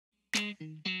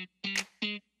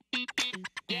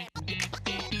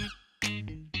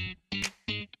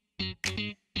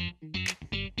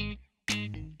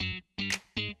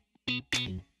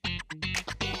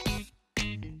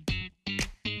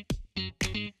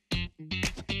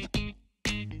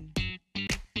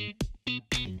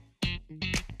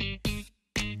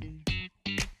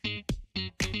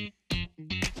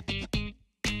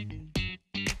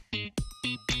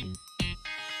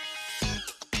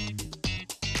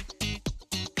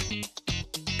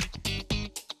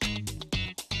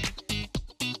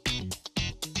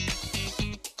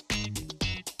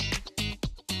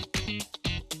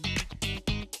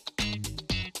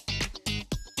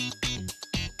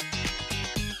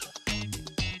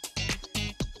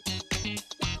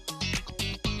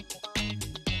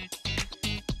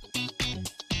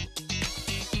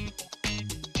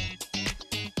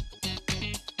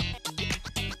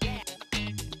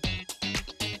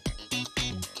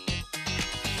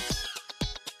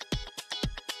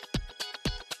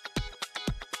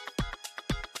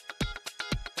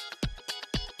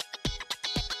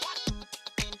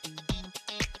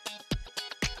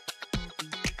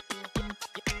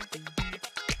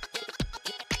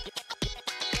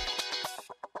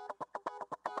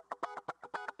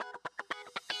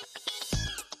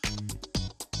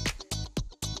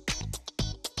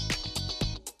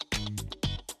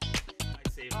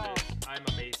I'm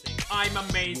amazing. I'm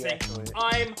amazing.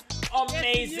 I'm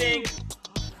amazing.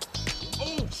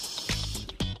 Oh,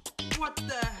 what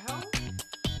the hell?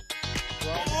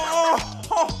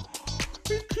 Oh,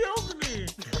 he killed me.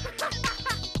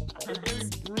 I'm getting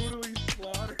brutally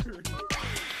slaughtered.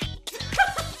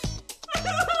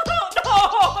 No,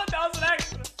 that was an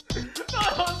accident. No,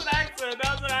 that was an accident.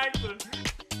 That was an accident.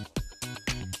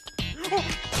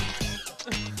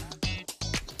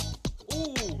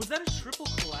 Oh, was that a triple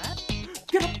collab?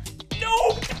 Get up! No!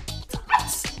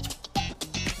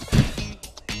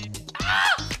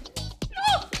 Ah! No!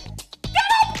 Get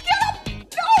up! Get up!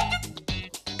 No!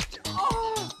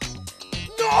 Oh!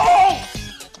 No!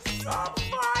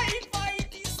 Why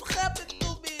this happened to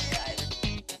me?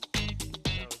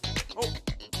 Oh!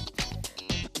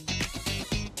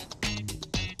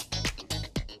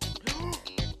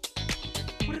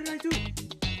 What did I do?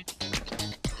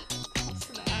 It's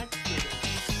an accident.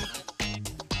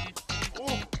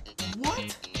 Oh, what?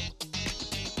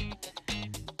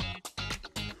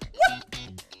 What?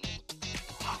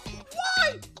 Why?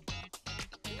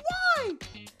 Why?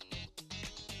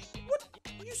 What?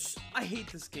 I hate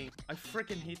this game. I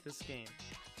freaking hate this game.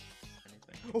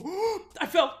 Anything. Oh, I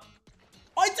fell.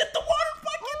 I did the water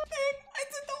bucket thing. I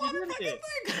did the water bucket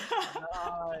thing.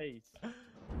 Nice.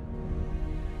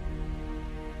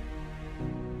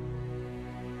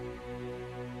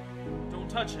 Don't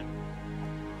touch it.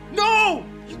 No!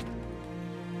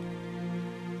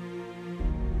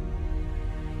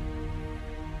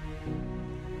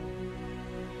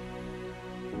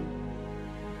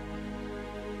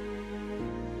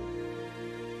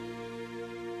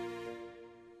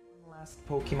 Last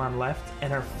Pokemon left,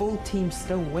 and our full team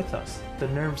still with us. The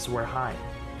nerves were high,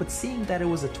 but seeing that it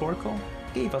was a Torkoal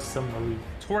gave us some relief.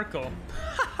 Torkoal.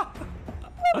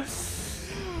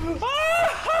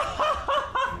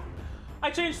 I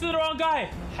changed to the wrong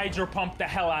guy. Hydro pump the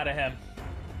hell out of him.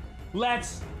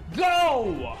 Let's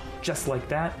go! Just like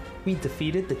that, we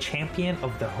defeated the champion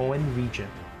of the Hoenn region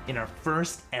in our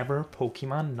first ever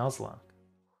Pokemon Nuzlocke.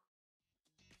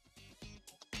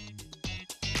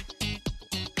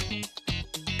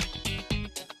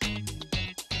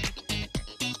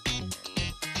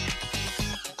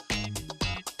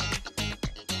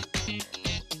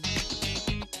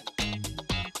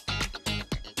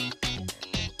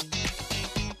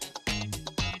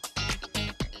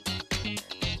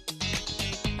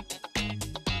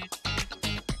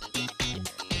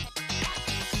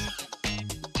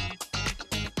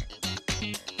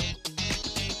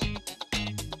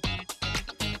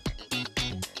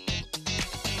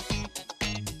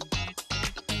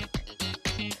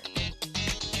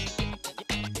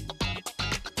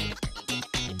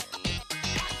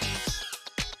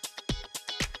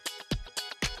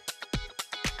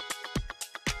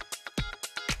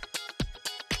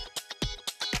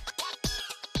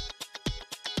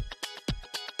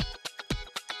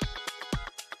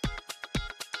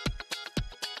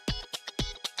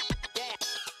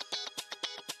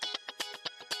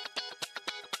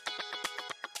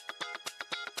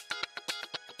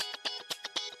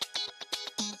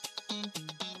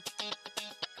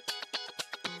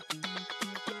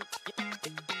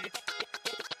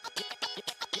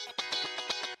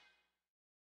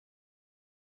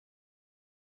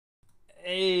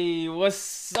 Hey,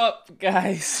 what's Sup,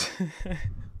 guys?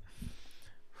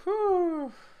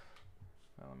 Whew.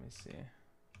 Well, let me see.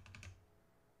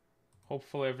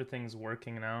 Hopefully everything's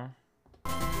working now.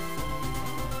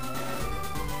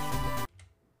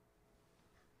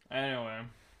 Anyway.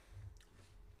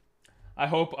 I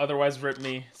hope, otherwise rip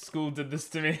me. School did this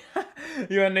to me.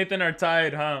 You and Nathan are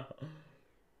tied, huh?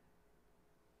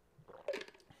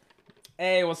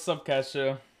 Hey, what's up,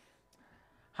 Cashew?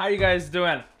 How you guys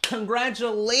doing?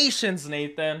 Congratulations,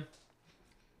 Nathan.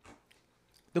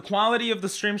 The quality of the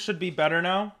stream should be better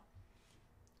now.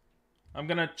 I'm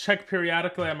gonna check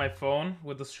periodically on my phone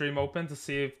with the stream open to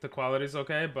see if the quality's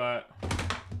okay, but...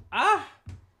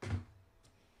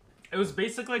 It was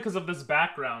basically because of this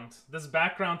background. This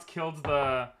background killed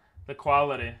the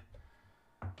quality.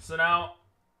 So now,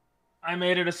 I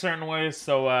made it a certain way,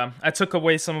 so I took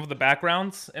away some of the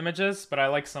background images, but I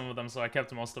like some of them, so I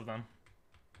kept most of them.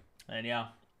 And yeah.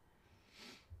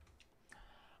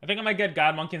 I think I might get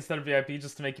God Monkey instead of VIP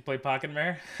just to make you play Pocket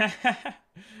Mirror.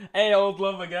 Hey, old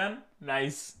love again.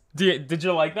 Nice. Did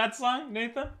you like that song,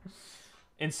 Nathan?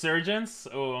 Insurgents?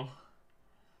 Oh.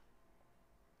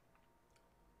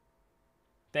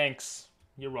 Thanks.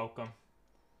 You're welcome.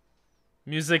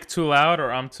 Music too loud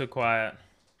or I'm too quiet?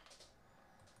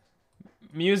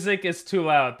 Music is too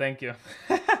loud, thank you.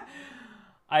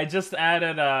 I just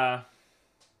added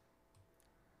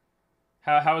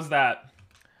how's that?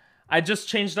 I just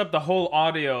changed up the whole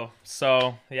audio,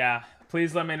 so yeah.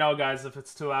 Please let me know, guys, if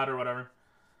it's too loud or whatever.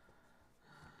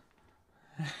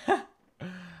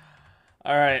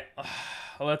 Alright,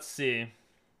 let's see.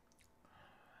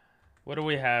 What do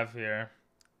we have here?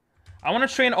 I want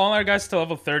to train all our guys to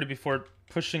level 30 before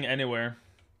pushing anywhere.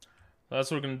 So that's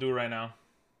what we're going to do right now.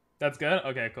 That's good?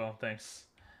 Okay, cool. Thanks.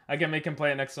 I can make him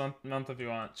play it next month if you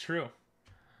want. True.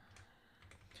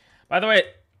 By the way,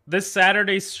 this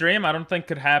Saturday stream I don't think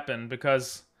could happen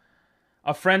because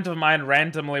a friend of mine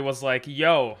randomly was like,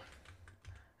 yo.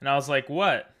 And I was like,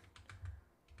 what?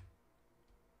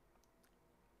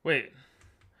 Wait.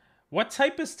 What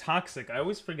type is toxic? I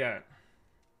always forget.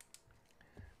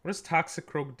 What does Toxic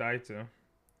Croak die to?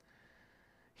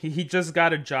 He just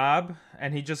got a job,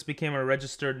 and he just became a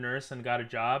registered nurse and got a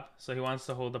job, so he wants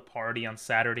to hold a party on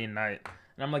Saturday night.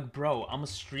 And I'm like, bro, I'm a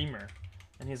streamer.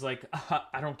 And he's like,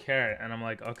 I don't care. And I'm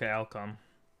like, okay, I'll come.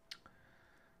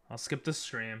 I'll skip the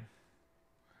stream.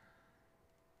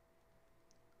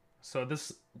 So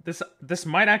this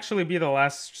might actually be the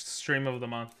last stream of the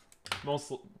month.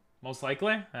 Most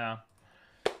likely, yeah.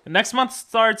 The next month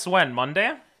starts when?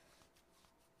 Monday?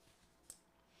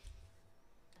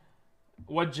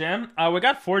 What gym? We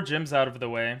got 4 gyms out of the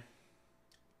way.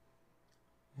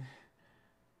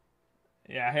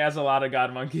 Yeah, he has a lot of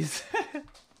god monkeys.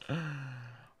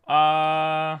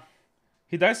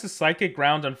 He dies to psychic,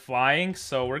 ground, and flying,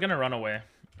 so we're gonna run away.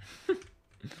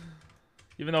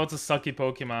 Even though it's a sucky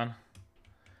Pokemon.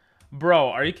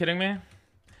 Bro, are you kidding me?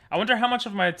 I wonder how much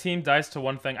of my team dies to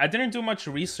one thing. I didn't do much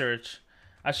research.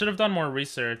 I should have done more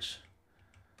research.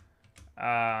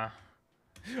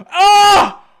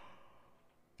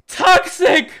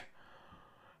 Toxic!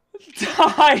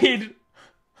 Died!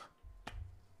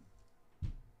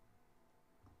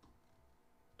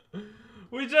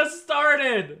 We just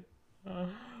started!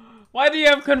 Why do you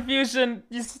have confusion,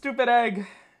 you stupid egg?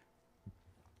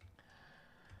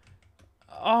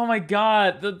 Oh my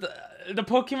god, the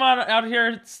Pokemon out here,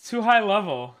 it's too high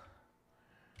level.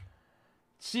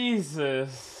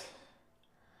 Jesus.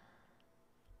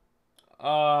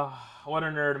 What a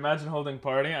nerd. Imagine holding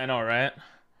party. I know, right?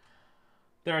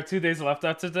 There are 2 days left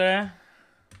after today.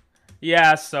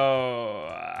 Yeah, so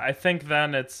I think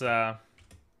then it's a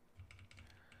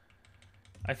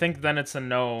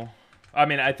no. I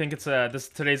mean, I think it's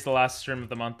today's the last stream of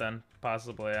the month then,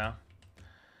 possibly, yeah.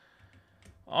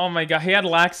 Oh my god, he had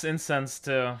lax incense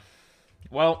too.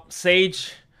 Well,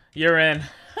 Sage, you're in.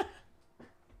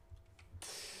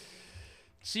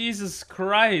 Jesus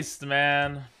Christ,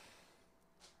 man.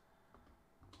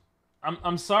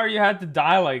 I'm sorry you had to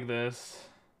die like this.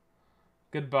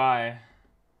 Goodbye.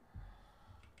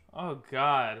 Oh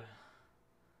god.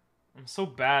 I'm so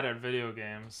bad at video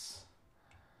games.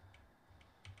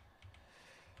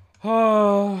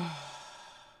 Oh.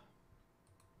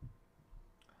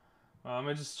 Well, let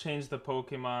me just change the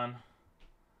Pokemon.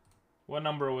 What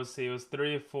number was he? It was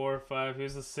 3, 4, 5. He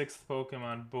was the 6th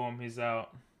Pokemon. Boom, he's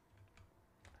out.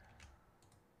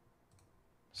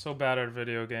 So bad at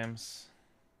video games.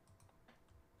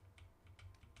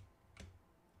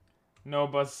 No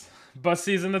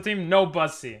Bussy's in the team? No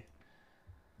Bussy.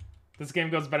 This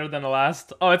game goes better than the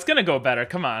last. Oh, it's gonna go better.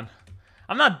 Come on.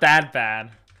 I'm not that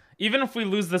bad. Even if we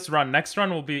lose this run, next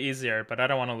run will be easier, but I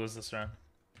don't want to lose this run.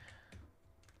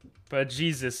 But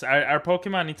Jesus, our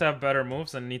Pokemon need to have better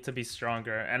moves and need to be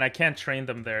stronger. And I can't train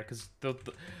them there because the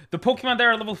Pokemon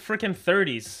there are level freaking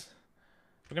 30s.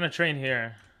 We're gonna train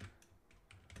here.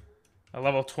 A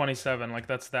level 27, like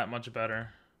that's that much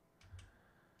better.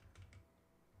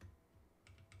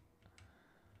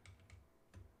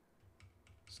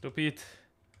 Stupid.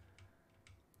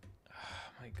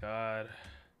 Oh my god.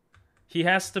 He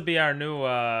has to be our new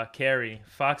carry.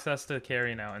 Fox has to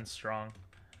carry now and strong.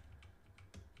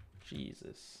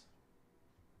 Jesus.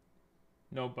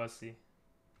 No Bussy.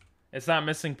 It's not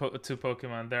missing two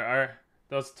Pokemon. There are...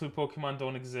 Those two Pokemon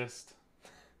don't exist.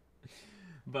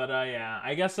 But yeah,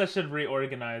 I guess I should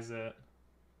reorganize it.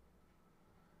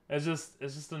 It's just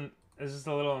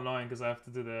a little annoying because I have to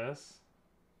do this.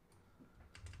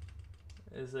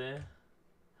 Is it?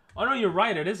 Oh no, you're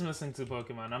right. It is missing two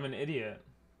Pokemon. I'm an idiot.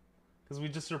 Because we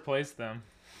just replaced them.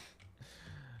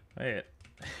 Wait.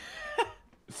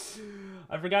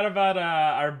 I forgot about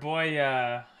our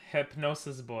boy,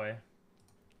 Hypnosis Boy.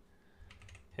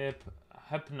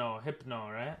 Hypno,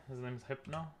 right? His name's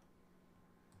Hypno?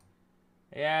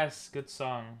 Yes, good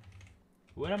song.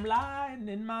 When I'm lying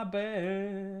in my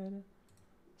bed.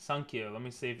 Thank you. Let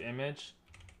me save image.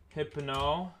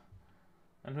 Hypno.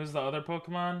 And who's the other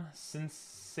Pokemon?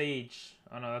 Sage.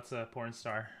 Oh no, that's a porn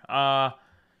star.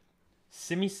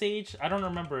 Simisage? I don't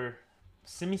remember.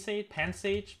 Simisage?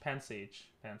 Pansage? Pansage.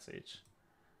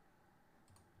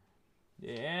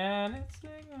 Yeah, and it's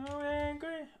like, oh,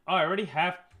 angry. Oh, I already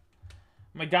have...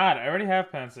 Oh my god, I already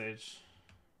have Pansage.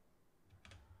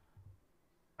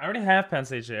 I already have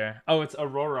Pansage here. Oh, it's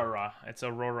Aurora. It's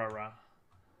Aurora.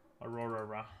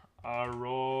 Aurora. How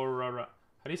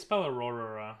do you spell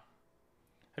Aurora?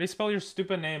 How do you spell your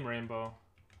stupid name, Rainbow?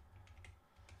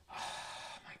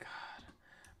 Oh my god.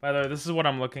 By the way, this is what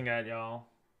I'm looking at, y'all.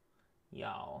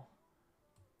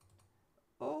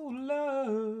 Oh,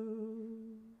 love.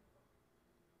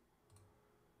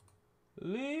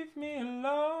 Leave me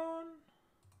alone.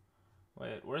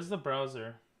 Wait, where's the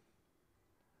browser?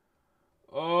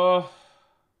 Oh.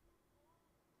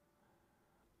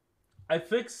 I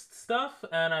fixed stuff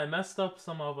and I messed up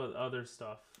some of the other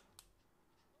stuff.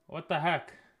 What the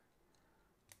heck?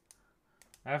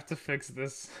 I have to fix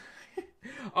this.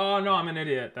 Oh no, I'm an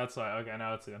idiot. That's why. Okay,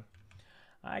 now it's good.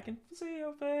 I can see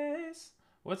your face.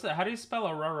 What's that? How do you spell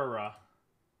Aurora?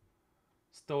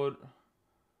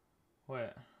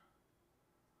 Wait.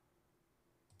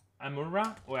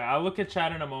 Amura? Wait, I'll look at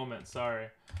chat in a moment. Sorry.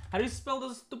 How do you spell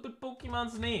this stupid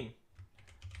Pokemon's name?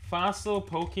 Fossil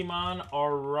Pokemon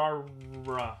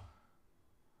Aurora.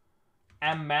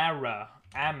 Amara.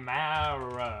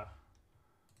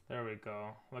 There we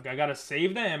go. Look, I gotta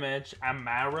save the image.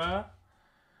 Amara.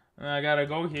 And I gotta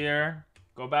go here.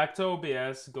 Go back to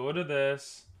OBS. Go to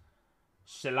this.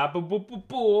 So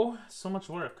much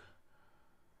work.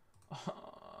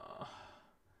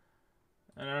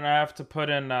 And then I have to put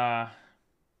in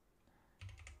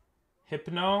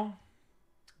Hypno.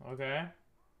 Okay.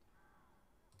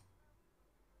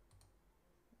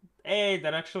 Hey,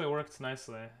 that actually works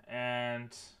nicely.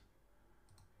 And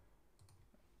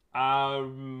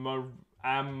Amora.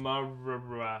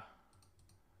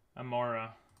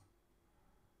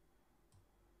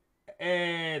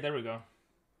 Hey, there we go.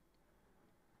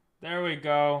 There we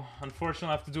go. Unfortunately,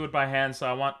 I have to do it by hand, so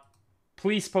I want...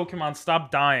 Please, Pokemon, stop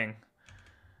dying.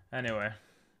 Anyway.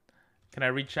 Can I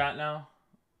read chat now?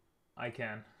 I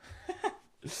can.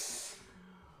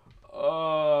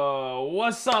 Oh,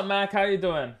 what's up, Mac? How you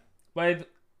doing? By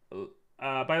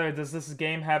the way, does this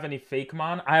game have any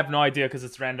Fakemon? I have no idea because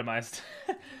it's randomized.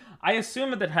 I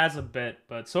assume that it has a bit,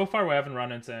 but so far we haven't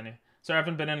run into any. So I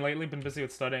haven't been in lately, been busy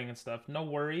with studying and stuff. No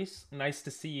worries. Nice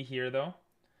to see you here, though.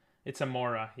 It's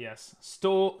Amora, yes.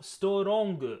 Strong.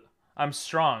 I'm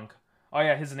strong. Oh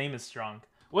yeah, his name is Strong.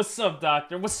 What's up,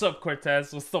 Doctor? What's up,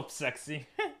 Cortez? What's up, sexy?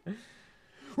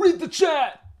 Read the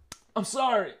chat! I'm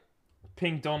sorry.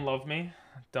 Pink, don't love me.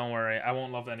 Don't worry, I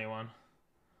won't love anyone.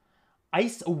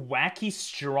 Ice Wacky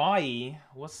Strawy.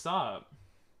 What's up?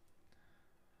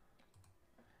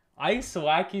 Ice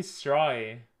Wacky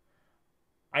Strawy.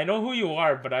 I know who you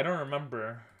are, but I don't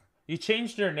remember. You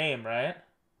changed your name, right?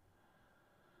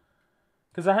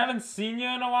 Because I haven't seen you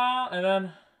in a while, and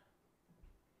then...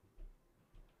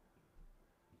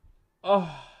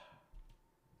 Oh.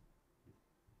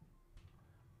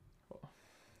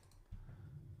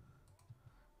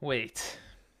 Wait.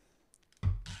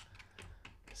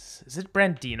 Is it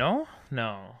Brandino?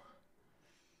 No.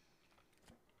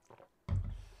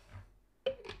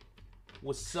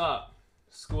 What's up?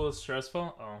 School is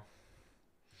stressful? Oh.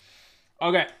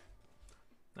 Okay.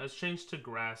 Let's change to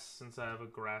grass since I have a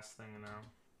grass thing now.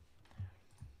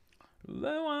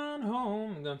 Low on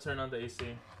home. I'm gonna turn on the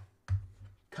AC.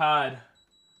 COD.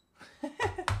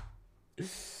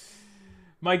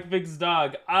 Mike Big's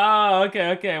dog. Oh,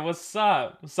 okay. What's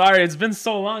up? Sorry, it's been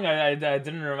so long. I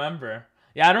didn't remember.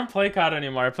 Yeah, I don't play COD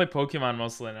anymore. I play Pokemon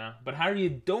mostly now. But how are you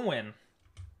doing?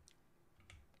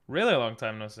 Really long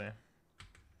time no see.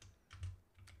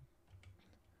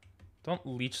 Don't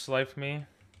leech slife me.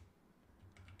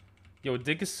 Yo,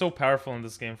 Dig is so powerful in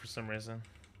this game for some reason.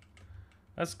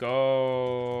 Let's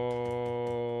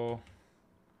go.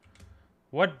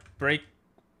 What break?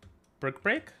 Brick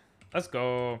break? Let's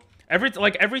go.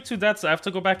 Every 2 deaths, I have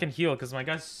to go back and heal because my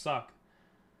guys suck.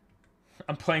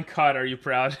 I'm playing COD. Are you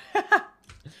proud?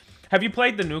 Have you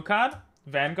played the new COD?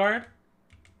 Vanguard?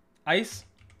 Ice?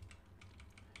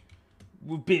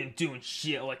 We've been doing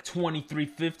shit like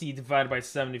 2350 divided by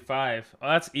 75. Oh,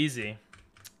 that's easy.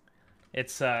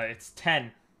 It's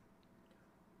 10.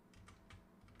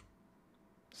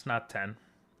 It's not 10.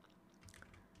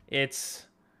 It's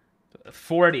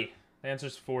 40. The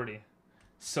answer's 40.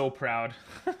 So proud.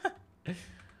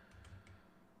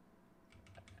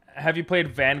 Have you played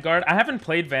Vanguard? I haven't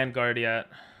played Vanguard yet.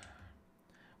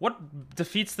 What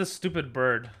defeats this stupid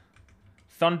bird?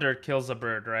 Thunder kills a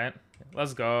bird, right?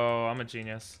 Let's go. I'm a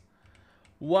genius.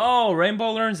 Whoa,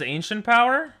 Rainbow learns ancient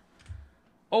power?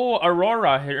 Oh,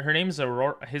 Aurora. Her name's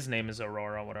Aurora. His name is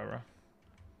Aurora, whatever.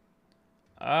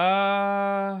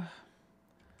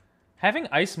 Having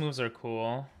ice moves are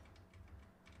cool.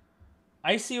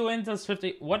 Icy Wind does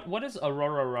 50. What is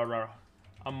Aurora?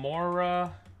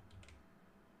 Amora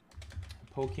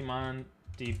Pokemon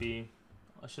DB.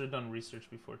 I should have done research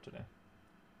before today.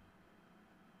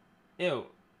 Ew,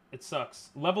 it sucks.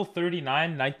 Level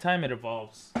 39, nighttime, it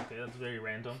evolves. Okay, that's very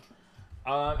random.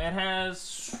 It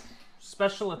has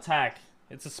special attack.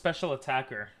 It's a special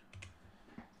attacker.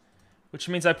 Which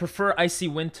means I prefer Icy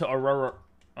Wind to Aurora.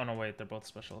 Oh no, wait, they're both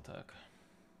special attack.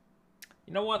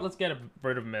 You know what? Let's get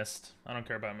rid of Mist. I don't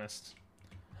care about Mist.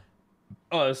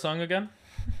 Oh, the song again?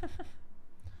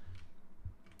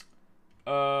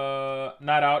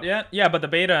 Not out yet? Yeah, but the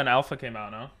beta and alpha came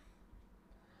out now.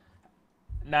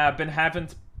 Nah,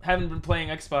 haven't been playing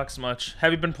Xbox much.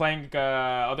 Have you been playing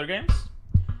other games?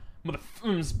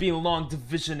 Motherfuckers be a long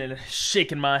division and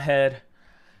shaking my head.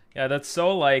 Yeah, that's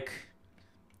so like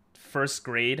first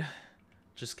grade.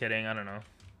 Just kidding, I don't know.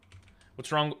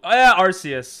 What's wrong? Oh, yeah,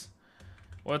 Arceus.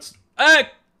 What's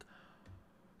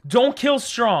don't kill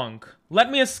strong.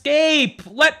 Let me escape.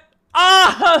 No.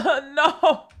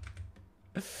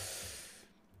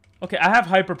 Okay, I have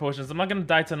hyper potions. I'm not gonna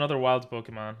die to another wild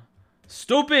Pokemon.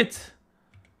 Stupid.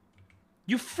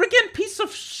 You freaking piece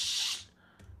of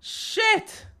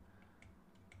shit.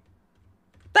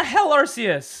 What the hell,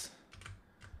 Arceus?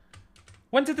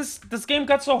 When did this game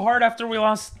got so hard after we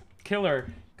lost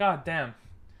Killer? God damn.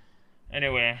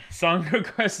 Anyway, song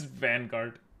request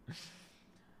Vanguard.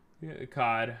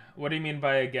 COD. What do you mean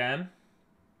by again?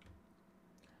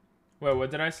 Wait, what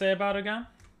did I say about again?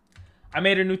 I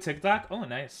made a new TikTok. Oh,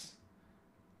 nice.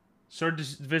 Short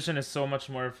division is so much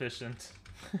more efficient.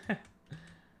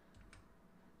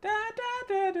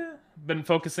 Been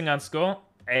focusing on school?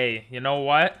 Hey, you know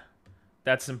what?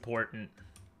 That's important.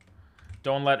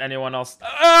 Don't let anyone else...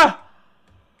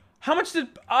 How much did...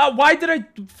 why did I...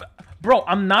 Bro,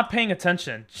 I'm not paying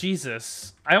attention.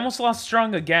 Jesus. I almost lost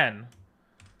strong again.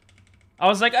 I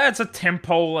was like, it's a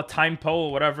tempo, a time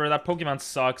pole, whatever. That Pokemon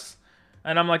sucks.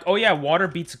 And I'm like, oh yeah, water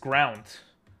beats ground.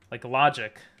 Like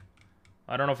logic.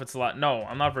 I don't know if it's a lot. No,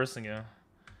 I'm not versing you.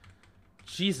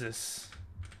 Jesus.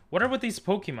 What are with these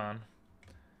Pokemon?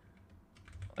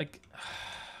 Like,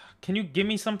 can you give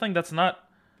me something that's not...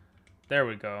 There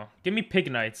we go. Give me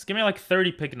Pignites. Give me like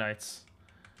 30 Pignites.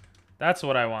 That's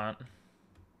what I want.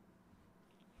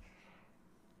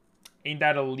 Ain't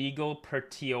that illegal per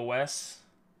TOS?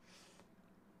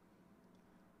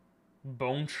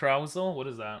 Bone Trousel? What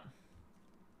is that?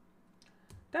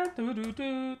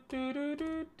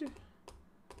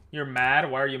 You're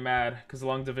mad? Why are you mad? Because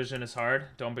long division is hard?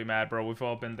 Don't be mad, bro. We've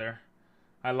all been there.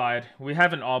 I lied. We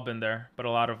haven't all been there, but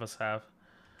a lot of us have.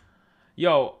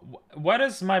 Yo, what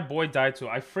does my boy die to?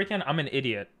 I'm an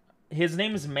idiot. His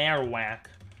name is Marowak.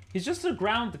 He's just a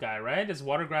ground guy, right? Is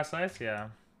water, grass, ice? Yeah.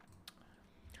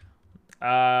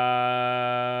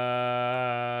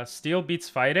 Steel beats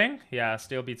fighting? Yeah,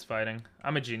 steel beats fighting.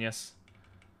 I'm a genius.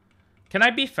 Can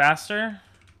I be faster?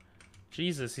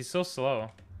 Jesus, he's so slow.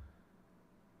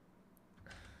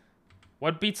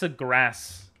 What beats a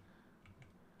grass?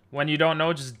 When you don't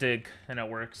know, just dig, and it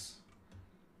works.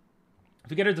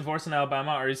 If you get a divorce in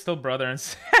Alabama, are you still brother and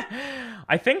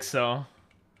I think so.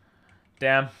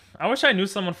 Damn. I wish I knew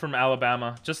someone from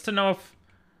Alabama, just to know if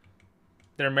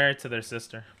they're married to their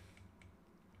sister.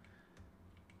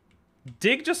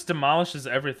 Dig just demolishes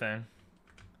everything.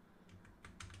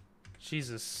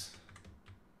 Jesus.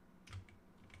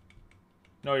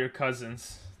 No, your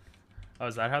cousins. Oh,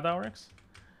 is that how that works?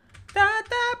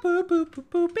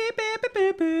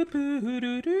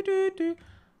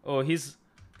 Oh, he's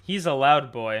a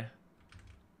loud boy.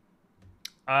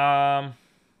 We're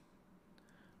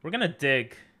gonna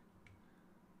dig.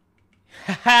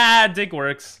 Haha, dig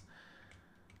works.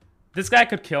 This guy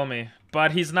could kill me,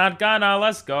 but he's not gonna.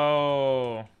 Let's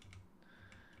go.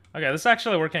 Okay, this is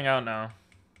actually working out now.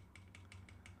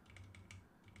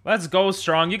 Let's go,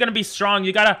 strong. You're gonna be strong.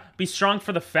 You gotta be strong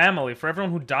for the family, for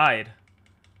everyone who died.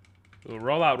 Ooh,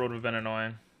 rollout would have been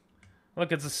annoying.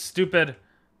 Look, it's a stupid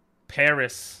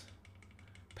Paris.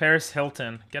 Paris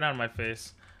Hilton. Get out of my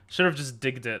face. Should have just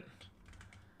digged it.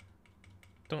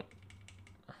 Don't.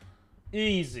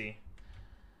 Easy.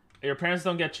 Your parents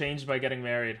don't get changed by getting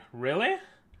married. Really?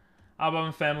 How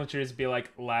about family trees be like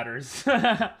ladders?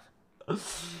 I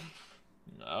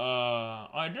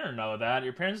didn't know that.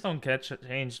 Your parents don't get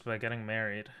changed by getting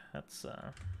married. That's,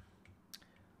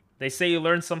 They say you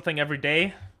learn something every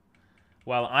day.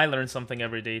 Well, I learn something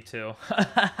every day, too.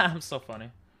 I'm so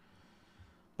funny.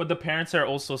 But the parents are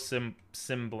also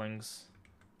siblings.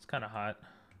 It's kind of hot.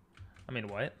 I mean,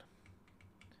 what?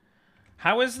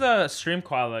 How is the stream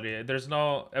quality? There's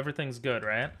no... Everything's good,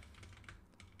 right?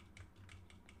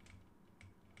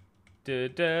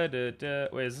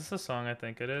 Wait, is this a song? I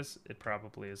think it is. It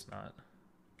probably is not.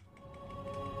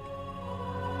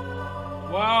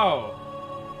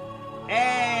 Whoa!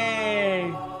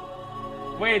 Hey!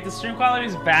 Wait, the stream quality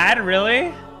is bad?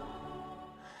 Really?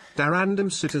 The random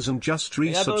citizen just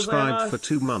resubscribed for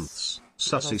 2 months.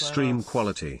 Sussy stream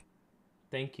quality.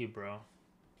 Thank you, bro.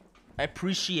 I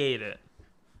appreciate it.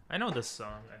 I know this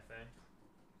song, I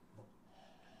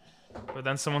think. But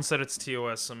then someone said it's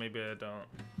TOS, so maybe I don't.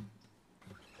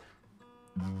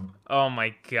 Oh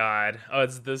my god. Oh,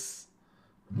 it's this.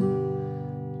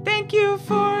 Thank you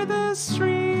for the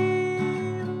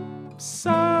stream.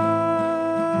 Sub.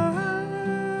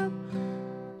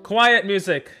 Quiet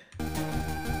music.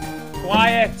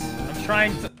 Quiet. I'm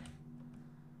trying to.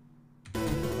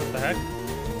 What the heck?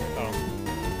 Oh.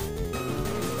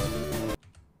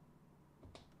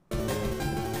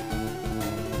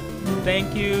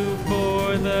 Thank you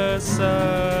for the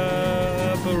sub.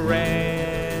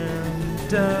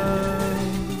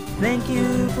 Thank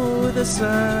you for the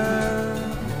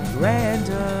sub.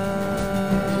 Random.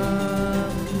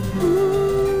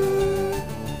 Ooh.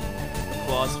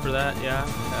 Applause for that, yeah.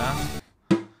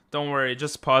 Don't worry, it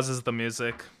just pauses the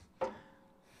music.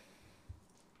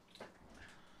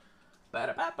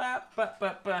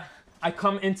 I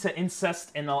come into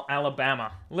incest in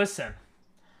Alabama. Listen,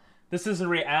 this is a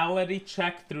reality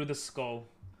check through the skull.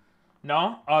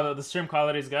 No? Oh, the stream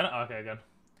quality is good? Okay, good.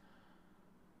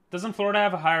 Doesn't Florida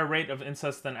have a higher rate of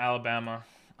incest than Alabama?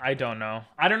 I don't know.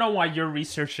 I don't know why you're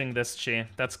researching this, Chi.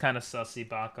 That's kind of sussy,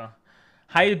 Baka.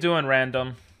 How you doing,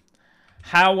 Random?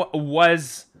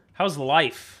 How's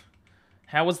life?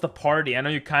 How was the party? I know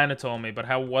you kind of told me, but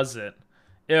how was it?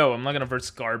 Ew, I'm not gonna verse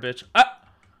garbage.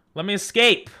 Let me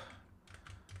escape.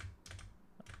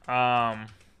 We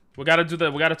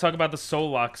gotta talk about the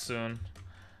soul lock soon.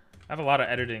 I have a lot of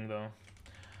editing though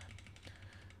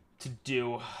to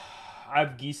do. I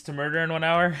have geese to murder in 1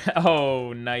 hour.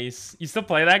 Oh, nice. You still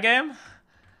play that game?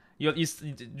 Do you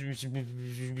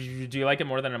like it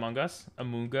more than Among Us?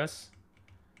 Among Us?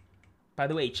 By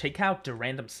the way, check out the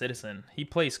Random Citizen. He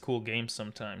plays cool games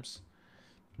sometimes.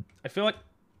 I feel like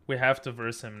we have to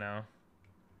verse him now.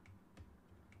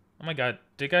 Oh my god,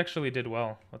 Dick actually did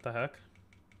well. What the heck?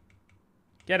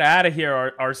 Get out of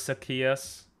here,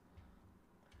 Arsakias.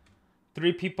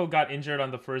 3 people got injured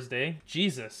on the first day.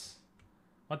 Jesus.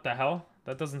 What the hell?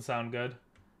 That doesn't sound good.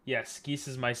 Yes, geese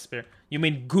is my spirit. You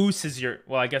mean goose is your...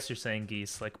 Well, I guess you're saying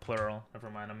geese, like plural. Never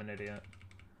mind, I'm an idiot.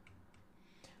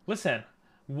 Listen,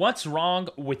 what's wrong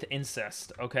with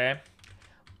incest, okay?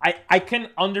 I can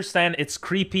understand it's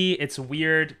creepy, it's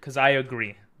weird, because I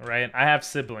agree, right? I have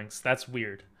siblings, that's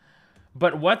weird.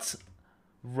 But what's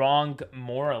wrong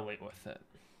morally with it?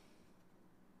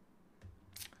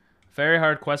 Very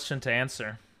hard question to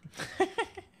answer.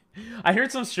 I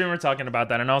heard some streamer talking about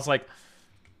that, and I was like,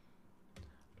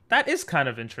 that is kind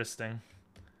of interesting.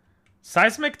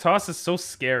 Seismic toss is so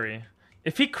scary.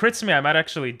 If he crits me, I might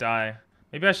actually die.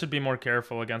 Maybe I should be more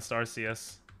careful against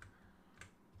RCS.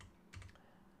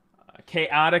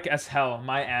 Chaotic as hell,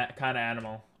 my kind of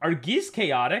animal. Are geese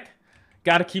chaotic?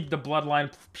 Gotta keep the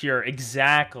bloodline pure.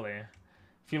 Exactly.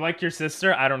 If you like your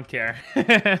sister, I don't care.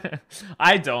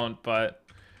 I don't, but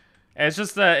It's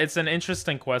just it's an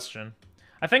interesting question.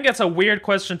 I think it's a weird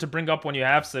question to bring up when you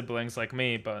have siblings like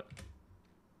me, but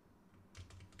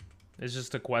it's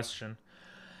just a question.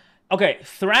 Okay,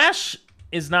 Thrash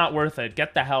is not worth it.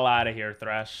 Get the hell out of here,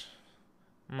 Thrash.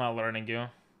 I'm not learning you.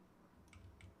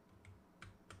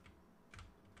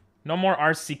 No more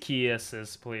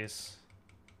RCKSs, please.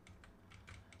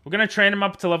 We're gonna train him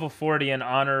up to level 40 in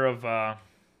honor of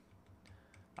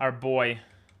our boy.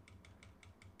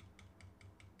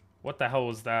 What the hell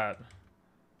was that?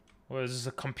 Was this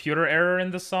a computer error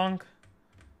in this song?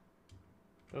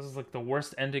 This is like the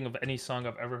worst ending of any song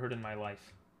I've ever heard in my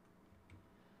life.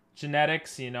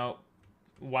 Genetics, you know,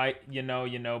 white, you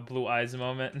know, blue eyes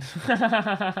moment.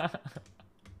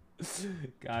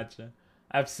 Gotcha.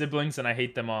 I have siblings and I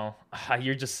hate them all.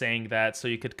 You're just saying that so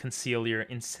you could conceal your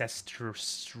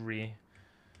ancestry.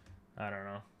 I don't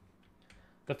know.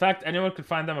 The fact anyone could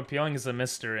find them appealing is a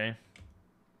mystery.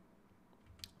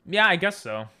 Yeah, I guess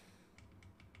so.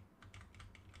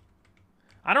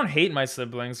 I don't hate my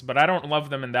siblings, but I don't love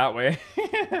them in that way.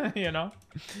 You know?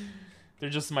 They're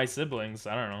just my siblings.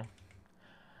 I don't know.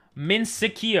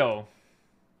 Minsikio.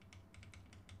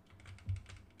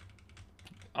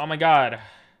 Oh my god.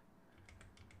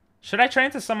 Should I train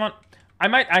to someone? I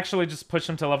might actually just push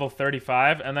him to level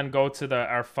 35 and then go to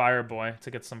our fire boy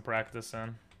to get some practice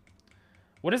in.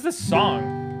 What is this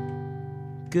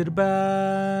song?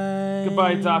 Goodbye.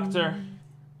 Goodbye, doctor.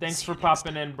 Thanks for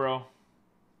popping in, bro.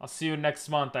 I'll see you next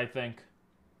month, I think.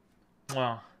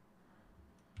 Wow.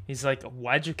 He's like,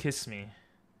 why'd you kiss me?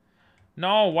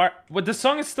 No, why? What? The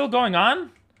song is still going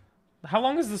on? How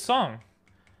long is the song?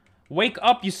 Wake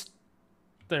up, you.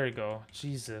 There you go.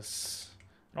 Jesus.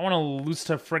 I don't want to lose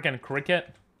to frickin'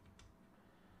 cricket.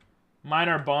 Mine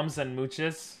are bums and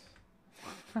mooches.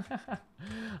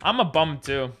 I'm a bum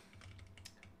too.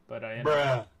 But I.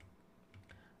 Bruh.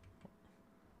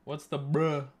 What's the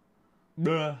bruh?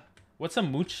 Bruh. What's a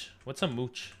mooch? What's a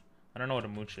mooch? I don't know what a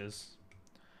mooch is.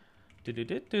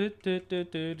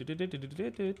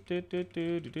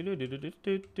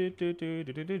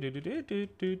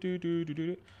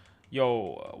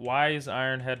 Yo, why is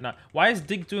Ironhead not... Why is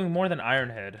Dig doing more than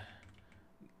Ironhead?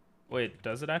 Wait,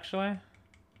 does it actually?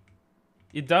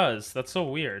 It does. That's so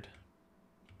weird.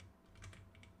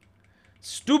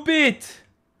 Stupid!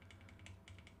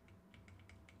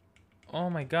 Oh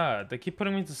my god, they keep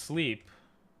putting me to sleep.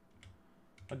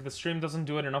 Like the stream doesn't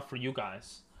do it enough for you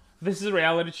guys. This is a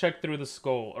reality check through the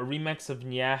skull. A remix of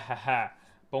Nya Haha,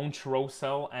 Bone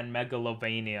Trocel, and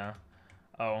Megalovania.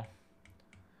 Oh.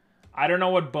 I don't know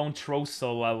what Bone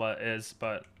Trocelella is,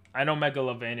 but I know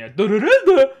Megalovania.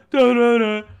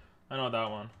 I know that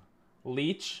one.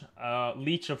 Leech.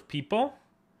 Leech of people.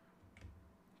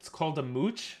 It's called a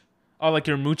mooch. Oh, like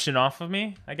you're mooching off of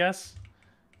me, I guess?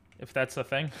 If that's a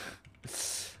thing.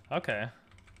 Okay.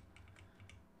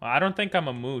 Well, I don't think I'm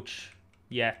a mooch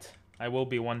yet. I will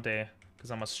be one day, because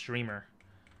I'm a streamer.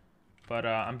 But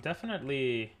I'm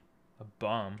definitely a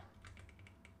bum.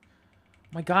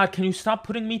 My god, can you stop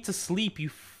putting me to sleep, you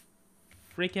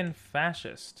freaking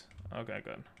fascist. Okay,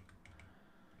 good.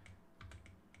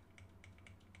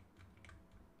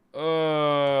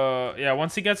 Yeah,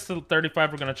 once he gets to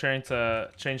 35, we're gonna change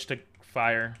to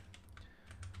fire.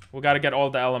 We gotta get all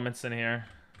the elements in here.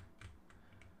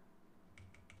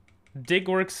 Dig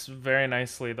works very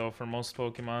nicely, though, for most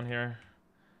Pokemon here.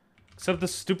 Except the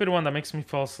stupid one that makes me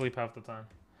fall asleep half the time.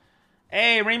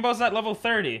 Hey, Rainbow's at level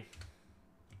 30.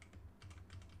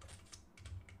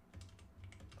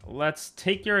 Let's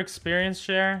take your experience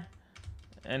share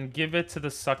and give it to the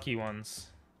sucky ones.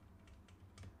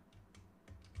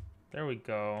 There we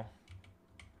go.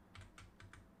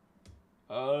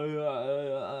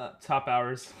 Top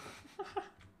hours.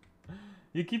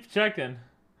 You keep checking.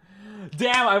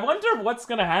 Damn, I wonder what's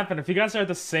gonna happen if you guys are at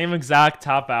the same exact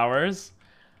top hours.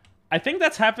 I think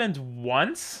that's happened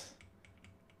once.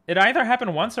 It either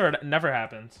happened once or it never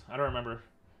happened. I don't remember.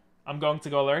 I'm going to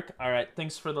go lurk. Alright,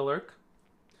 thanks for the lurk.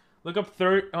 Look up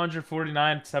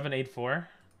 349,784.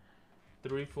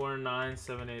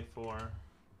 349,784.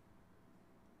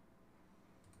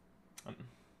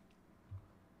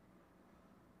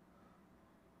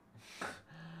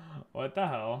 What the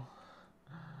hell?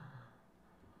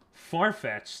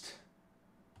 Far-fetched.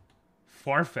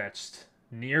 Far-fetched.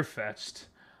 Near-fetched.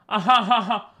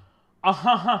 Ah-ha-ha-ha.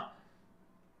 Ah-ha-ha.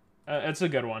 It's a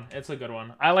good one. It's a good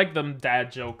one. I like them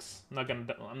dad jokes. I'm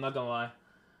not gonna lie.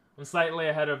 I'm slightly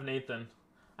ahead of Nathan.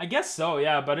 I guess so,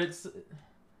 yeah, but it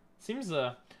seems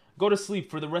go to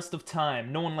sleep for the rest of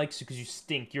time. No one likes you because you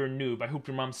stink. You're a noob. I hope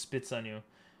your mom spits on you.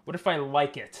 What if I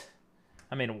like it?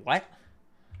 I mean, what?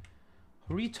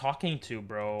 Who are you talking to,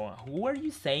 bro? Who are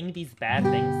you saying these bad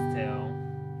things to?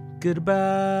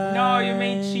 Goodbye. No, you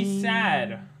made she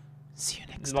sad. See you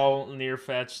next Low, near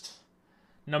fetched.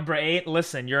 Number 8,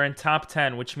 listen, you're in top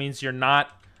 10, which means you're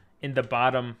not in the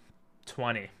bottom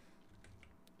 20.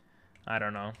 I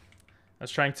don't know. I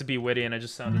was trying to be witty and I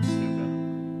just sounded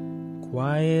stupid.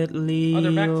 Quietly. Oh,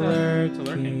 they're back to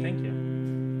lurking. Thank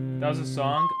you. That was a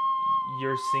song.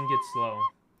 You're Sing It Slow.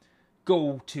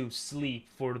 Go to sleep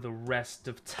for the rest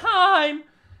of time.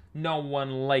 No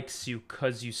one likes you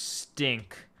 'cause you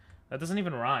stink. That doesn't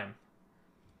even rhyme.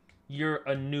 You're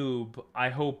a noob. I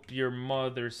hope your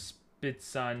mother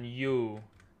spits on you.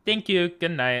 Thank you.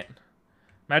 Good night.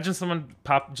 Imagine someone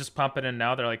just pop it in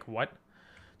now. They're like, what?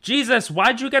 Jesus,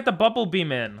 why'd you get the bubble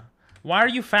beam in? Why are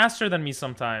you faster than me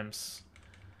sometimes?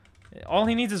 All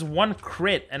he needs is one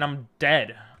crit and I'm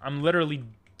dead. I'm literally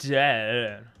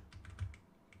dead.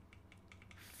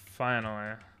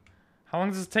 Finally. How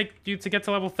long does it take you to get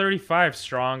to level 35,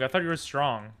 Strong? I thought you were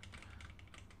strong.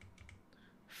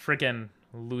 Friggin'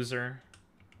 loser.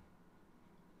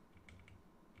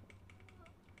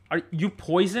 You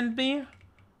poisoned me?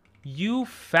 You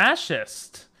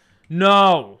fascist.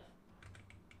 No.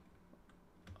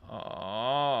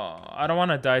 Oh, I don't want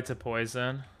to die to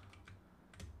poison.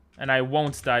 And I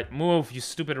won't die. Move, you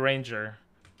stupid ranger.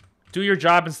 Do your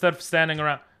job instead of standing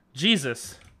around.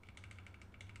 Jesus.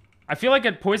 I feel like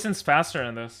it poisons faster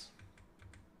in this.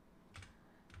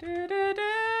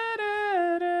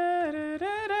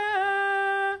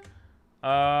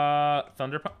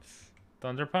 Thunder Punch.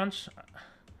 Thunder Punch.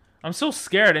 I'm so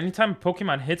scared anytime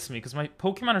Pokemon hits me because my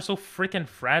Pokemon are so freaking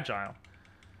fragile.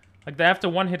 Like they have to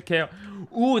one-hit KO.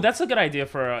 Ooh, that's a good idea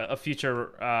for a future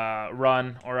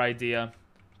run or idea.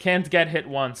 Can't get hit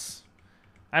once.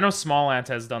 I know Small Ant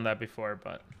has done that before,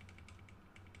 but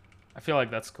I feel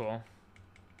like that's cool.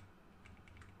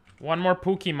 One more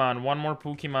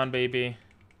Pokemon, baby.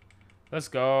 Let's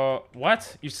go.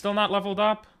 What? You're still not leveled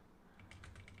up?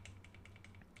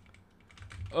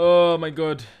 Oh my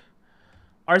god.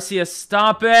 Arceus,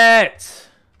 stop it!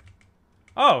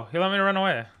 Oh, he let me run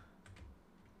away.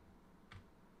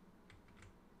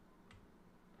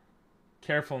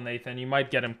 Careful, Nathan. You might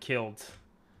get him killed.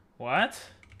 What?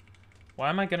 Why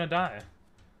am I gonna die?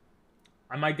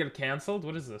 I might get cancelled?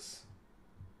 What is this?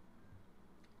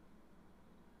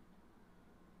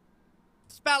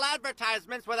 Spell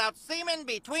advertisements without semen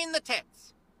between the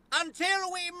tits.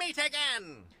 Until we meet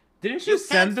again. Didn't you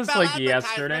send this like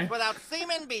yesterday? Without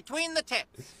semen between the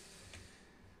tits.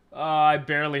 I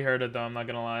barely heard it though, I'm not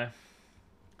gonna lie.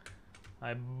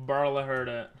 I barely heard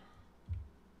it.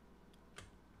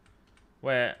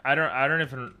 Wait, I don't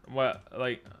even what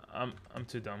like I'm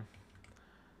too dumb.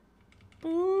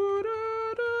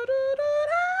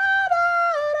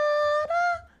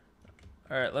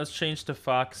 Alright, let's change to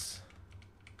Fox.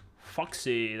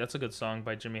 Foxy, that's a good song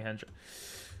by Jimi Hendrix.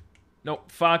 No,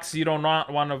 Fox, you do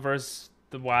not want to verse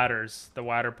the Watters, the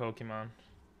Water Pokemon.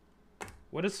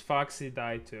 What does Foxy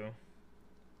die to?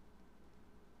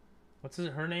 What's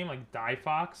her name? Like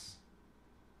Fox?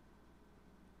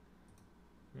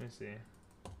 Let me see.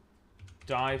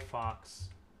 Fox.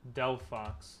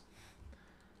 Delphox.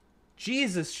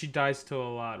 Jesus, she dies to a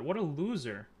lot. What a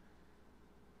loser.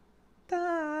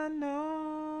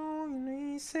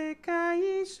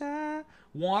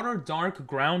 Water, dark,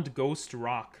 ground, ghost,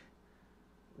 rock.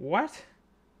 What?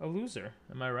 A loser.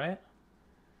 Am I right?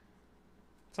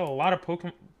 That's a lot of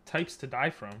Pokemon types to die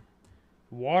from.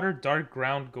 Water, dark,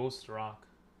 ground, ghost, rock.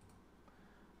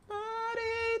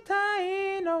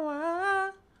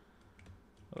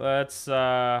 Let's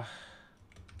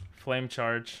flame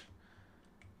charge.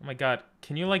 Oh my god,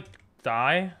 can you like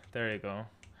die? There you go.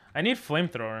 I need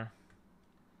flamethrower.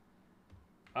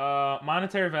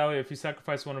 Monetary value if you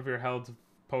sacrifice one of your held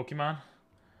Pokemon.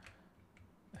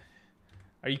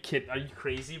 Are you kidding? Are you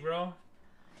crazy, bro?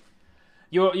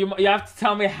 You have to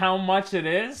tell me how much it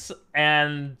is,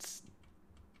 and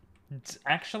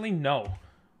actually no.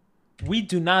 We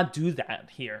do not do that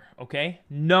here, okay?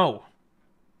 No.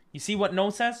 You see what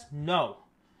no says? No.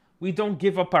 We don't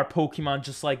give up our Pokemon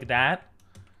just like that.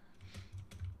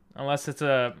 Unless it's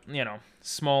a, you know,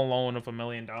 small loan of $1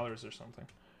 million or something.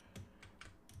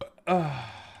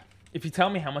 If you tell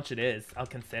me how much it is, I'll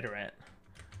consider it.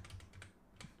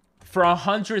 For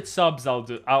 100 subs, I'll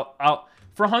do.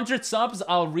 For 100 subs,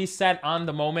 I'll reset on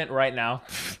the moment right now.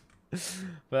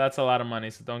 But that's a lot of money,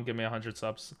 so don't give me 100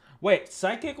 subs. Wait,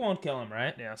 Psychic won't kill him,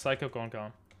 right? Yeah, Psychic won't kill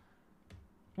him.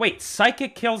 Wait,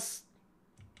 Psychic kills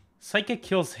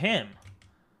him.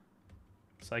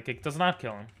 Psychic does not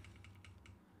kill him.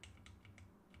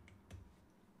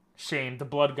 Shame, the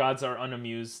blood gods are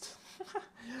unamused.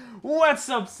 What's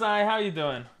up, Sai? How you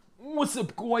doing? What's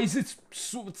up, guys? It's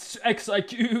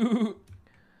XIQ.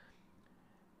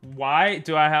 Why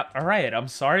do I have... Alright, I'm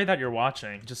sorry that you're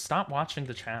watching. Just stop watching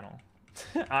the channel.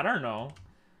 I don't know.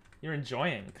 You're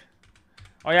enjoying.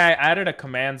 Oh yeah, I added a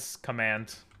commands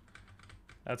command.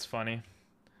 That's funny.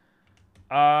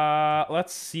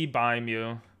 Let's see Bime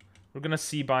you. We're gonna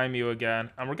see Bime you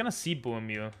again. And we're gonna see Boom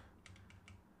you.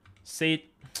 Say...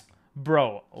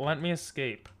 Bro, let me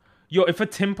escape. Yo, if a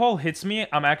Timpole hits me,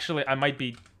 I might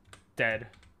be dead.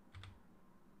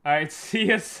 Alright, see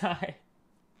ya, Sai.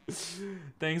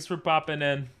 Thanks for popping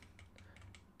in.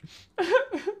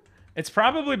 It's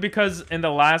probably because in the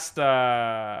last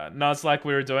Nuzlocke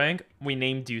we were doing, we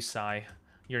named you Sai.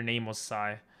 Your name was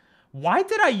Sai. Why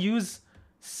did I use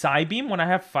Psybeam when I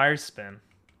have Fire Spin?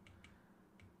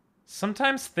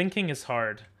 Sometimes thinking is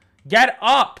hard. Get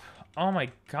up! Oh my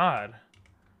god.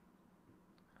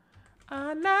 We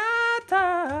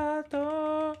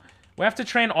have to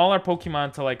train all our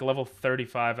Pokemon to like level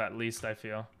 35 at least, I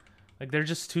feel. Like, they're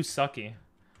just too sucky.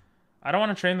 I don't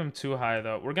want to train them too high,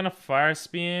 though. We're gonna Fire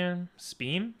Spin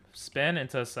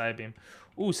into a Psybeam.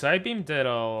 Ooh, Psybeam did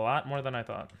a lot more than I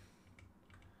thought.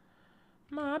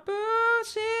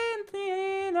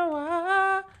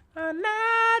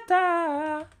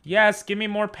 Yes, give me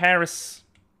more Paris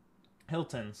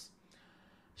Hiltons.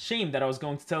 Shame that I was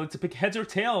going to tell you to pick heads or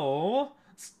tail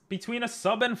between a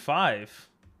sub and 5.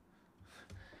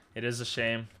 It is a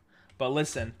shame. But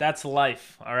listen, that's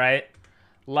life, alright?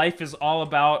 Life is all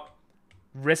about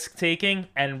risk-taking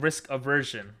and risk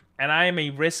aversion. And I am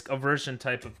a risk aversion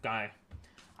type of guy.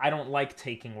 I don't like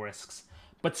taking risks.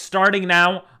 But starting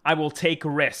now, I will take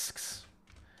risks.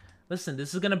 Listen,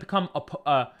 this is gonna become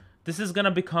a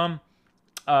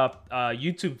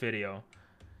YouTube video.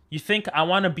 You think I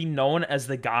want to be known as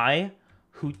the guy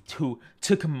who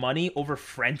took money over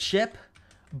friendship?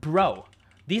 Bro,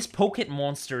 these Pocket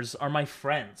Monsters are my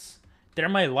friends. They're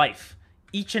my life.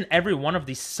 Each and every one of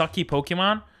these sucky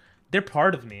Pokemon, they're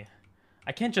part of me.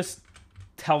 I can't just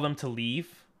tell them to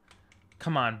leave.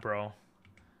 Come on, bro.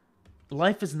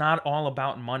 Life is not all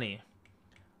about money.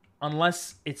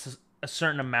 Unless it's a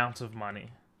certain amount of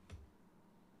money.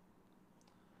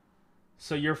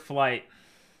 So you're Flight.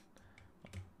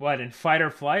 What, in Fight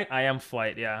or Flight? I am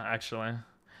Flight, yeah, actually.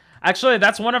 Actually,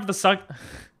 that's one of the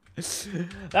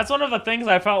that's one of the things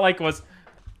I felt like was...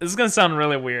 This is gonna sound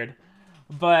really weird.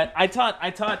 But I taught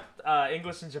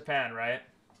English in Japan, right?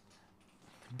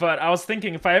 But I was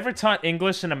thinking, if I ever taught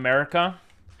English in America,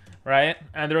 right?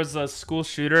 And there was a school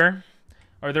shooter,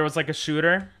 or there was like a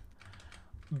shooter,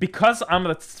 because I'm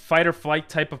a fight or flight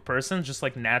type of person, just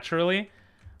like naturally,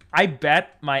 I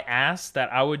bet my ass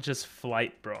that I would just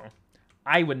flight, bro.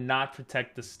 I would not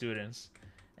protect the students.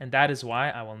 And that is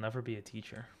why I will never be a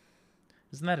teacher.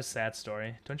 Isn't that a sad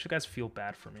story? Don't you guys feel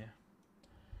bad for me?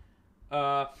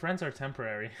 Friends are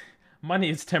temporary.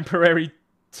 Money is temporary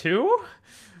too?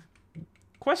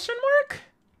 Question mark?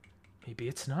 Maybe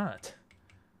it's not.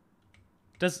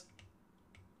 Does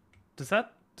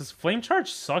Flame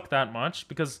Charge suck that much?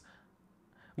 Because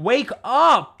wake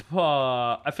up!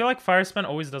 I feel like Fire Spin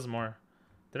always does more.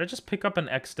 Did I just pick up an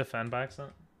X defend by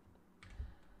accident?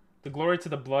 The glory to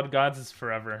the blood gods is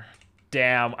forever.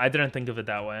 Damn, I didn't think of it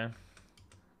that way.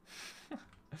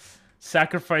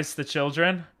 Sacrifice the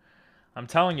children? I'm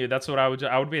telling you, that's what I would do.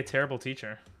 I would be a terrible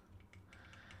teacher.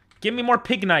 Give me more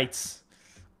Pignites.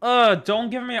 Don't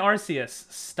give me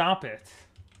Arceus. Stop it.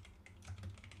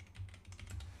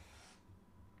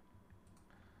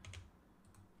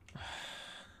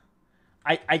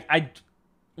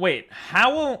 Wait,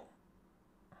 Howl...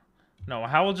 No,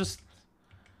 Howl just...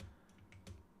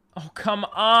 Oh, come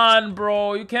on,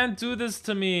 bro. You can't do this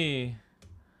to me.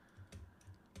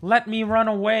 Let me run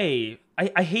away.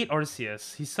 I hate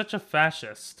Arceus. He's such a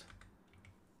fascist.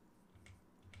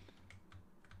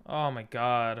 Oh my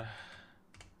god.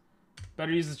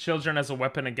 Better use the children as a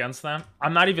weapon against them.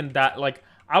 I'm not even that, like,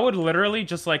 I would literally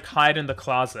just, like, hide in the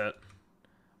closet.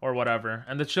 Or whatever.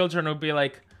 And the children would be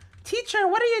like, teacher,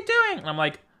 what are you doing? And I'm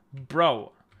like,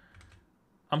 bro,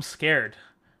 I'm scared.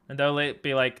 And they'll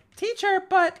be like, teacher,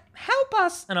 but help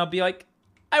us. And I'll be like,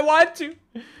 I want to,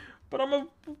 but I'm a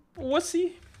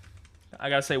wussy. I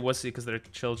gotta say wussy because they're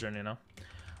children, you know?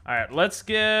 Alright, let's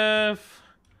give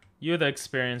you the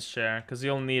experience share because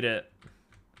you'll need it.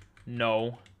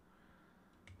 No.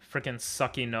 Freaking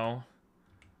sucky no.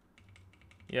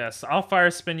 Yes, I'll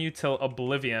fire spin you till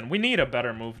oblivion. We need a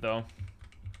better move, though.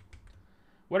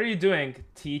 What are you doing,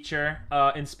 teacher?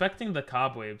 Inspecting the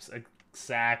cobwebs.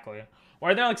 Exactly.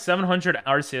 Why are there like 700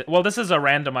 Arceus? Well, this is a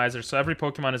randomizer, so every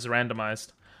Pokemon is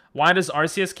randomized. Why does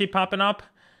Arceus keep popping up?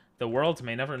 The world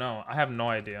may never know. I have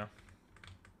no idea.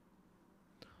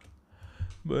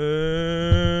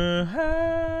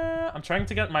 I'm trying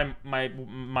to get my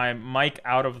mic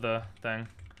out of the thing.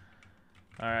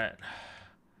 All right.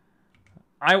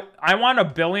 I want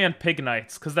 1 billion pig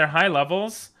knights because they're high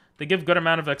levels. They give good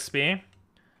amount of XP,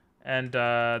 and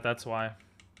that's why.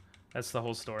 That's the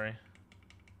whole story.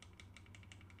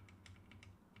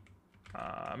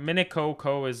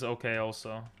 Miniko is okay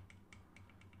also,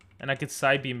 and I could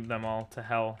side beam them all to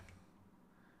hell.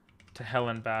 To hell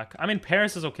and back. I mean,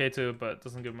 Paris is okay too, but it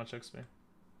doesn't give much XP.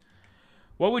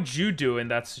 What would you do in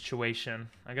that situation?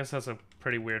 I guess that's a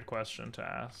pretty weird question to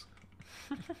ask.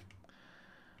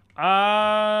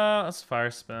 Let's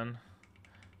fire spin.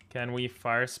 Can we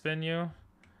fire spin you?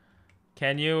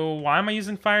 Can you? Why am I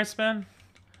using fire spin?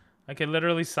 I could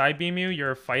literally side beam you.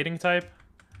 You're a fighting type.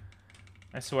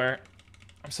 I swear.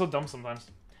 I'm so dumb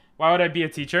sometimes. Why would I be a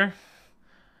teacher?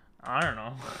 I don't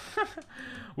know.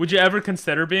 Would you ever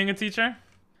consider being a teacher?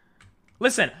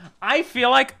 Listen, I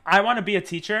feel like I want to be a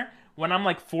teacher when I'm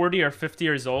like 40 or 50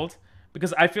 years old,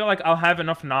 because I feel like I'll have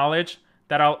enough knowledge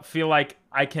that I'll feel like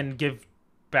I can give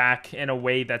back in a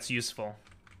way that's useful,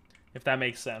 if that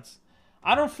makes sense.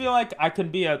 I don't feel like I can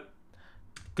be a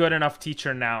good enough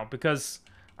teacher now because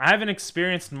I haven't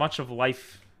experienced much of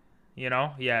life, you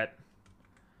know, yet.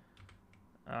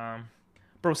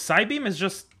 Bro, Psybeam is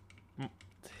just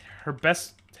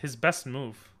his best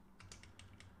move.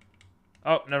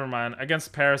 Oh, never mind.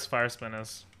 Against Paris, Fire Spin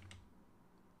is.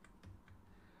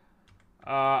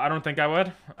 I don't think I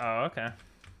would. Oh, okay.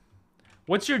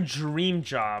 What's your dream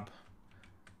job?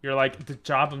 You're like, the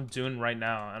job I'm doing right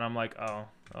now. And I'm like, oh,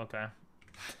 okay.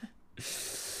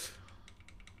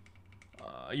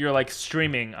 You're like,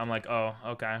 streaming. I'm like, oh,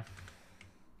 okay.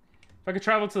 If I could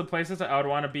travel to the places, I would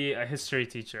want to be a history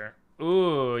teacher.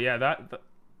 Ooh, yeah,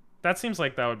 that seems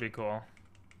like that would be cool.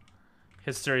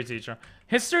 History teacher.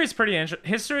 History is pretty interesting.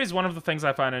 History is one of the things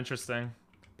I find interesting,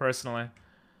 personally.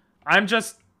 I'm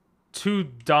just too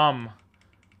dumb.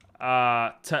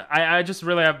 I just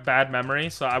really have bad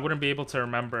memory, so I wouldn't be able to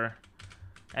remember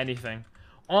anything.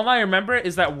 All I remember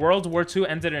is that World War II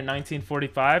ended in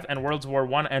 1945 and World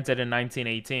War I ended in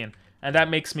 1918. And that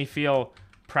makes me feel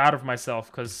proud of myself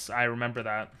because I remember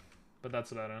that. But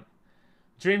that's about it.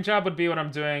 Dream job would be what I'm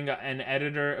doing, an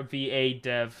editor, VA,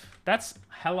 dev. That's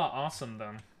hella awesome,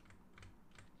 then.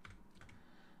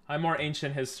 I'm more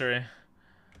ancient history.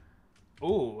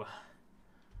 Ooh.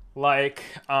 Like,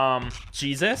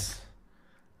 Jesus?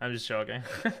 I'm just joking.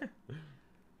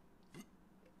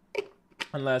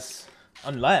 Unless...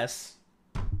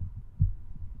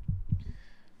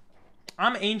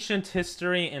 I'm ancient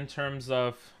history in terms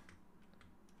of...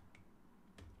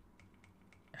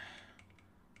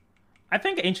 I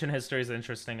think ancient history is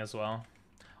interesting as well.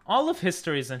 All of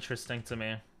history is interesting to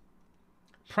me.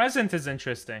 Present is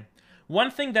interesting.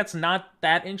 One thing that's not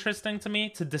that interesting to me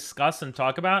to discuss and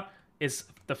talk about is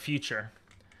the future.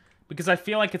 Because I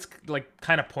feel like it's like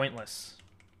kind of pointless.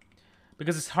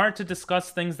 Because it's hard to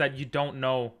discuss things that you don't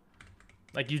know.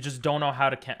 Like you just don't know how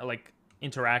to like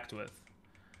interact with.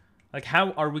 Like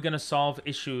how are we going to solve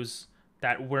issues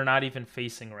that we're not even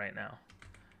facing right now?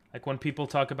 Like when people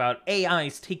talk about AI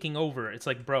is taking over, it's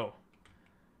like, bro,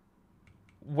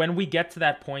 when we get to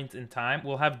that point in time,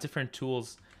 we'll have different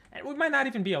tools and we might not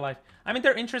even be alive. I mean,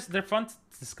 they're fun to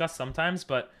discuss sometimes,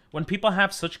 but when people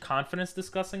have such confidence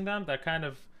discussing them, that kind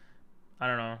of, I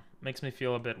don't know, makes me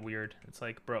feel a bit weird. It's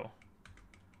like, bro,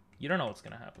 you don't know what's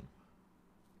going to happen.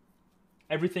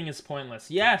 Everything is pointless.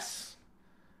 Yes.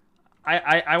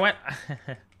 I went,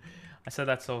 I said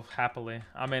that so happily.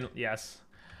 I mean, yes.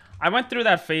 I went through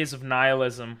that phase of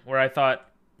nihilism where I thought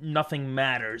nothing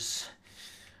matters.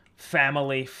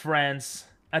 Family, friends.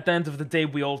 At the end of the day,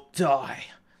 we all die.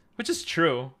 Which is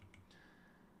true.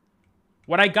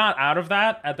 What I got out of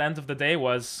that at the end of the day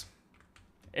was,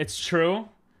 it's true,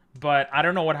 but I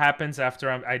don't know what happens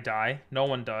after I die. No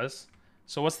one does.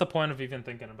 So what's the point of even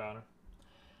thinking about it?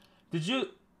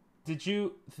 Did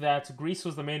you that Greece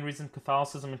was the main reason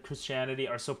Catholicism and Christianity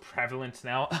are so prevalent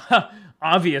now?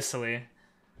 Obviously.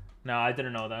 No, I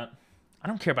didn't know that. I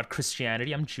don't care about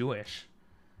Christianity. I'm Jewish.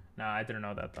 No, I didn't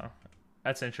know that, though.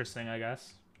 That's interesting, I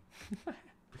guess.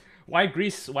 Why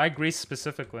Greece? Why Greece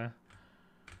specifically?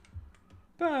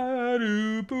 These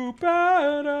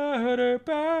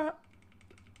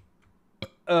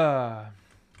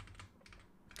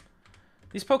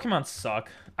Pokemon suck.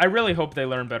 I really hope they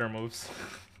learn better moves.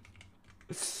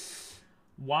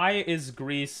 Why is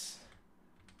Greece...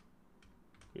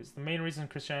 It's the main reason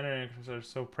Christianity are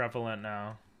so prevalent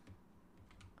now.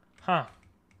 Huh.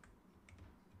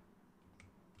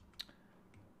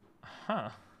 Huh.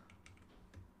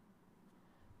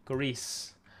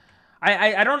 Greece.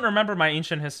 I don't remember my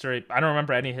ancient history. I don't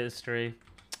remember any history.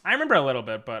 I remember a little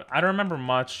bit, but I don't remember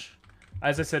much.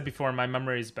 As I said before, my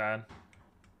memory is bad.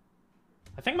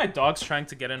 I think my dog's trying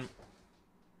to get in.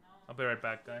 I'll be right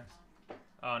back, guys.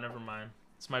 Oh, never mind.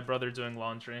 It's my brother doing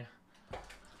laundry.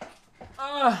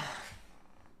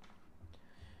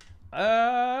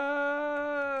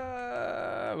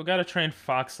 We gotta train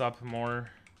Fox up more.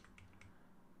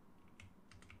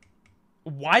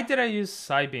 Why did I use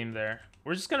Psybeam there?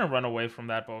 We're just gonna run away from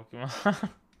that Pokemon.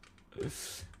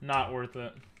 Not worth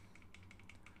it.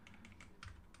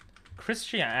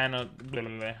 Christiana...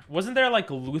 Wasn't there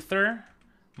like Luther?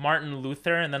 Martin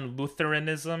Luther and then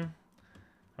Lutheranism?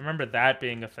 I remember that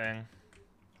being a thing.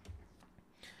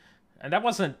 And that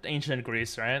wasn't ancient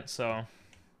Greece, right? So...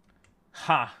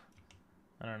 Ha!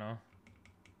 I don't know.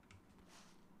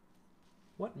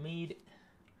 What made...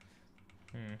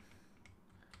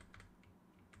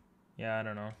 Yeah, I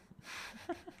don't know.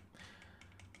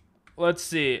 Let's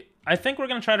see. I think we're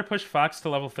gonna try to push Fox to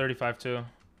level 35 too.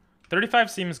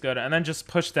 35 seems good, and then just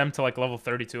push them to like level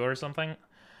 32 or something.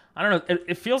 I don't know.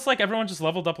 It feels like everyone just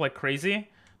leveled up like crazy,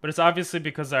 but it's obviously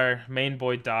because our main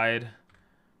boy died.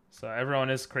 So everyone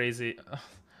is crazy. Ugh.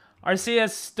 Arceus,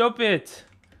 stop it!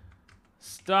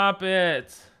 Stop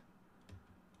it!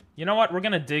 You know what? We're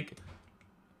gonna dig...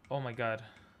 Oh my god.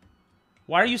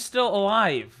 Why are you still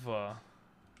alive?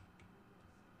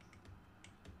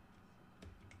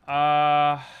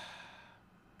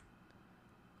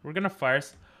 We're gonna fire...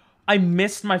 I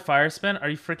missed my fire spin? Are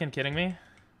you freaking kidding me?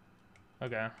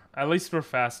 Okay. At least we're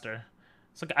faster.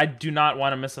 It's like I do not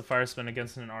want to miss a fire spin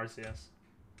against an Arceus.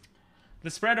 The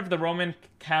Spread of the Roman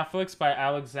Catholics by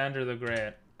Alexander the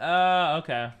Great.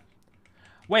 Okay.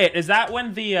 Wait, is that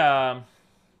when the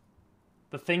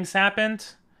things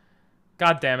happened?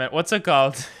 God damn it. What's it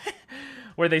called?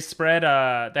 Where they spread,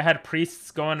 they had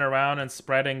priests going around and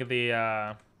spreading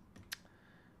the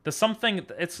something,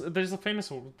 there's a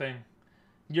famous thing.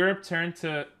 Europe turned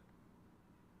to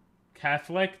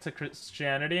Catholic, to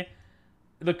Christianity.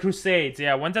 The Crusades,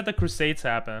 yeah. When did the Crusades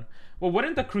happen? Well,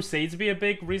 wouldn't the Crusades be a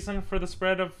big reason for the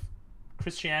spread of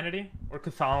Christianity? Or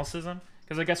Catholicism?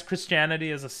 Because I guess Christianity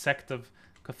is a sect of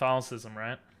Catholicism,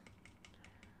 right?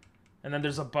 And then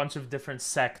there's a bunch of different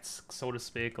sects, so to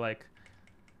speak, like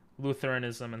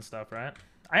Lutheranism and stuff, right?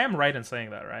 I am right in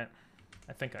saying that, right?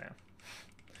 I think I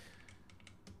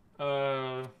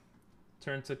am.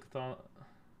 Turn to Catholic...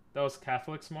 That was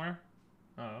Catholics more?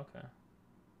 Oh, okay.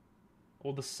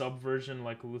 Oh, the subversion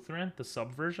like Lutheran? The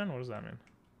subversion? What does that mean?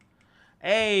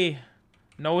 Hey!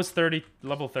 Noah's 30,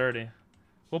 level 30.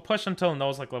 We'll push until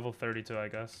Noah's like level 32, I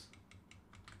guess.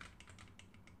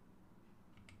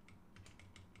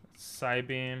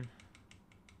 Psybeam.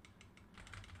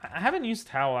 I haven't used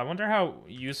Howl. I wonder how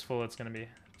useful it's going to be.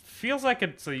 Feels like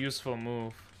it's a useful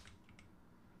move.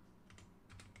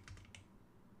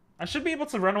 I should be able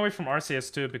to run away from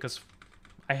Arceus too, because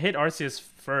I hit Arceus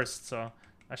first, so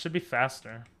I should be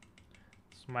faster.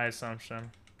 That's my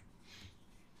assumption.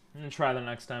 I'm gonna try the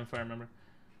next time if I remember.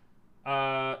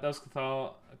 That was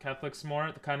Catholics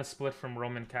more, the kind of split from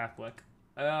Roman Catholic.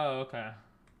 Oh, okay.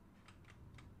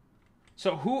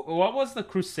 So what was the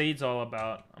Crusades all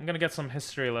about? I'm gonna get some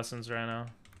history lessons right now.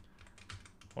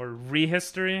 Or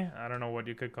rehistory? I don't know what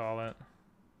you could call it.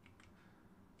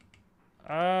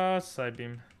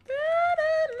 Psybeam.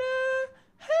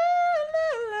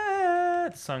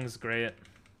 The song's great.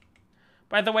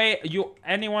 By the way,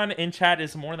 anyone in chat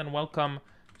is more than welcome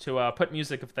to put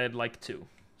music if they'd like to.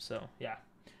 So, yeah.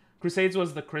 Crusades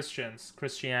was the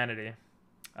Christianity.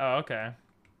 Oh, okay.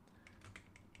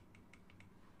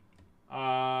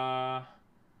 Well,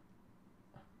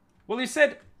 you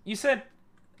said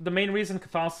the main reason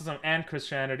Catholicism and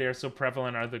Christianity are so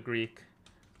prevalent are the Greek.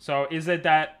 So, is it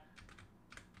that...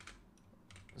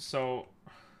 So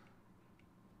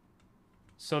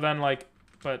then, like,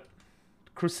 but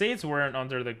Crusades weren't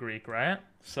under the Greek, right?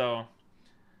 So,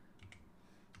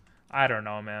 I don't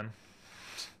know, man.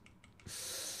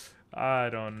 I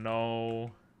don't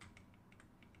know.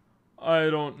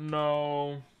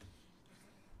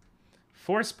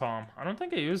 Force Palm. I don't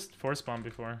think I used Force Palm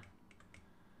before.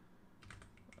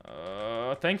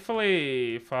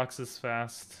 Thankfully, Fox is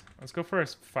fast. Let's go for a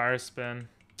Fire Spin.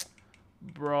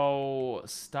 Bro,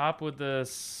 stop with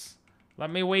this. Let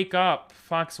me wake up.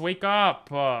 Fox, wake up.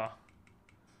 Bro,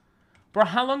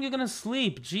 how long are you gonna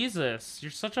sleep? Jesus, you're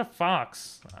such a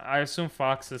fox. I assume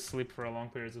foxes sleep for a long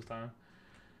periods of time.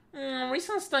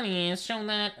 Recent studies show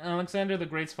that Alexander the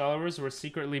Great's followers were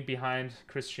secretly behind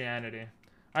Christianity.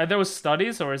 Are those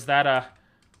studies, or is that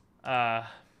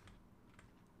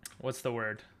what's the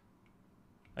word?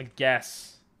 A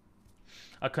guess.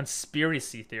 A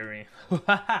conspiracy theory.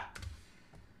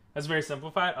 That's very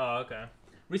simplified? Oh, okay.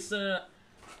 Recent...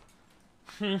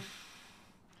 I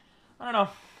don't know.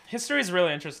 History is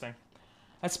really interesting.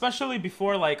 Especially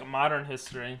before, like, modern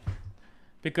history.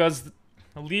 Because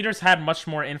leaders had much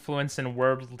more influence in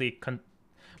worldly...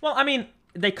 Well, I mean,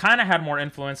 they kind of had more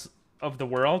influence of the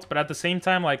world, but at the same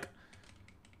time, like,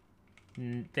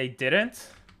 they didn't.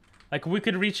 Like, we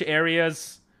could reach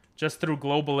areas just through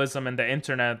globalism and the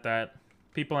internet that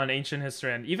people in ancient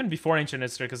history, and even before ancient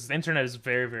history, because the internet is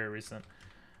very, very recent,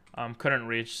 couldn't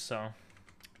reach, so...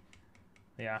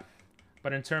 Yeah.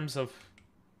 But in terms of,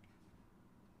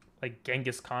 like,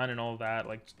 Genghis Khan and all that,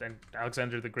 like, and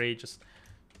Alexander the Great, just,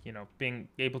 you know, being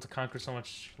able to conquer so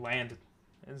much land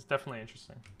is definitely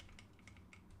interesting.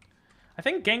 I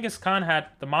think Genghis Khan had...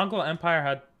 The Mongol Empire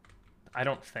had... I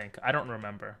don't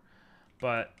remember.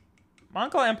 But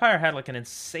Mongol Empire had, like, an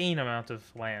insane amount of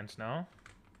land, no?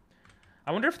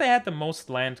 I wonder if they had the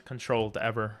most land controlled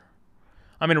ever.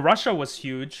 I mean, Russia was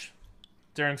huge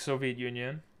during Soviet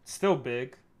Union. Still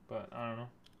big, but I don't know.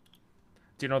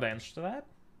 Do you know the answer to that?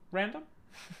 Random?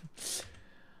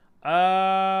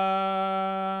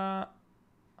 I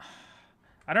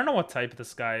don't know what type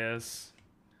this guy is.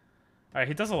 Alright,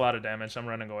 he does a lot of damage. I'm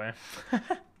running away.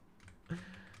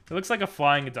 He looks like a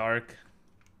flying dark.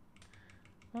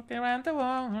 Okay, around the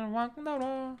wall, walking the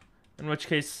wall. In which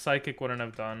case, Psychic wouldn't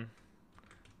have done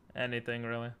anything,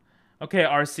 really. Okay,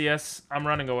 RCS, I'm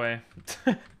running away.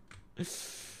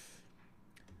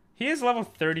 He is level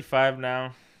 35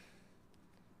 now.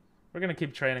 We're gonna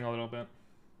keep training a little bit.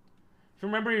 If you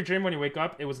remember your dream when you wake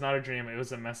up, it was not a dream, it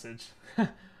was a message.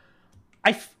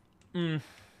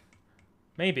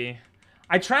 Maybe.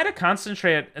 I try to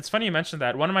concentrate. It's funny you mentioned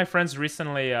that. One of my friends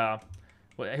recently,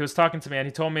 he was talking to me and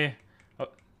he told me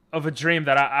of a dream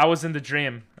that I was in the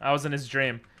dream. I was in his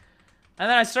dream. And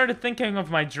then I started thinking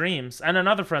of my dreams. And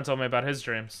another friend told me about his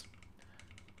dreams.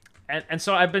 And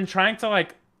so I've been trying to,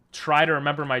 like, try to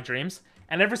remember my dreams.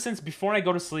 And ever since, before I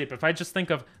go to sleep, if I just think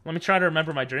of, let me try to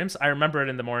remember my dreams, I remember it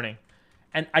in the morning.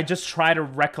 And I just try to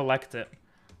recollect it.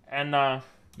 And,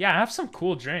 yeah, I have some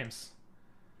cool dreams.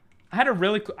 I had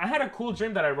a cool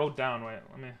dream that I wrote down. Wait,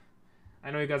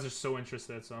 I know you guys are so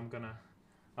interested, so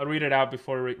I'll read it out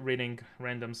before reading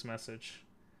Random's message.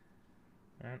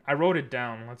 Right. I wrote it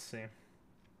down. Let's see.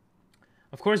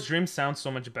 Of course, dreams sound so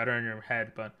much better in your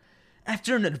head, but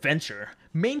after an adventure,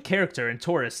 main character and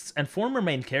tourists and former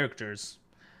main characters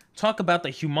talk about the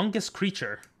humongous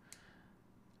creature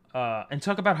and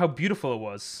talk about how beautiful it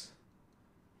was.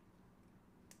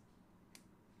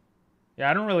 Yeah,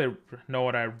 I don't really know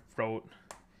what I wrote.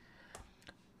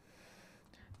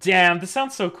 Damn, this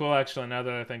sounds so cool, actually, now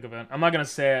that I think of it. I'm not going to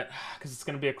say it, because it's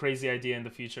going to be a crazy idea in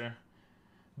the future.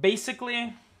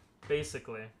 Basically,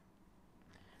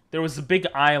 there was a big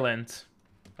island,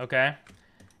 okay?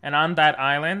 And on that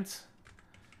island,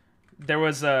 there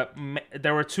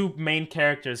were two main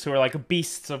characters who were like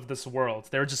beasts of this world.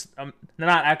 They were just,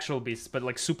 not actual beasts, but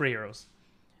like superheroes.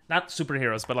 Not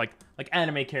superheroes, but like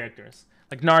anime characters.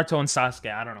 Like Naruto and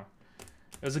Sasuke, I don't know.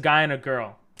 It was a guy and a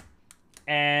girl.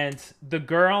 And the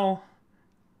girl,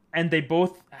 and they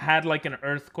both had like an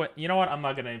earthquake. You know what? I'm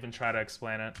not going to even try to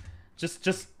explain it.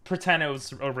 Just pretend it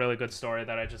was a really good story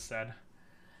that I just said.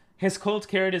 His cult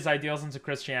carried his ideals into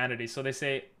Christianity. So they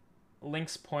say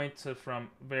links point to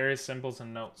from various symbols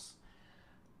and notes.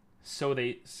 So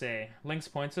they say. Links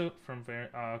point to from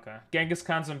oh, okay. Genghis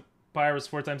Khan's empire was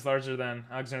 4 times larger than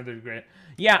Alexander the Great.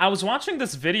 Yeah, I was watching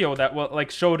this video that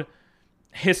like showed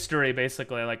history,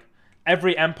 basically. Like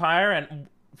every empire and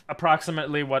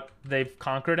approximately what they've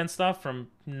conquered and stuff from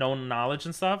known knowledge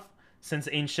and stuff since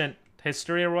ancient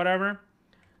history or whatever,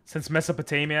 since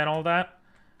Mesopotamia and all that.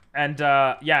 And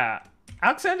yeah,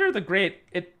 Alexander the Great,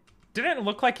 it didn't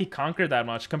look like he conquered that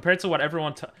much compared to what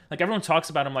everyone everyone talks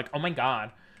about him like, oh my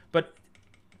god. But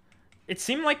it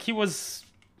seemed like he was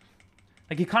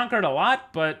like he conquered a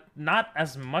lot, but not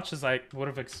as much as I would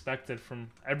have expected from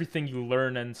everything you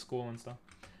learn in school and stuff.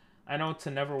 I know to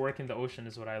never work in the ocean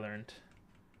is what I learned.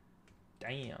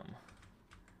 Damn.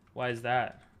 Why is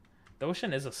that? The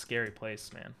ocean is a scary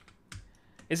place, man.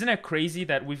 Isn't it crazy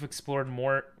that we've explored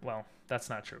more... Well, that's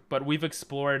not true. But we've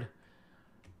explored...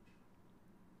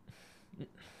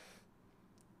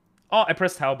 Oh, I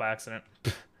pressed hell by accident.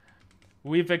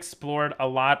 We've explored a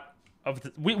lot of...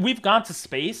 We've gone to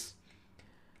space,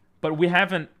 but we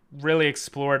haven't really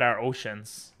explored our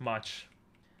oceans much.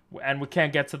 And we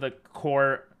can't get to the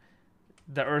core...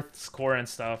 The Earth's core and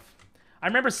stuff. I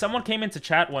remember someone came into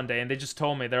chat one day and they just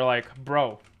told me, they're like,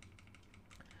 bro,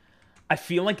 I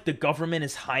feel like the government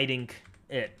is hiding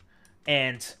it.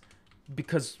 And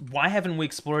because why haven't we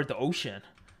explored the ocean?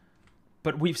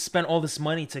 but we've spent all this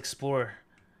money to explore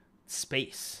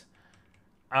space.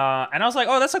 And I was like,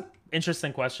 oh, that's an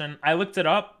interesting question. I looked it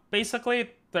up. Basically,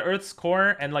 the Earth's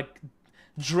core and like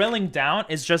drilling down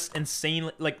is just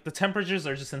insanely, like the temperatures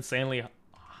are just insanely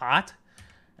hot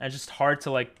and just hard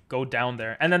to like go down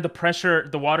there. And then the pressure,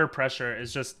 the water pressure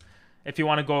is just, if you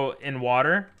want to go in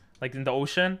water, like in the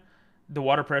ocean, the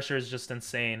water pressure is just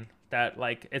insane. That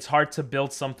like it's hard to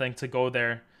build something to go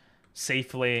there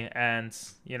safely, and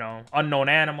you know, unknown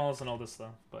animals and all this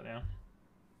stuff. But yeah.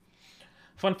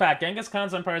 Fun fact: Genghis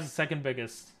Khan's empire is the second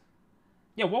biggest.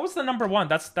 Yeah, what was the number one?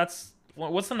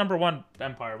 What's the number one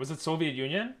empire? Was it Soviet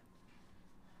Union?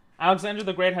 Alexander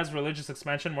the Great has religious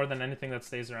expansion more than anything that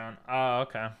stays around. Oh,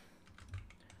 okay.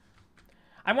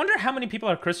 I wonder how many people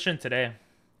are Christian today,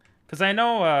 because I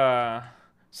know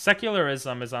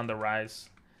secularism is on the rise.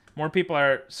 More people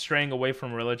are straying away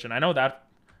from religion. I know that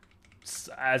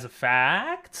as a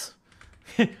fact.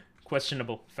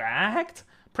 Questionable fact.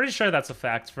 Pretty sure that's a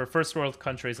fact for first world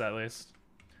countries at least.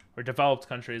 Or developed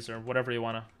countries, or whatever you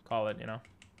want to call it, you know.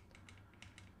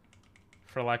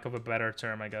 For lack of a better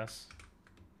term, I guess.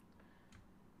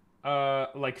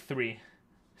 Like three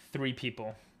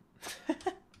people.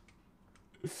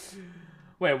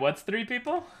 Wait, what's 3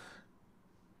 people?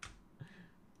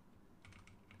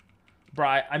 Bro,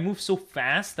 I move so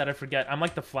fast that I forget. I'm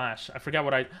like the Flash. I forget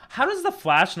what I... How does the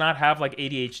Flash not have, like,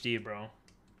 ADHD, bro?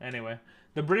 Anyway.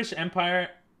 The British Empire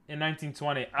in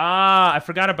 1920. Ah, I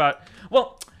forgot about...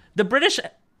 Well, the British...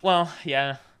 Well,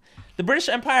 yeah. The British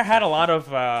Empire had a lot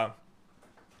of...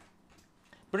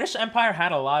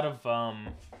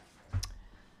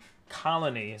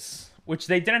 colonies, which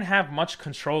they didn't have much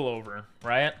control over,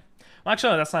 right? Well,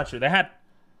 actually, that's not true. They had...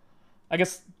 I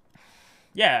guess...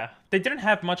 Yeah, they didn't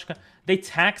have much... They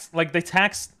taxed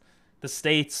the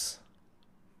states.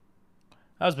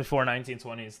 That was before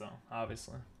 1920s, though,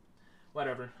 obviously.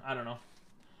 Whatever, I don't know.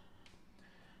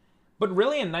 But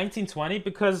really in 1920,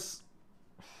 because...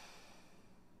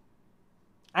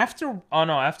 After World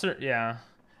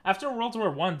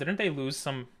War I, didn't they lose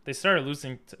some... They started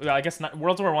losing... Well, I guess not,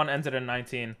 World War I ended in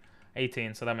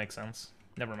 1918, so that makes sense.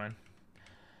 Never mind.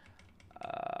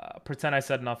 Pretend I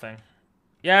said nothing.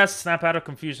 Yes, snap out of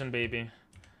confusion, baby.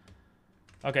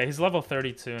 Okay, he's level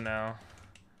 32 now.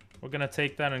 We're gonna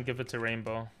take that and give it to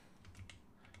Rainbow.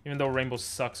 Even though Rainbow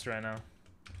sucks right now.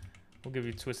 We'll give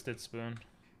you Twisted Spoon.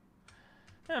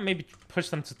 Yeah, maybe push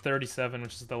them to 37,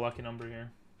 which is the lucky number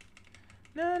here.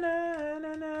 Na na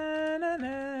na na na na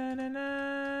na na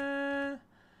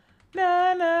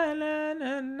na na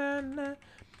na na na.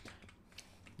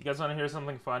 You guys want to hear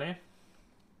something funny?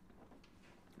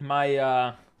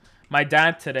 My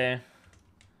dad today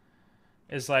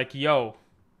is like, yo,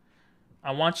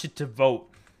 I want you to vote.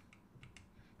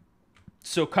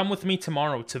 So come with me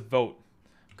tomorrow to vote.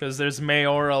 Because there's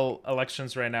mayoral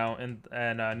elections right now in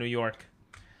New York.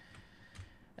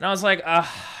 And I was like,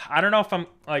 I don't know if I'm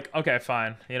like, okay,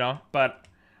 fine, you know, but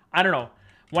I don't know.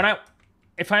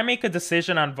 If I make a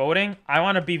decision on voting, I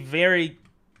want to be very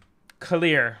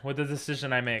clear with the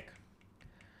decision I make.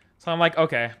 So I'm like,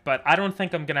 okay, but I don't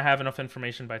think I'm going to have enough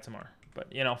information by tomorrow.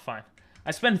 But, you know, fine.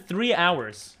 I spent 3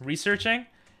 hours researching,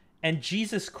 and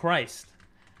Jesus Christ.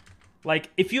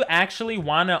 Like, if you actually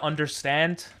want to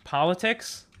understand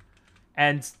politics,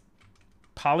 and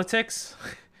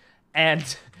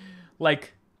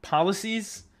like,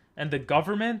 policies, and the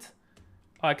government,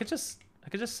 I could just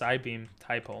side beam,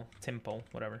 Timple,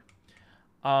 whatever.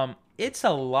 It's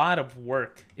a lot of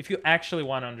work if you actually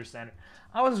want to understand it.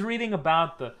 I was reading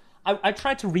about I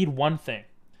tried to read one thing,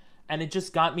 and it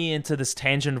just got me into this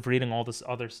tangent of reading all this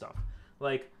other stuff.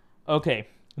 Like, okay,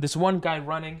 this one guy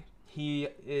running,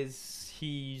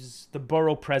 he's the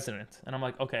borough president. And I'm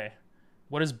like, okay,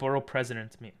 what does borough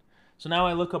president mean? So now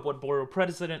I look up what borough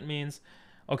president means.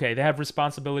 Okay, they have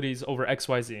responsibilities over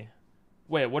XYZ.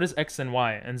 Wait, what is X and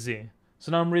Y and Z?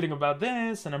 So now I'm reading about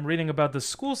this, and I'm reading about the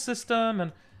school system,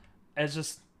 and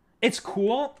it's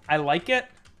cool. I like it,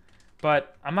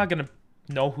 but I'm not going to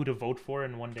know who to vote for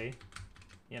in one day.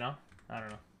 You know? I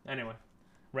don't know. Anyway,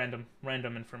 random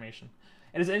information.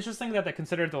 It is interesting that they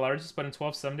consider it the largest, but in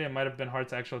 1270 it might have been hard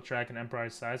to actually track an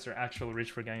empire's size or actual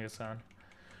reach for Genghis Khan.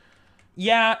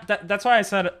 Yeah, that's why I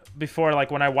said before,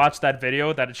 like, when I watched that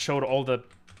video, that it showed all the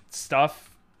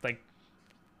stuff, like,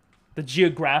 the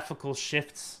geographical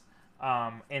shifts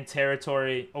in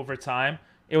territory over time.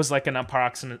 It was like an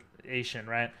approximation,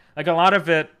 right? Like, a lot of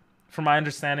it, from my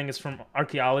understanding, is from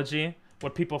archaeology,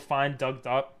 what people find dug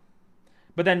up.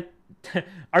 But then,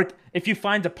 if you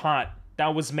find a pot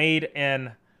that was made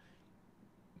in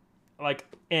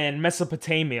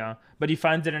Mesopotamia, but you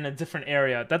find it in a different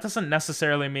area, that doesn't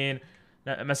necessarily mean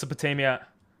Mesopotamia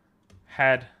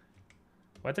had...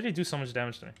 Why did he do so much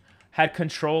damage to me? Had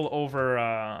control over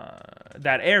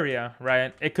that area,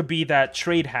 right? It could be that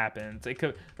trade happened. It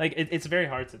could it's very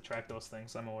hard to track those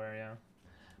things. I'm aware, yeah.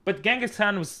 But Genghis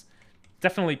Khan was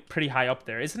definitely pretty high up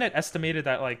there. Isn't it estimated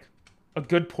that like a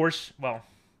good portion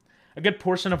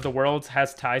of the world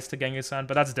has ties to Genghis Khan?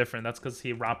 But that's different. That's because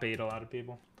he rape-ate a lot of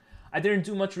people. I didn't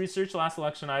do much research last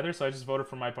election either, so I just voted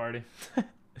for my party.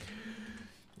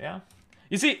 Yeah.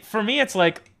 You see, for me, it's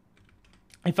like,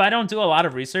 if I don't do a lot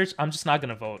of research, I'm just not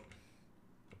gonna vote.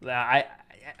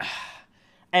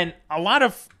 And a lot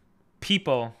of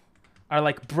people are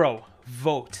like, bro,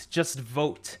 vote. Just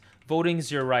vote.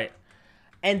 Voting's your right.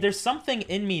 And there's something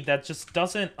in me that just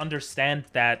doesn't understand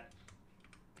that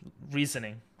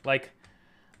reasoning. Like,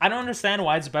 I don't understand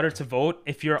why it's better to vote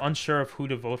if you're unsure of who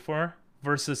to vote for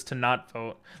versus to not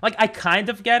vote. Like, I kind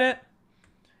of get it,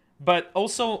 but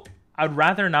also I'd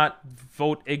rather not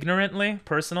vote ignorantly,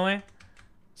 personally.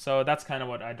 So that's kind of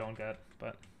what I don't get,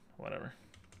 but whatever.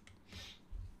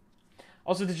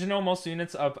 Also, did you know most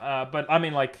units of, but I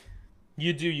mean, like,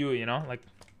 you do you, you know? Like,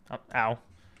 ow.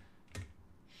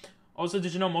 Also,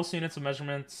 did you know most units of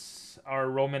measurements are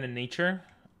Roman in nature?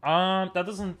 That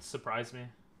doesn't surprise me.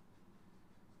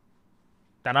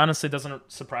 That honestly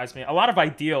doesn't surprise me. A lot of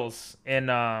ideals in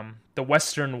the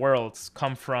Western worlds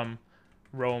come from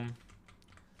Rome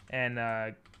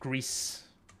and Greece.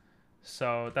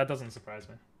 So that doesn't surprise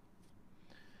me.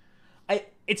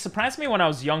 It surprised me when I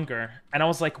was younger, and I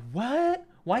was like, what?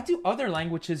 Why do other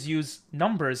languages use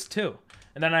numbers too?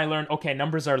 And then I learned, okay,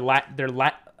 numbers are they're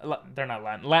not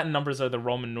Latin. Latin numbers are the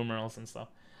Roman numerals and stuff.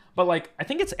 But like, I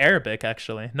think it's Arabic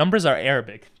actually. Numbers are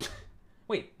Arabic.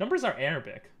 Wait, numbers are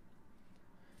Arabic.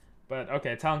 But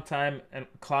okay, telling time and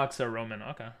clocks are Roman.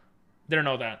 Okay. Didn't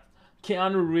know that.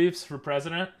 Keanu Reeves for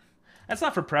president. That's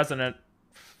not for president.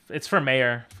 It's for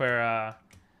mayor for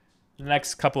the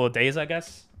next couple of days, I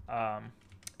guess.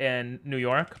 In New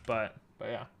York, but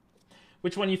yeah.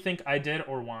 Which one you think I did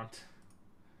or want?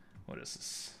 What is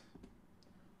this?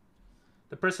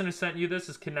 The person who sent you this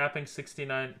is kidnapping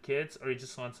 69 kids, or he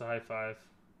just wants a high five.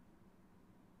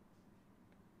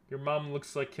 Your mom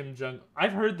looks like Kim Jong.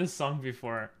 I've heard this song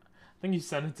before. I think you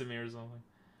sent it to me or something.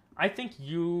 I think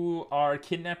you are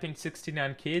kidnapping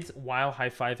 69 kids while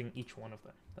high-fiving each one of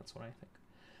them. That's what I think.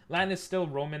 Latin is still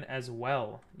Roman as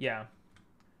well. Yeah.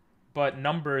 But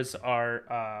numbers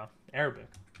are Arabic,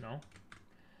 no?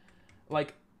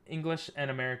 Like English and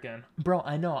American. Bro,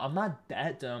 I know. I'm not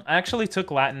that dumb. I actually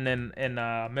took Latin in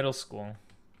middle school.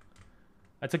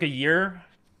 I took a year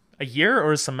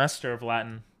or a semester of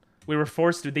Latin. We were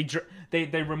forced to.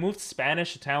 They removed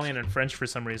Spanish, Italian, and French for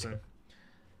some reason.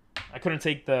 I couldn't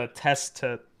take the test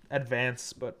to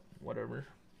advance, but whatever.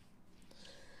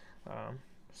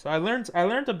 So I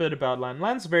learned a bit about Latin.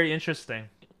 Latin's very interesting.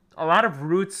 A lot of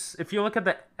roots. If you look at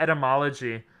the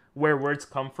etymology, where words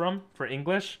come from for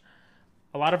English,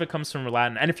 a lot of it comes from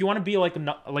Latin. And if you want to be like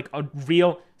a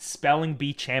real spelling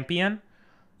bee champion,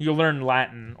 you learn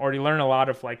Latin, or you learn a lot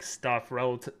of like stuff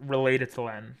related to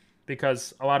Latin,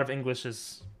 because a lot of English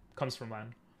comes from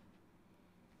Latin.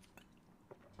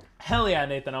 Hell yeah,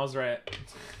 Nathan, I was right.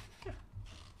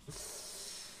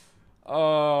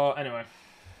 Anyway.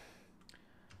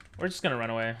 We're just gonna run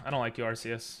away. I don't like you,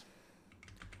 Arceus.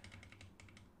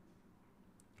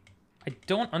 I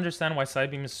don't understand why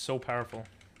Sidebeam is so powerful.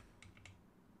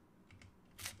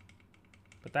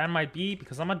 But that might be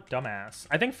because I'm a dumbass.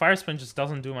 I think Fire Spin just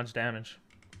doesn't do much damage.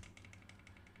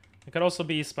 It could also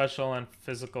be special and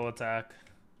physical attack.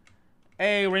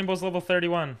 Hey, Rainbow's level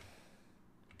 31.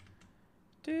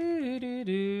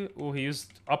 Oh, he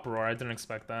used Uproar. I didn't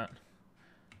expect that.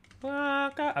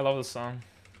 I love this song.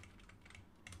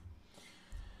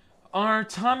 Are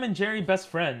Tom and Jerry best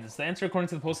friends? The answer according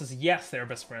to the post is yes, they're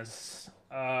best friends.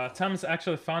 Tom is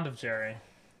actually fond of Jerry.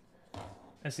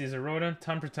 As he's a rodent,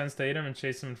 Tom pretends to hate him and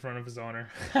chase him in front of his owner.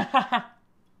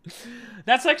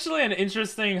 That's actually an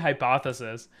interesting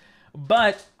hypothesis.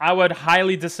 But I would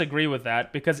highly disagree with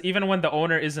that, because even when the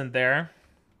owner isn't there,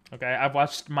 okay, I've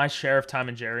watched my share of Tom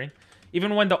and Jerry.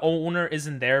 Even when the owner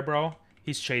isn't there, bro,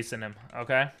 he's chasing him,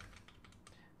 okay?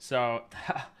 So,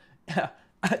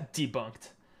 debunked.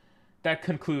 That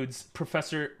concludes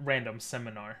Professor Random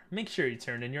Seminar. Make sure you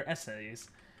turn in your essays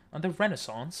on the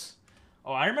Renaissance.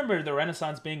 Oh, I remember the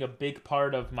Renaissance being a big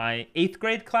part of my 8th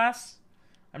grade class.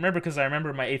 I remember because I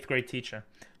remember my 8th grade teacher.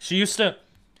 She used to...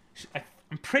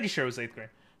 I'm pretty sure it was 8th grade.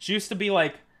 She used to be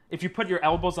like, if you put your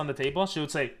elbows on the table, she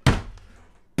would say,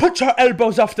 "Put your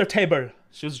elbows off the table."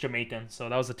 She was Jamaican, so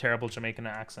that was a terrible Jamaican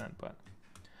accent, but...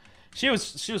 She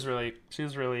was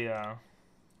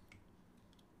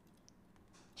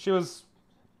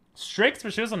Strict,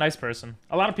 but she was a nice person.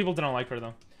 A lot of people didn't like her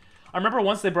though. I remember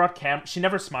once they brought she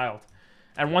never smiled.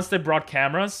 And once they brought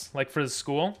cameras, like for the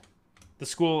school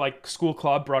like school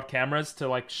club brought cameras to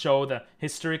like show the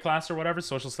history class or whatever,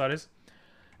 social studies.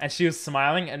 And she was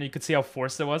smiling and you could see how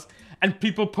forced it was. And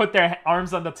people put their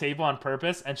arms on the table on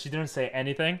purpose and she didn't say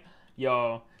anything.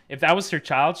 Yo, if that was her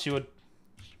child, she would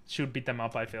beat them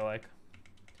up, I feel like.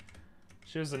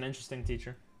 She was an interesting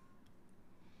teacher.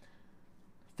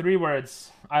 3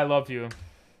 words. I love you.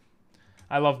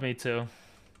 I love me too.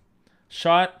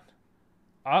 Shut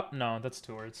up? No, that's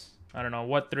 2 words. I don't know.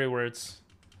 What 3 words?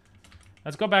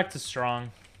 Let's go back to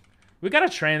strong. We gotta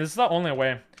train. This is the only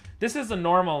way. This is a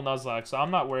normal Nuzlocke, so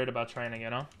I'm not worried about training, you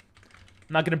know?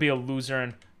 I'm not gonna be a loser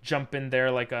and jump in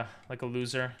there like a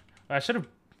loser. I should have...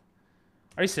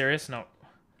 Are you serious? No.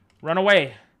 Run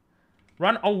away.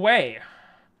 Run away.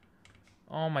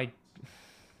 Oh my...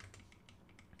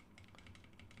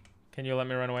 Can you let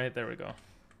me run away? There we go.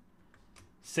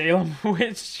 Salem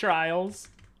witch trials.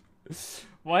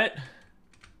 What?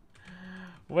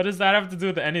 What does that have to do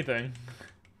with anything?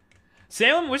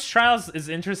 Salem witch trials is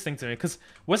interesting to me because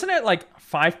wasn't it like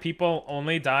 5 people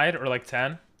only died or like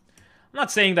 10? I'm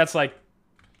not saying that's like,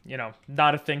 you know,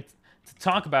 not a thing to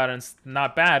talk about and it's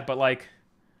not bad, but like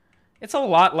it's a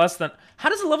lot less than... How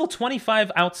does a level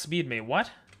 25 outspeed me?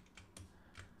 What?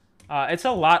 It's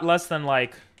a lot less than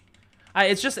like...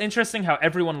 it's just interesting how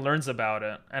everyone learns about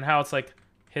it and how it's like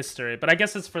history. But I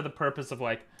guess it's for the purpose of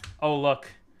like, oh look,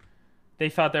 they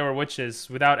thought they were witches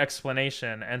without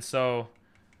explanation, and so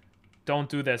don't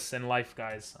do this in life,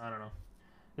 guys. I don't know.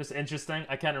 Just interesting.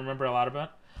 I can't remember a lot about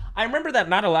it. I remember that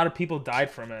not a lot of people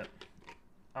died from it.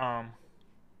 I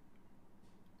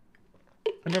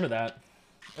remember that.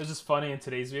 It was just funny in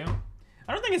today's view.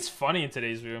 I don't think it's funny in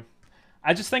today's view.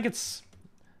 I just think it's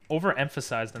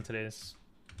overemphasized in today's.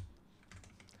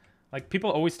 Like,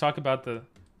 people always talk about the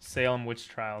Salem witch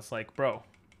trials. Like, bro.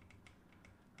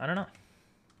 I don't know.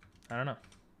 I don't know.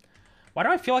 Why do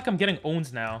I feel like I'm getting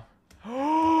owned now?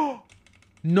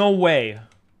 No way.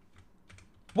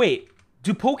 Wait,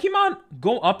 do Pokemon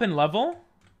go up in level?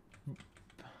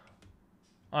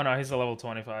 Oh no, he's a level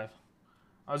 25.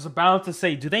 I was about to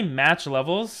say, do they match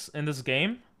levels in this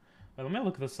game? Wait, let me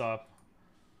look this up.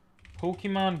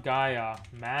 Pokemon Gaia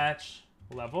match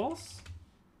levels?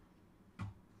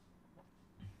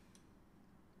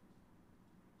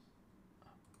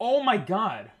 Oh my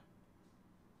god.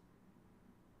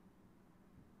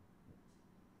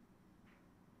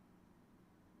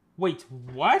 Wait,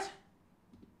 what?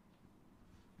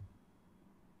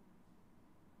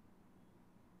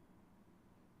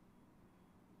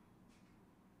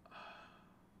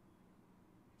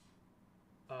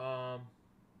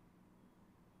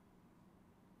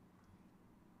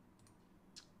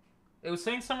 It was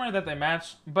saying somewhere that they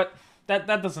match, but that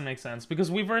doesn't make sense because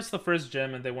we versed the first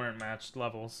gym and they weren't matched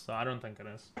levels, so I don't think it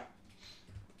is.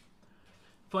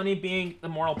 Funny being the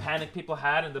moral panic people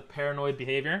had and the paranoid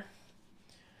behavior.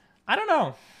 I don't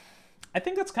know. I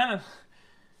think that's kind of...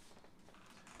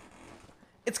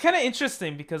 It's kind of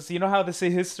interesting because you know how they say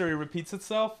history repeats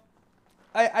itself?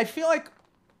 I feel like...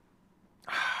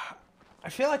 I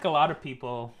feel like a lot of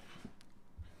people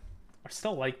are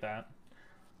still like that.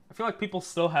 I feel like people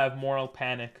still have moral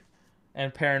panic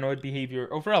and paranoid behavior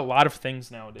over a lot of things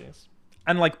nowadays.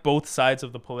 And like both sides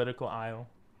of the political aisle.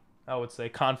 I would say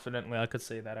confidently I could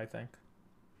say that, I think.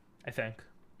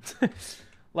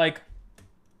 Like,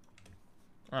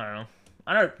 I don't know.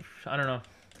 I don't know.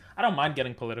 I don't mind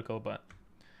getting political, but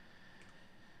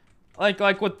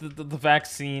like with the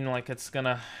vaccine, like it's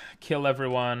gonna kill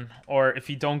everyone, or if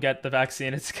you don't get the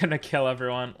vaccine, it's gonna kill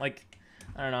everyone. Like,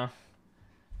 I don't know.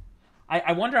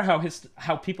 I wonder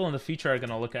how people in the future are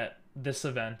gonna look at this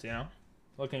event, you know?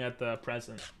 Looking at the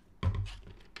present.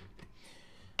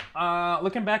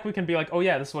 Looking back, we can be like, oh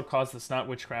yeah, this is what caused this, not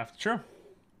witchcraft. True.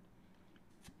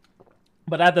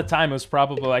 But at the time, it was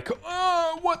probably like,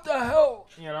 oh, what the hell?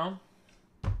 You know?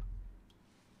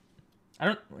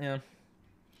 Yeah.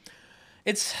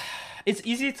 It's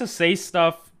easy to say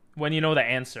stuff when you know the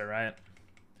answer, right?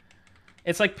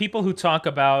 It's like people who talk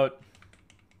about...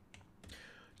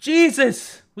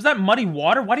 Jesus! Was that muddy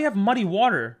water? Why do you have muddy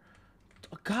water?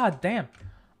 God damn.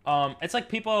 It's like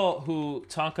people who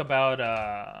talk about,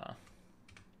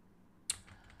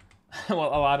 well,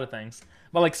 a lot of things.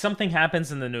 But like something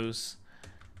happens in the news.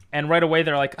 And right away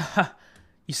they're like,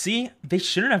 you see? They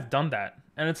shouldn't have done that.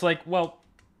 And it's like, well,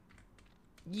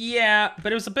 yeah,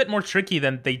 but it was a bit more tricky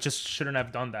than they just shouldn't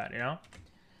have done that, you know?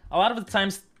 A lot of the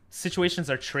times situations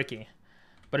are tricky.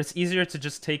 But it's easier to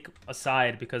just take a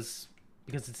side because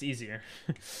it's easier.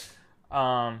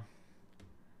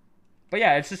 But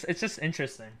yeah, it's just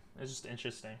interesting. It's just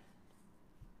interesting.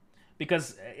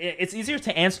 Because it's easier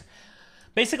to answer.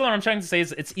 Basically, what I'm trying to say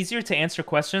is it's easier to answer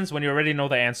questions when you already know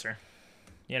the answer.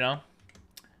 You know?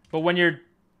 But when you're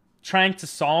trying to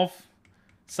solve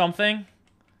something,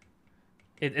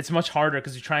 it's much harder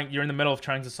because you're in the middle of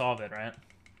trying to solve it, right?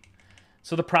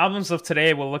 So the problems of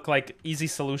today will look like easy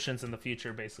solutions in the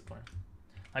future, basically.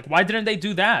 Like, why didn't they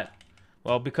do that?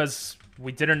 Well, because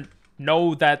we didn't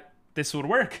know that this would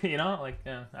work, you know? Like,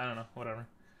 yeah, I don't know, whatever.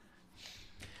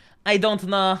 I don't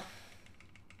know.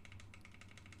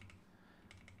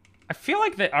 I feel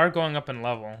like they are going up in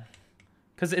level.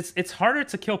 Because it's harder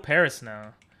to kill Paris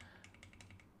now.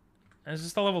 And it's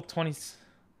just a level 20...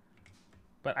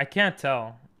 But I can't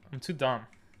tell. I'm too dumb.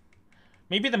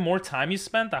 Maybe the more time you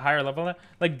spent, the higher level.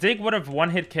 Like, Dig would have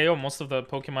one-hit KO most of the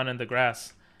Pokemon in the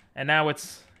grass. And now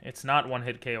it's not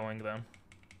one-hit KOing them.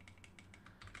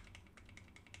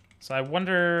 So I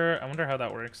wonder how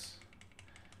that works.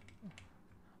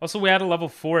 Also, we had a level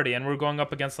 40, and we're going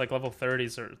up against, like, level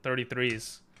 30s or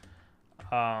 33s.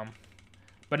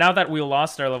 But now that we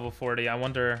lost our level 40, I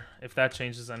wonder if that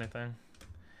changes anything.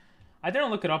 I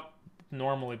didn't look it up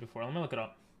normally before. Let me look it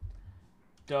up.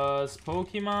 Does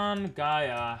Pokemon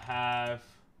Gaia have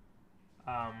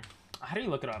how do you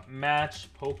look it up? Match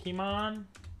Pokemon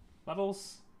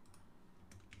levels?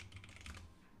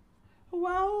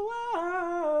 Wow,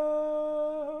 wow.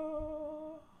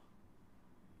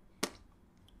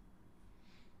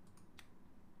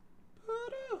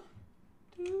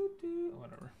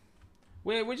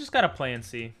 Whatever. We just gotta play and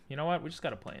see. You know what? We just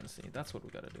gotta play and see. That's what we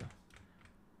gotta do.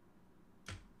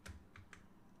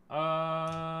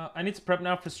 I need to prep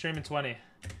now for stream in 20.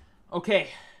 Okay.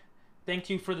 Thank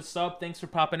you for the sub. Thanks for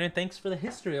popping in. Thanks for the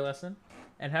history lesson.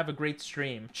 And have a great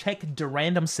stream. Check The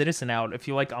Random Citizen out if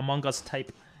you like Among Us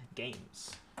type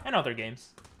games. And other games.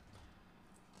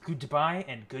 Goodbye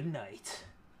and good night.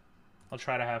 I'll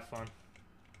try to have fun.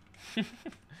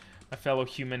 My fellow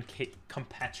human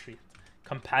compatriot.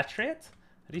 Compatriot?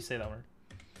 How do you say that word?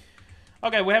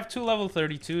 Okay, we have 2 level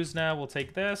 32s now. We'll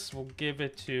take this. We'll give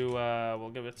it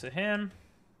to him.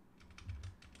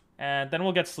 And then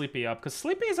we'll get Sleepy up, because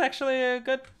Sleepy is actually a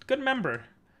good member.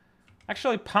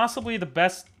 Actually, possibly the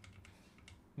best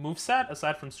moveset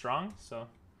aside from Strong. So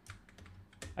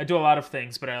I do a lot of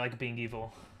things, but I like being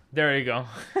evil. There you go.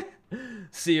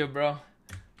 See you, bro.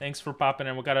 Thanks for popping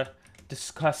in. We gotta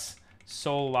discuss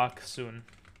Soul Lock soon.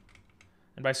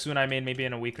 And by soon I mean maybe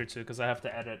in a week or 2, because I have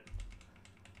to edit.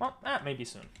 Well, maybe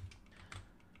soon.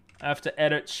 I have to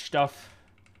edit stuff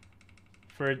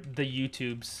for the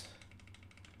YouTubes.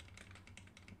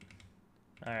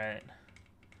 Alright.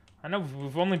 I know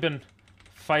we've only been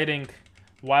fighting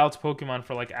wild Pokemon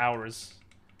for like hours.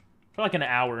 For like an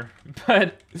hour.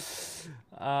 But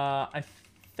I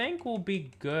think we'll be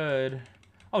good.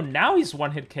 Oh, now he's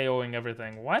one-hit KOing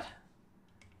everything. What?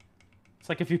 It's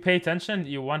like if you pay attention,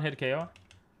 you one-hit KO.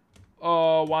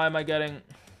 Oh, why am I getting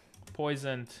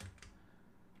poisoned?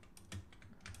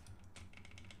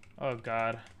 Oh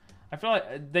god. I feel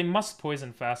like they must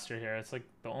poison faster here. It's like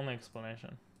the only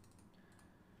explanation.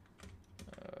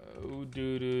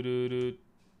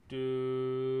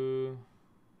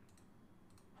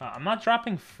 I'm not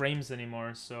dropping frames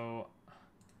anymore, so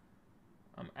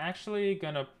I'm actually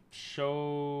gonna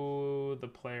show the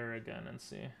player again and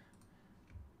see.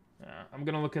 Yeah, I'm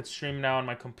gonna look at stream now on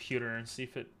my computer and see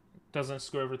if it doesn't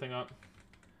screw everything up.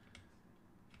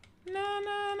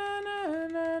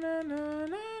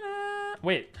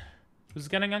 Wait, who's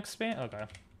getting XP? Okay.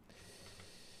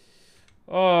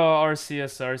 Oh,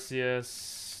 RCS.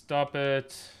 Stop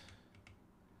it.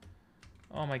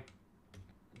 Oh my.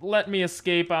 Let me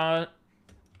escape.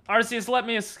 RCS, let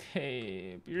me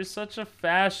escape. You're such a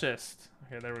fascist.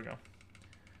 Okay, there we go.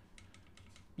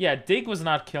 Yeah, Dig was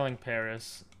not killing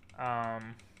Paris.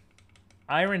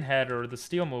 Iron Head or the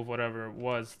Steel move, whatever it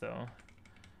was, though.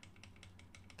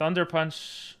 Thunder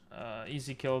Punch,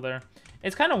 easy kill there.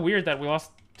 It's kind of weird that we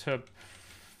lost to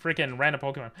freaking random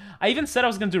Pokemon. I even said I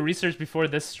was gonna do research before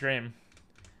this stream,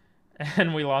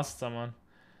 and we lost someone.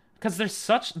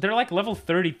 Because they're like level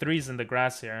 33s in the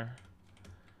grass here,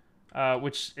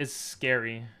 which is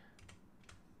scary.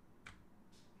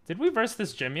 Did we verse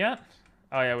this gym yet?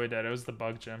 Oh yeah, we did. It was the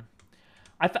bug gym.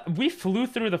 I thought we flew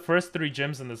through the first 3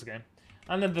 gyms in this game,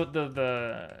 and then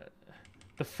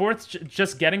the fourth,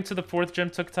 just getting to the 4th gym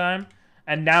took time,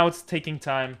 and now it's taking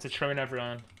time to train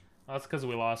everyone. Well, that's because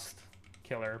we lost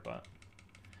Killer, but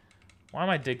why am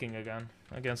I digging again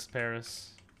against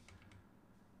Paris?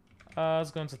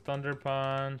 Let's go into Thunder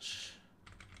Punch.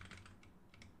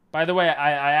 By the way,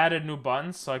 I added new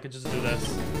buttons, so I could just do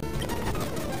this.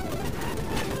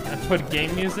 put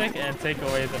game music and take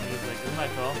away the music. Isn't that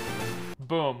cool?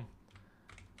 Boom.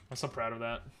 I'm so proud of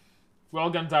that. We're all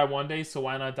gonna die one day, so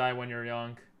why not die when you're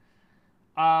young?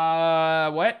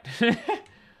 What?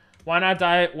 Why not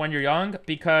die when you're young?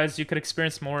 Because you could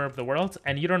experience more of the world,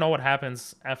 and you don't know what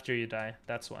happens after you die.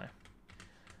 That's why.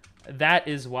 That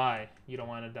is why you don't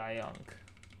want to die young.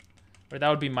 Or that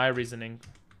would be my reasoning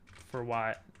for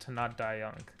why to not die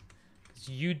young. Because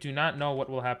you do not know what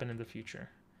will happen in the future.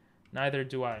 Neither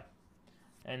do I.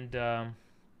 And,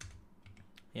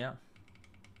 yeah.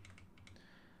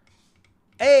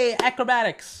 Hey,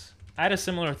 acrobatics! I had a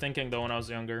similar thinking, though, when I was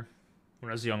younger. When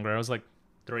I was younger, I was like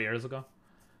 3 years ago.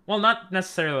 Well, not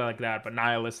necessarily like that, but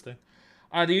nihilistic.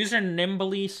 The user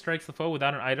nimbly strikes the foe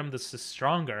without an item. This is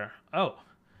stronger. Oh.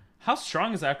 How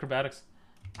strong is acrobatics?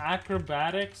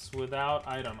 Acrobatics without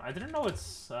item. I didn't know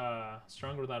it's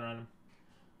stronger without an item.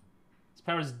 Its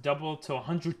power is double to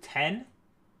 110?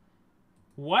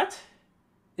 What?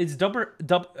 It's double...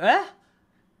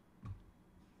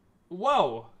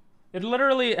 Whoa. It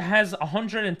literally has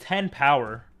 110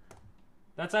 power.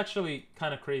 That's actually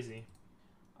kind of crazy.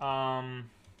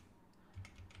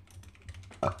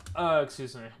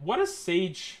 Excuse me. What is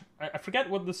Sage? I forget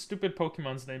what the stupid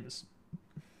Pokemon's name is.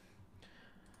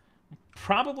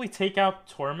 Probably take out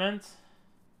Torment.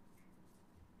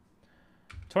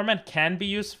 Torment can be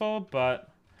useful, but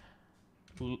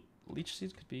Leech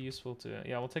Seed could be useful too.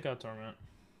 Yeah, we'll take out Torment.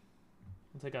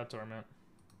 We'll take out Torment.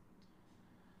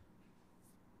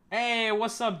 Hey,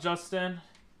 what's up, Justin?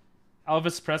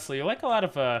 Elvis Presley. You like a lot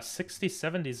of 60s,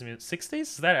 70s music. 60s?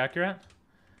 Is that accurate?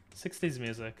 60s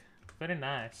music. Very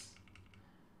nice.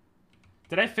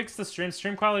 Did I fix the stream?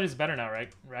 Stream quality is better now,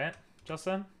 right? Right,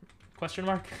 Justin? Question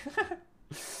mark?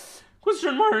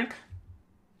 Question mark?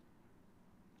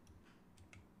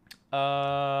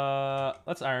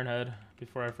 Let's Ironhead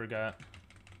before I forget.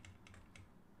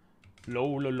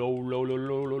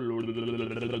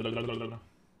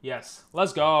 Yes,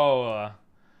 let's go.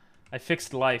 I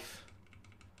fixed life.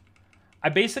 I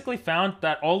basically found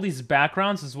that all these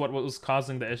backgrounds is what was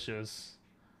causing the issues.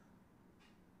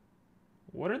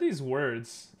 What are these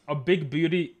words? A big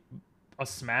beauty... A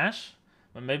smash?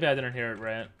 Well, maybe I didn't hear it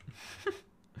right.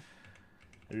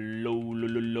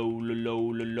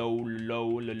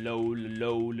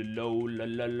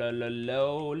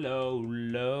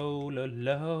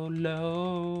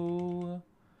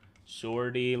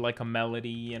 Shorty like a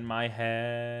melody in my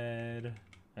head.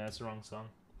 Yeah, that's the wrong song.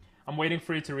 I'm waiting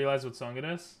for you to realize what song it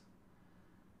is.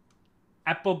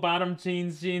 Apple bottom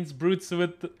jeans, brutes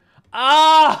with the...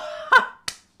 Ah!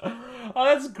 Oh,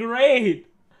 that's great!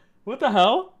 What the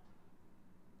hell?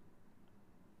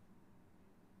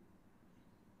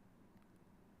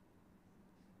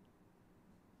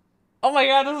 Oh my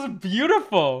god, this is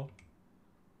beautiful!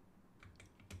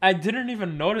 I didn't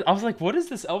even notice. I was like, what is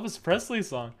this Elvis Presley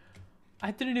song?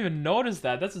 I didn't even notice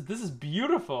that. This is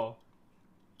beautiful.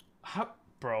 How,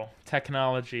 bro,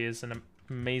 technology is an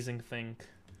amazing thing.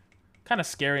 Kind of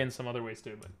scary in some other ways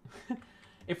too, but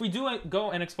if we do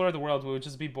go and explore the world, we would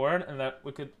just be bored, and that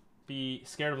we could be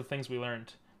scared of the things we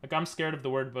learned. Like, I'm scared of the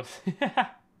word, but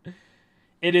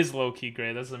it is low-key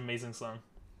great. That's an amazing song.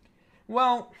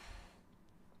 Well,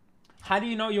 how do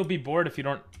you know you'll be bored if you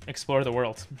don't explore the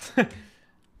world?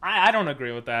 I don't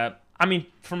agree with that. I mean,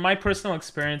 from my personal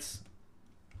experience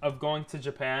of going to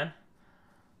Japan.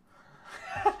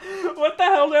 What the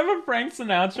hell? Do I have a Frank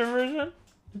Sinatra version?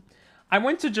 I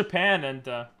went to Japan and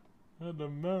I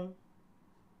don't know.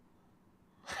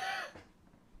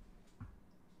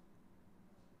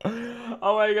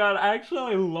 Oh my god, I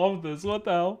actually love this. What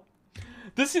the hell?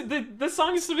 This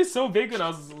song used to be so big when I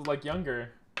was like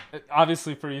younger.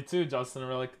 Obviously for you too, Justin.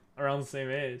 We're like around the same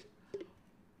age.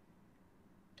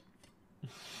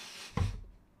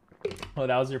 Oh,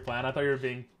 that was your plan? I thought you were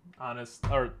being honest.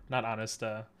 Or, not honest.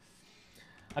 I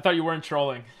thought you weren't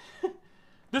trolling.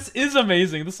 This is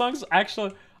amazing. The song's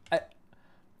actually... I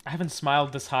haven't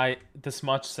smiled this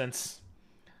much since...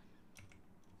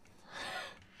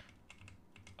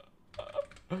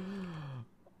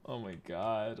 Oh my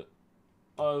god.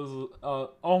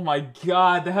 Oh my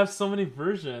god, they have so many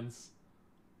versions.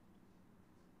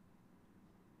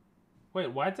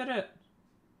 Wait, why did it...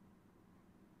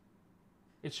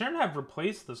 It shouldn't have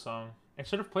replaced the song. It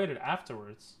should have played it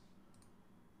afterwards.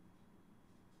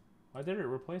 Why did it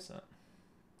replace it?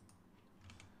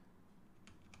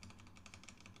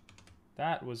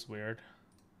 That was weird.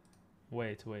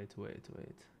 Wait.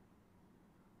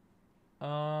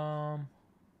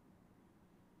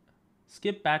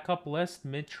 Skip backup list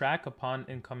mid-track upon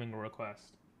incoming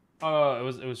request. Oh,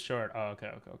 it was short. Oh,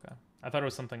 okay. I thought it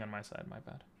was something on my side. My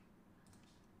bad.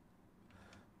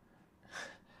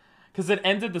 Because it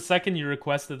ended the second you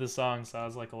requested the song, so I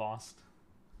was like lost.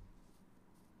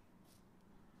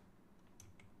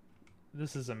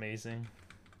 This is amazing.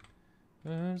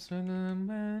 Beat.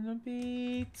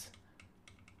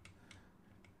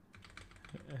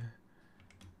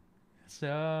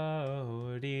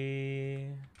 Sorry.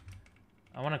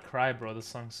 I want to cry, bro. This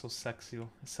song's so sexy.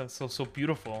 It's so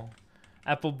beautiful.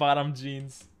 Apple bottom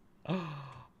jeans.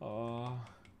 Oh.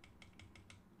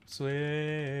 Sway.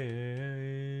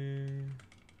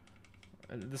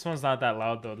 This one's not that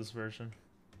loud though, this version.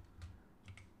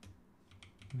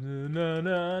 No, no,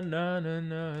 no, no, no,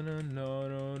 no,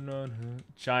 no, no, no.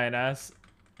 Giant ass.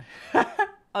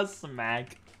 A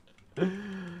smack.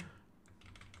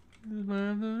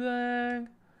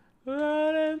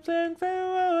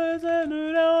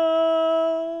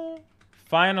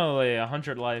 Finally,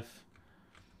 100 life.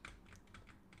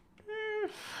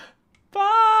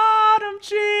 Bottom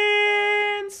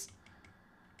jeans.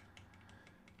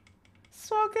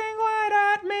 Smoking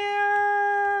white at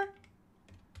mirror.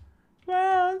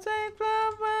 Well, take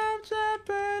the web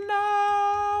shepherd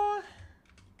now.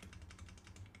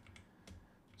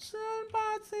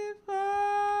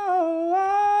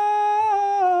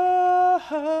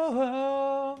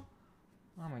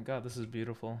 Oh my god, this is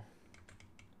beautiful.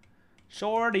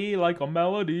 Shorty like a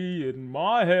melody in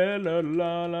my head, la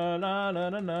la la la la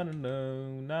la la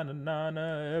la la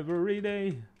la every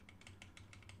day.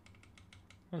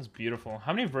 That was beautiful.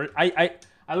 How many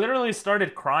I literally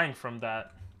started crying from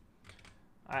that.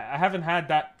 I haven't had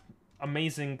that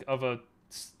amazing of a...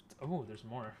 Oh, there's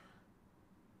more.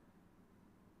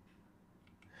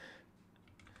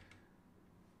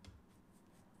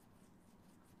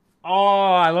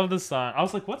 Oh, I love this song. I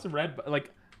was like, what's red? Like,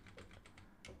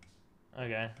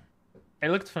 okay. It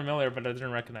looked familiar, but I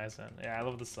didn't recognize it. Yeah, I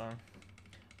love this song.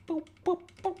 Boop, boop,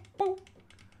 boop, boop.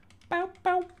 Bow,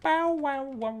 bow, bow, wow,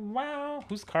 wow, wow.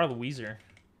 Who's Carl Weezer?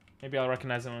 Maybe I'll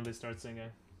recognize them when they start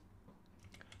singing.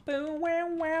 Bow, wow,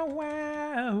 wow,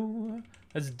 wow.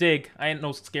 That's Dig. I ain't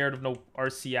no scared of no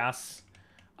RCS.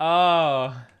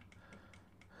 Oh.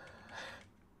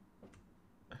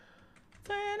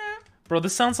 Bro,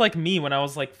 this sounds like me when I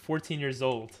was like 14 years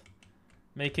old.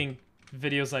 Making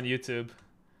videos on YouTube.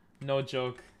 No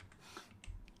joke.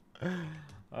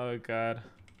 Oh god.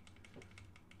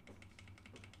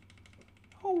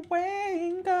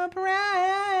 Wake up right.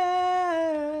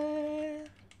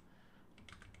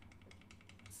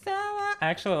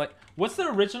 Actually, like, what's the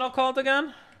original called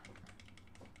again?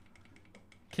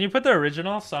 Can you put the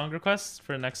original song requests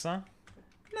for the next song?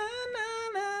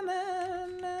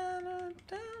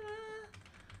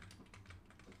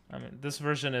 I mean, this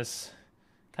version is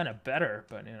kind of better,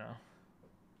 but you know.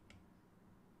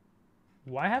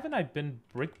 Why haven't I been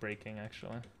brick breaking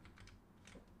actually?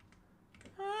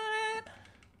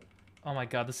 Oh my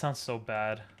god, this sounds so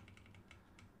bad.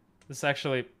 This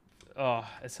actually... Oh,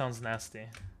 it sounds nasty.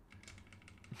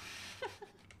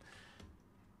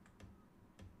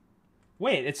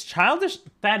 Wait, it's Childish?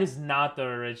 That is not the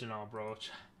original, bro.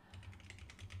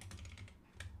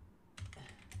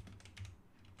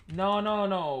 No, no,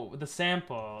 no. The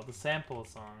sample. The sample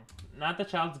song. Not the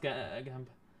Child's Gambino.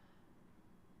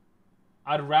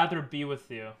 I'd rather be with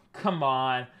you. Come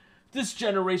on. This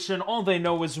generation, all they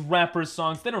know is rapper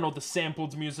songs. They don't know the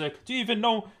sampled music. Do you even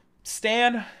know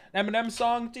Stan? Eminem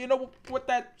song? Do you know what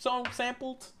that song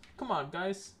sampled? Come on,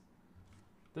 guys.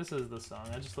 This is the song.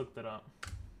 I just looked it up.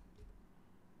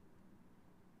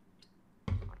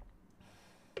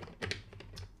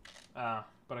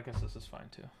 But I guess this is fine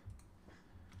too.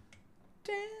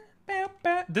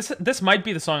 This might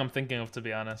be the song I'm thinking of, to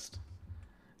be honest.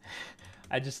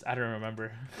 I don't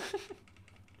remember.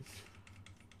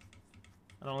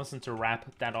 I don't listen to rap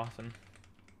that often.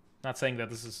 Not saying that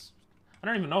this is... I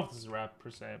don't even know if this is rap per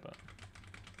se, but...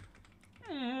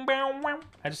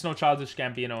 I just know Childish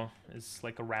Gambino is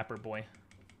like a rapper boy.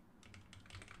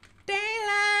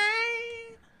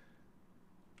 Daylight.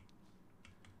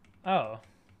 Oh.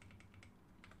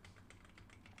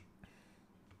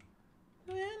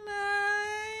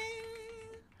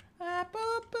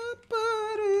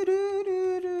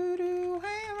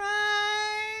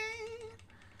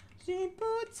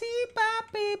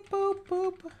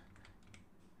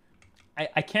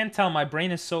 I can't tell. My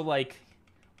brain is so like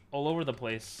all over the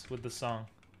place with the song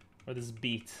or this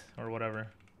beat or whatever.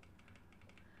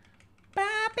 Put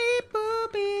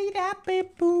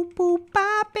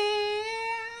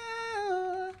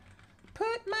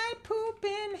my poop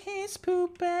in his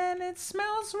poop and it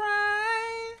smells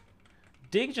right.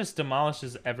 Dig just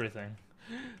demolishes everything.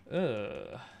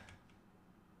 Ugh.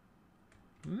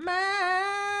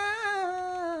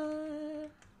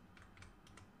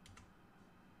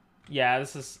 Yeah,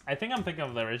 this is... I think I'm thinking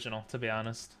of the original, to be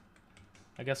honest.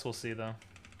 I guess we'll see, though.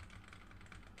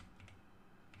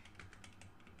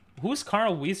 Who's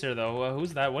Carl Weiser, though?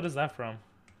 Who's that? What is that from?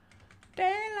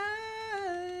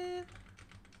 Daylight.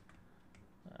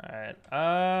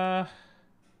 Alright,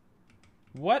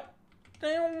 what?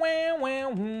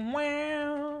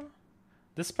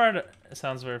 This part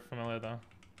sounds very familiar, though.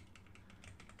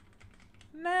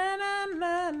 Na, na,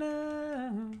 na,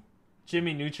 na.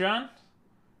 Jimmy Neutron?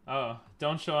 Oh,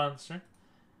 don't show on stream.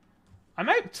 I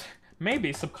might,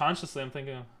 maybe subconsciously, I'm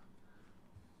thinking of.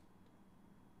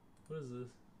 What is this?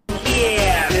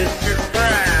 Yeah, Mr.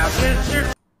 Krabs,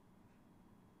 Mr.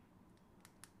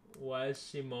 Why is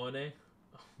Shimone?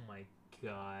 Oh my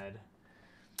god.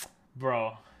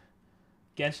 Bro.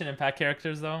 Genshin Impact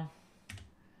characters, though.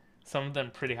 Some of them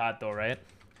pretty hot, though, right?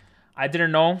 I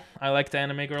didn't know I liked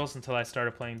anime girls until I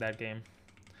started playing that game.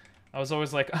 I was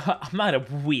always like, I'm not a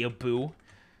weeaboo.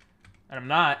 And I'm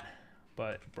not.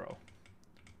 But, bro.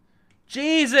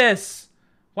 Jesus!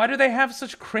 Why do they have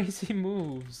such crazy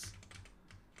moves?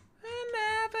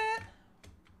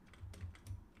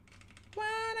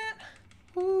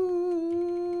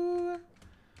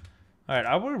 Alright,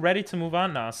 are we ready to move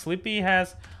on now? Sleepy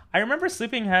has... I remember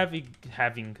Sleeping having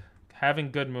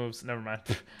good moves. Never mind.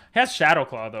 He has Shadow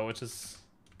Claw, though, which is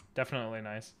definitely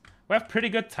nice. We have pretty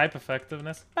good type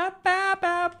effectiveness. Bow, bow,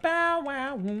 bow, bow,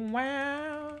 wow,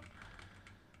 wow.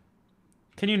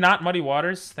 Can you not muddy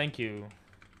waters? Thank you.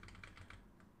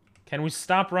 Can we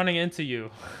stop running into you?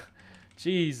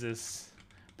 Jesus.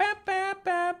 Bow, bow,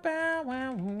 bow, bow,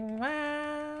 wow,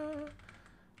 wow.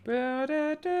 Bow,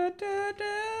 da, da, da, da.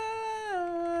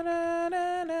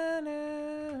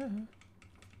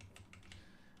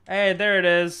 Hey, there it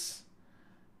is.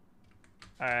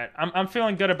 Alright, I'm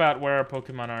feeling good about where our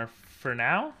Pokemon are for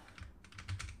now.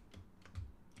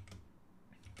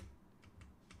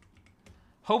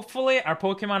 Hopefully, our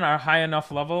Pokemon are high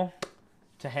enough level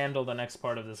to handle the next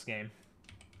part of this game.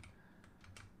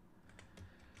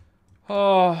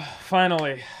 Oh,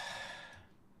 finally.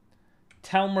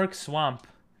 Telmerk Swamp.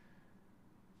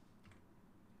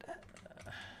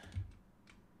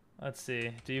 Let's see.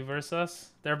 Do you verse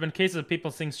us? There have been cases of people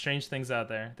seeing strange things out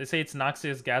there. They say it's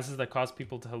noxious gases that cause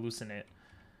people to hallucinate.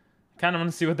 Kind of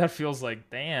want to see what that feels like.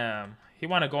 Damn. He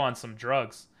want to go on some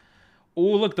drugs.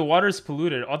 Oh, look, the water's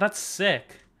polluted. Oh, that's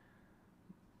sick.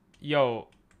 Yo,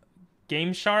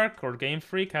 Game Shark or Game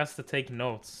Freak has to take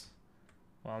notes.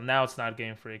 Well, now it's not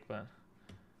Game Freak, but...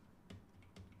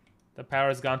 The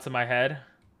power's gone to my head.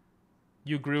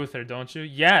 You agree with her, don't you?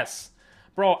 Yes!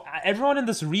 Bro, everyone in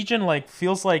this region, like,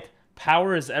 feels like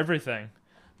power is everything.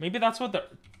 Maybe that's what the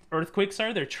earthquakes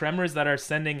are. They're tremors that are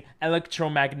sending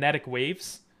electromagnetic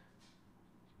waves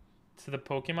to the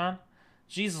Pokemon.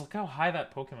 Jesus, look how high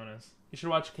that Pokemon is. You should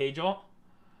watch Kajol.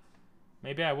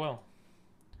 Maybe I will.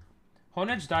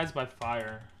 Honedge dies by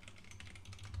fire.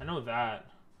 I know that.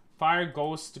 Fire,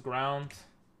 ghost, ground.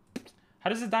 How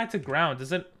does it die to ground?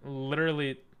 Is it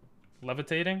literally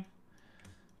levitating?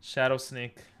 Shadow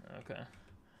Sneak. Okay.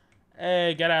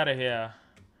 Hey, get out of here.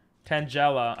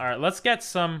 Tangela. Alright, let's get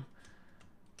some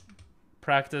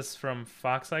practice from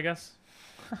Fox, I guess.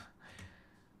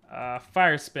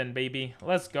 Fire Spin, baby.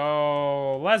 Let's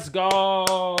go. Let's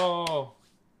go.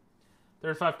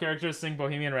 35 characters sing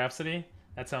Bohemian Rhapsody.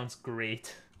 That sounds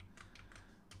great.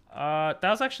 That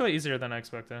was actually easier than I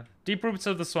expected. Deep roots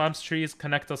of the swamp's trees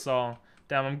connect us all.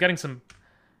 Damn, I'm getting some...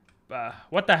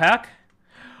 what the heck?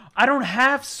 I don't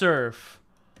have surf.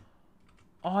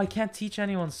 Oh, I can't teach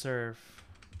anyone surf.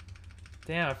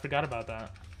 Damn, I forgot about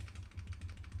that.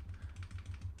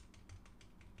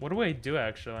 What do I do,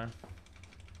 actually?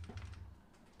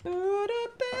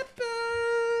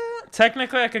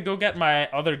 Technically, I could go get my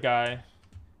other guy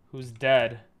who's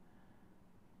dead.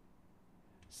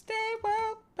 Stay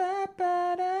woke.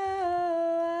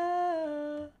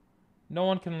 No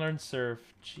one can learn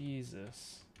surf.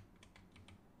 Jesus.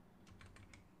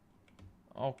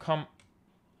 Oh, come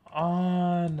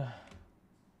on.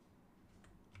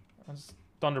 I'll just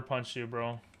Thunder Punch you,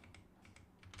 bro.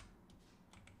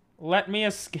 Let me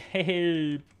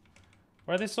escape.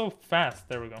 Why are they so fast?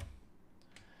 There we go.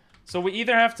 So we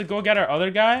either have to go get our other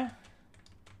guy.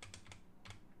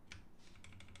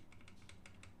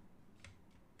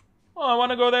 Oh, I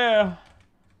want to go there.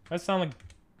 That sounds like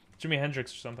Jimi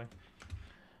Hendrix or something.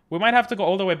 We might have to go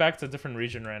all the way back to a different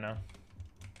region right now.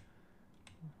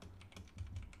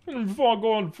 Before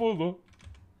going further.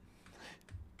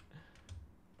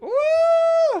 Woo!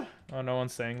 Oh, no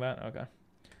one's saying that? Okay.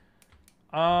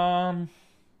 I'm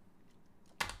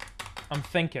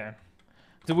thinking.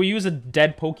 Do we use a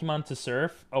dead Pokemon to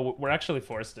surf? Oh, we're actually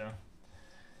forced to.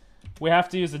 We have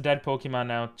to use a dead Pokemon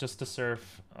now just to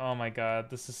surf. Oh my god,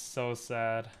 this is so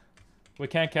sad. We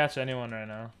can't catch anyone right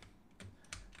now.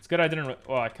 It's good I didn't...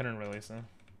 well, I couldn't release him.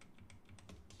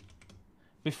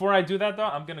 Before I do that, though,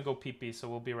 I'm gonna go pee-pee, so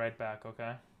we'll be right back,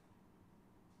 okay?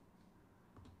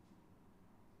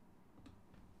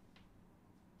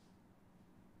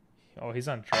 Oh, he's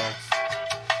on drugs.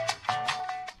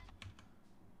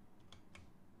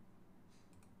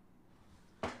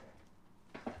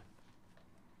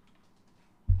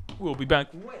 We'll be back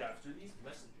right after these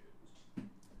messages.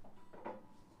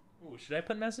 Ooh, should I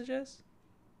put messages?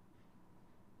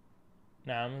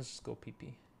 Nah, I'm gonna just go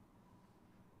pee-pee.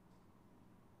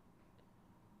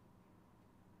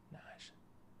 Nah, I should.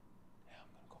 Yeah, I'm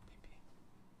gonna go pee-pee.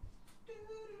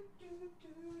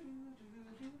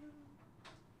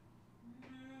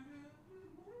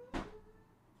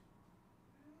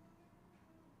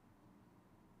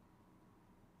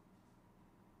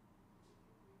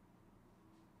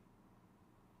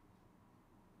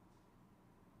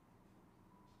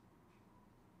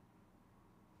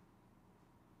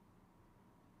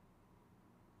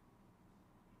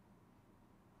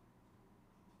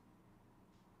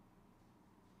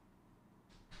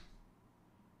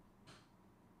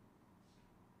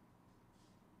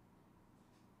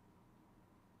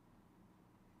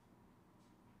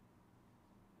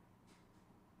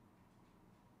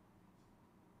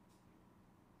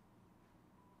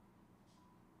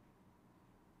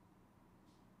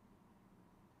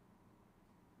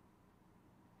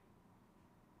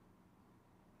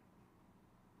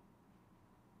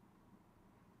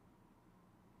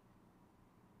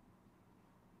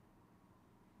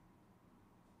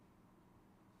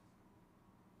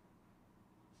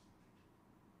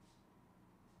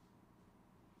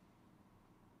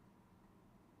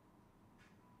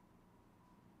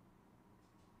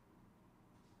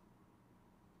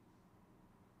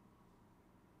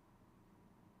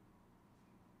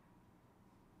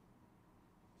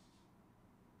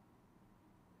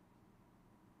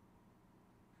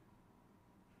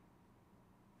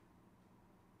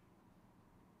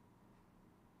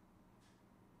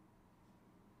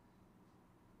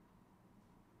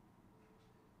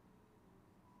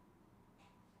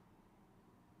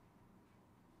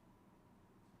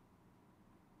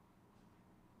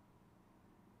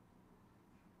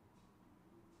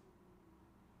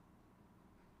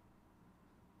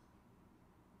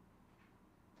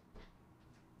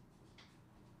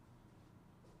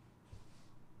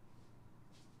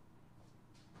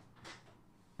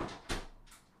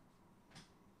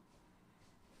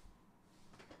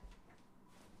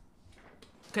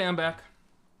 Okay, I'm back.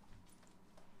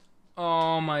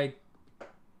 Oh my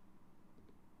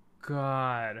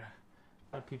god.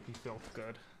 That pee-pee felt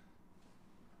good.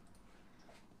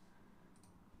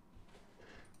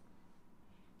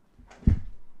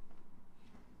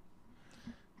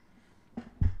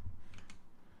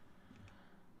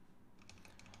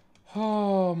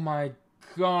 Oh my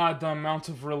god, the amount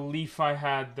of relief I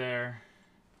had there.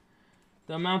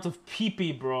 The amount of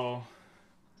pee-pee, bro.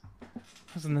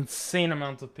 That was an insane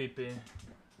amount of pee-pee.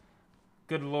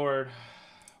 Good lord.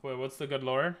 Wait, what's the good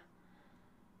lord?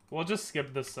 We'll just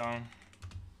skip this song.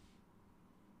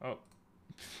 Oh.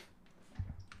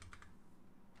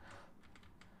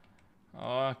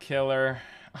 Oh, killer.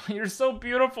 You're so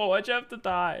beautiful. Why'd you have to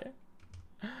die?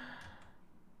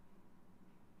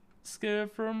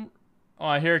 Skip from... Oh,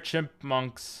 I hear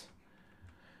chipmunks.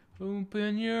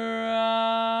 Open your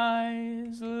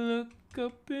eyes, look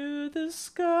up in the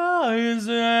skies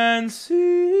and see.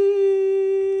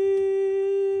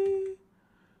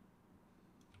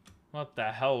 What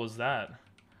the hell was that?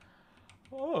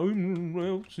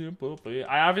 I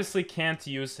obviously can't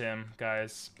use him,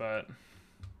 guys, but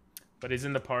he's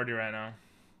in the party right now.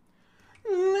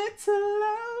 Little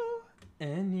low,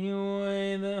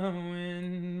 anyway the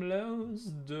wind blows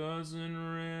doesn't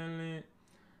really.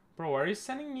 Bro, why are you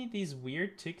sending me these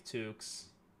weird TikToks?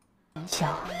 What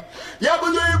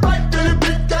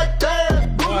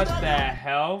the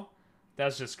hell?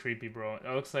 That's just creepy, bro. It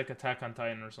looks like Attack on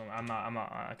Titan or something. I'm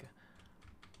not. Okay.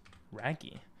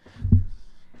 Raggy.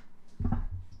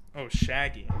 Oh,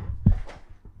 Shaggy.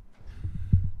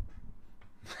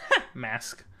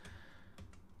 Mask.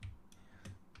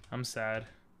 I'm sad.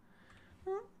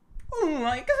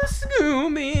 Like a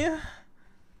Scooby.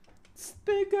 It's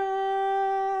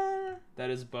bigger. That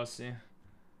is Bussy.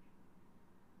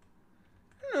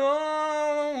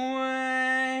 No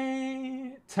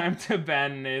way. Time to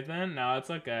ban Nathan? No, it's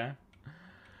okay.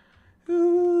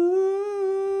 Ooh,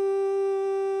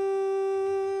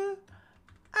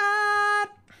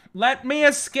 let me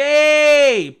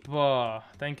escape. Oh,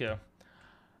 thank you.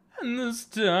 And this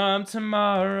time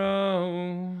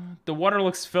tomorrow. The water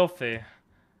looks filthy.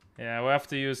 Yeah, we'll have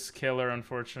to use killer,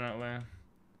 unfortunately.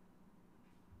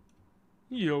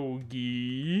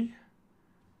 Yogi.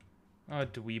 Oh,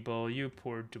 dweeble. You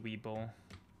poor dweeble.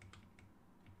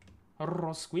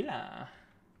 Rosquilla.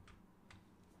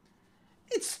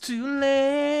 It's too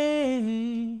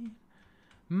late.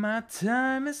 My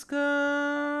time is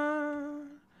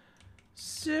gone.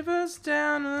 Shivers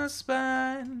down the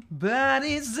spine.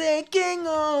 Body's aching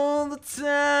all the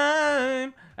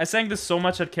time. I sang this so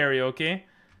much at karaoke.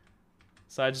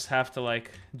 So I just have to,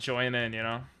 like, join in, you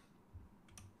know?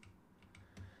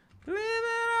 Leave it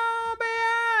all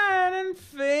behind and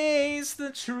face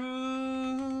the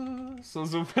truth. So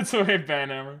it's away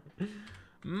banhammer.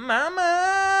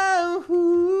 Mama,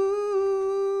 ooh,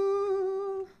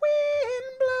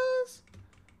 wind blows.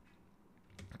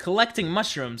 Collecting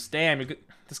mushrooms. Damn,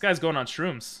 this guy's going on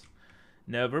shrooms.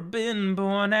 Never been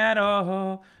born at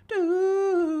all.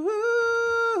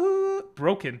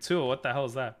 Broken too. What the hell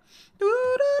is that?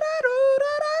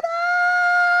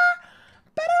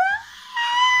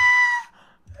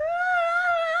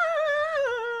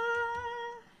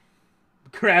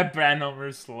 Grab brand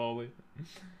over slowly.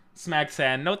 Smacks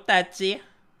hand. No touchy.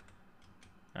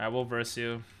 Alright, we'll verse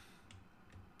you.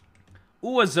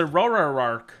 Ooh, a Zerora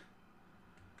arc.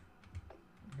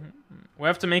 We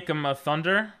have to make him a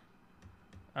thunder.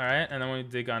 Alright, and then we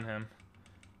dig on him.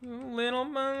 Little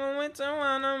bundle winter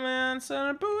wonderman,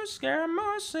 son bush, scare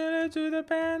more shit to the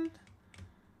band.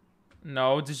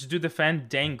 No, did you do the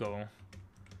Fandango?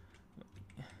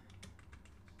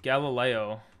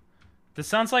 Galileo. This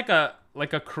sounds like a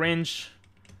cringe.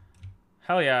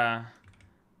 Hell yeah.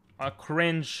 A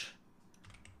cringe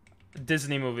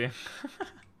Disney movie.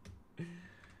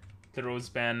 The Rose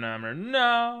Band number.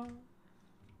 No.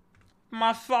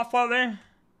 My father.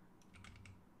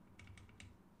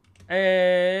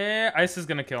 Hey, ice is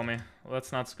gonna kill me.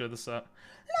 Let's not screw this up.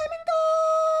 Let me go.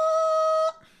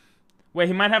 Wait,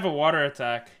 he might have a water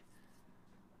attack.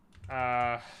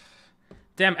 Damn,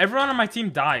 everyone on my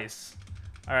team dies.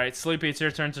 Alright, Sleepy, it's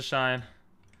your turn to shine.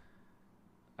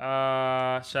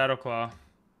 Shadow Claw.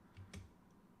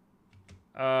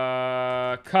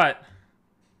 Cut.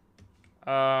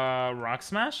 Rock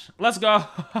Smash? Let's go.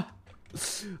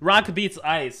 Rock beats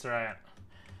ice, right?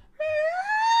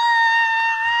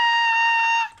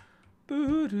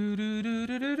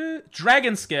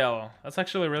 Dragon Scale. That's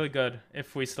actually really good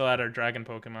if we still had our dragon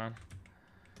Pokemon.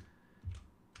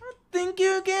 I think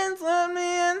you can slap me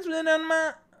and spit on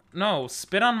my... No,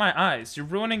 spit on my eyes. You're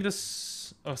ruining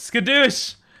this... Oh,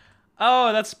 Skadoosh!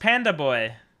 Oh, that's Panda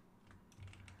Boy.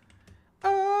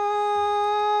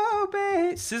 Oh,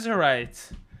 babe.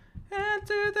 Scissorite. And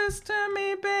do this to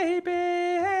me,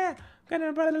 baby.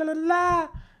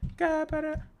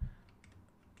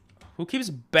 Who keeps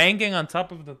banging on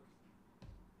top of the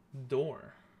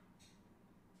door?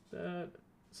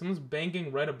 Someone's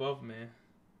banging right above me.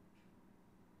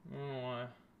 I don't know why.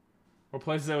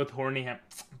 Replace that with horny ham.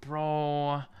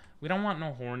 Bro, we don't want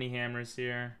no horny hammers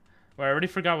here. Well, I already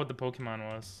forgot what the Pokemon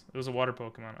was. It was a water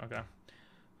Pokemon. Okay.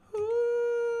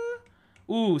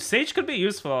 Ooh, Sage could be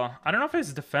useful. I don't know if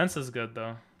his defense is good,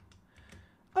 though.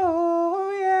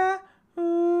 Oh, yeah.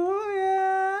 Ooh,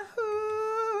 yeah. Ooh.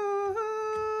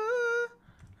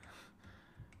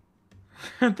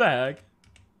 What the heck?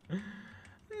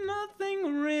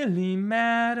 Nothing really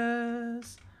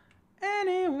matters.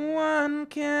 Anyone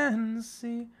can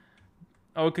see.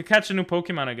 Oh, we could catch a new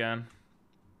Pokemon again.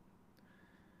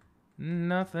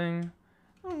 Nothing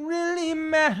really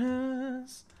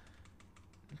matters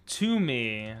to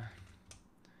me.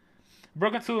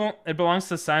 Broken Tool, it belongs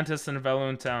to scientists in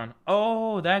Veloon Town.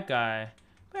 Oh, that guy.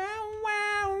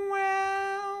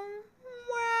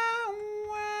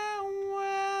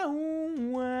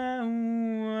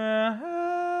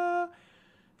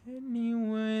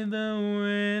 Anyway the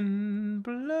wind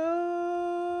blows.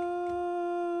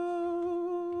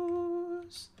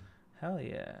 Hell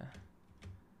yeah.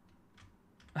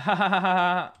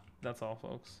 That's all,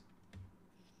 folks.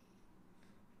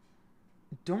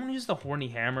 Don't use the horny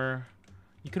hammer.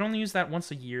 You can only use that once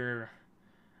a year.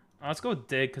 Let's go with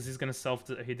Dig, because he's gonna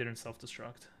he didn't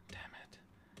self-destruct. Damn it.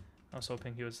 I was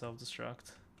hoping he would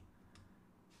self-destruct.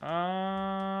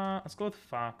 Let's go with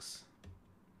Fox.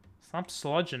 Stop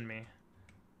sludging me.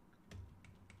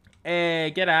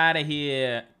 Hey, get out of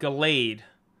here. Gallade.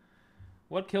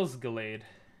 What kills Gallade?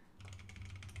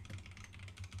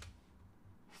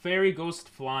 Fairy Ghost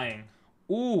Flying.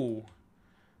 Ooh.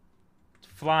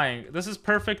 Flying. This is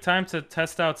perfect time to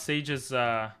test out Sage's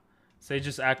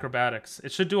acrobatics.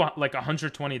 It should do like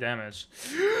 120 damage.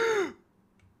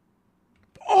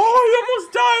 Oh, he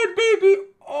almost died! it, baby!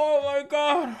 Oh my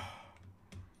god.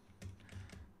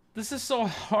 This is so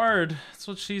hard. That's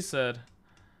what she said.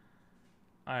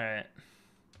 Alright.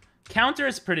 Counter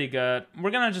is pretty good.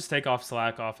 We're gonna just take off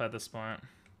Slack off at this point.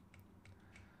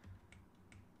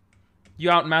 You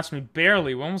outmatched me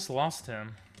barely. We almost lost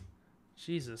him.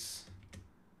 Jesus.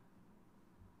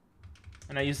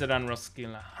 And I used it on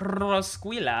Rosquila.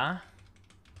 Rosquila.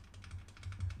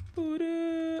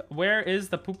 Where is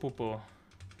the poo-poo-poo?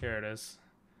 Here it is.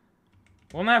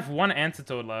 We only have one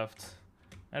antidote left.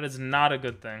 That is not a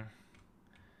good thing.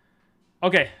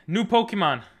 Okay, new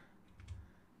Pokemon.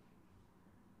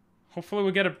 Hopefully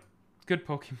we get a good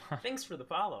Pokemon. Thanks for the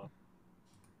follow.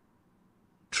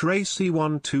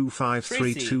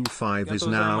 Tracy125325 is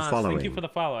now following. Thank you for the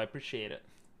follow. I appreciate it.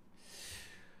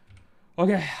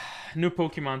 Okay, new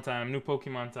Pokemon time. New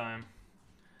Pokemon time.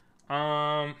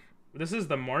 This is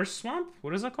the Marsh Swamp?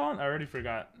 What is it called? I already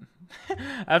forgot.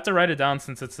 I have to write it down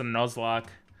since it's a Nuzlocke.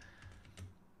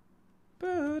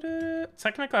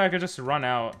 Technically, I could just run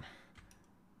out.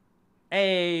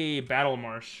 Hey, Battle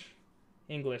Marsh.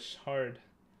 English, hard.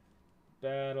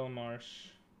 Battle Marsh.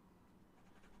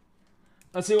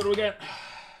 Let's see what we get.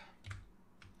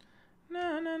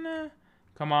 Nah.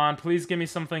 Come on, please give me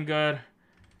something good.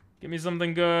 Give me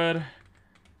something good.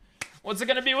 What's it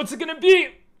gonna be? What's it gonna be?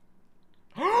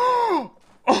 Oh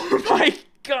my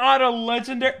god, a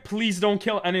legendary. Please don't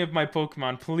kill any of my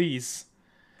Pokemon, please.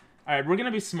 Alright, we're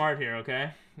gonna be smart here,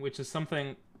 okay? Which is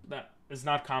something that is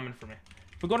not common for me.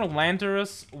 If we go to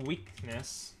Landorus,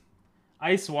 weakness.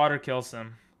 Ice water kills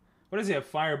him. What does he have?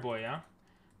 Fire Boy, yeah?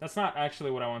 That's not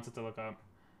actually what I wanted to look up.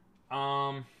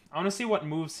 I want to see what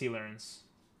moves he learns.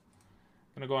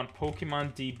 I'm gonna go on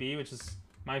Pokemon DB, which is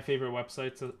my favorite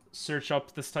website to search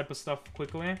up this type of stuff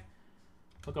quickly.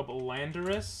 Look up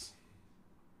Landorus.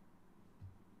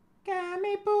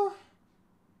 Gamebu.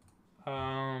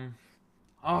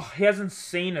 Oh, he has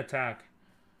insane attack.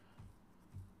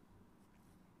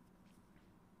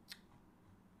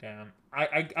 Damn.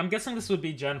 I'm guessing this would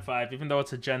be Gen 5, even though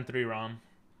it's a Gen 3 ROM.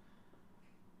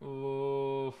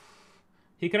 Ooh.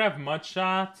 He could have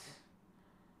Mudshot.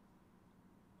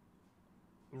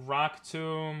 Rock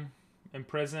Tomb.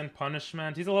 Imprison.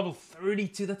 Punishment. He's a level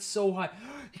 32. That's so high.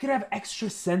 He could have Extra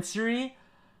Sensory?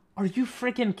 Are you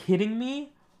freaking kidding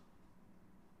me?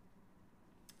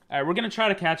 Alright, we're gonna try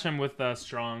to catch him with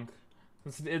Strong.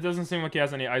 It doesn't seem like he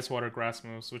has any Ice Water Grass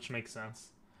moves, which makes sense.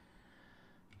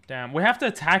 Damn, we have to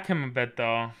attack him a bit,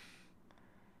 though.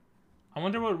 I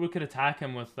wonder what we could attack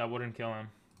him with that wouldn't kill him.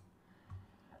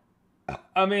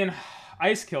 I mean,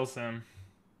 Ice kills him.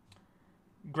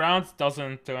 Ground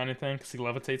doesn't do anything, because he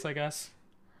levitates, I guess.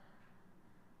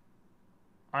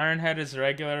 Iron Head is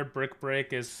regular, Brick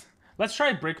Break is... Let's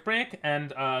try Brick Break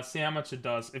and see how much it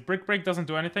does. If Brick Break doesn't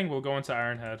do anything, we'll go into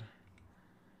Iron Head.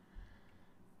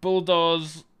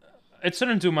 Bulldoze... It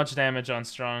shouldn't do much damage on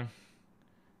Strong.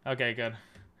 Okay, good.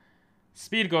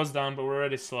 Speed goes down, but we're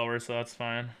already slower, so that's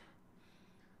fine.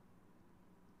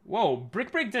 Whoa,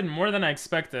 Brick Break did more than I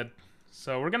expected.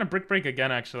 So we're gonna Brick Break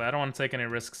again, actually. I don't want to take any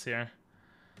risks here.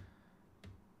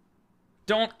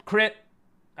 Don't crit.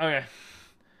 Okay.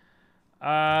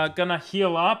 Gonna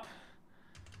heal up.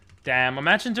 Damn,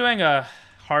 imagine doing a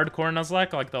hardcore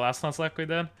Nuzlocke like the last Nuzlocke we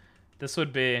did. This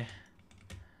would be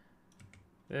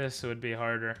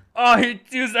harder. Oh, he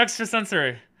used Extra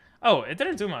Sensory. Oh, it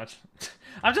didn't do much.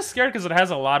 I'm just scared because it has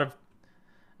a lot of...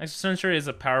 Extra Sensory is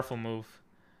a powerful move.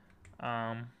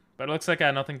 But it looks like I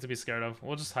had nothing to be scared of.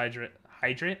 We'll just hydrate.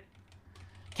 Hydrate?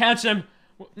 Catch him!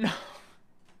 No.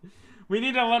 We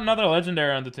need another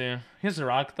legendary on the team. Here's a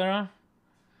Rock Throw.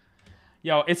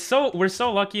 Yo, we're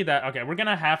so lucky that... Okay, we're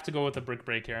gonna have to go with a Brick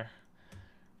Break here.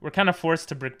 We're kind of forced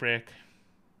to Brick Break.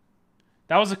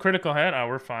 That was a critical hit? Oh,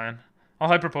 we're fine. I'll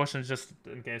Hyper Potions just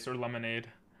in case, or Lemonade.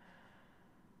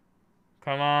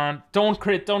 Come on. Don't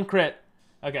crit, don't crit.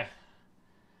 Okay.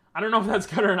 I don't know if that's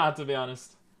good or not, to be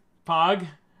honest. Pog.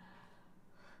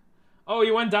 Oh,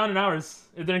 you went down in hours.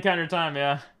 It didn't count your time,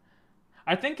 yeah.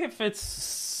 I think if it's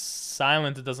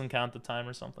silent, it doesn't count the time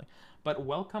or something. But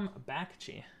welcome back,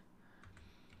 Chi.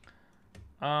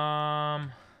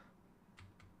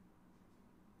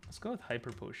 Let's go with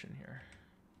Hyper Potion here.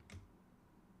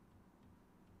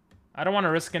 I don't want to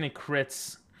risk any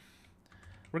crits.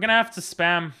 We're gonna have to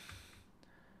spam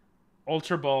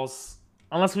Ultra Balls.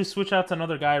 Unless we switch out to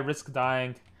another guy, risk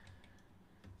dying.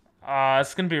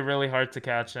 It's gonna be really hard to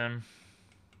catch him.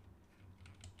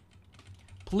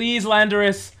 Please,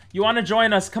 Landorus. You want to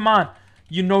join us? Come on.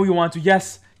 You know you want to.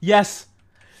 Yes. Yes.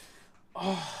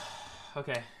 Oh.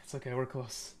 Okay. It's okay. We're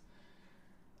close.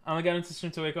 I'm gonna get into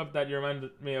stream to wake up that you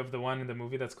reminded me of the one in the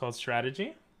movie that's called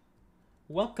Strategy.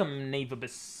 Welcome,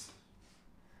 Navibus.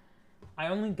 I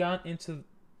only got into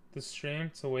the stream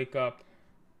to wake up.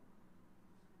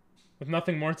 With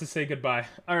nothing more to say goodbye.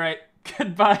 Alright,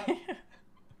 goodbye.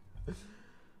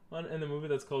 One in the movie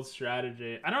that's called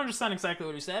Strategy. I don't understand exactly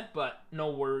what you said, but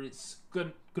no worries.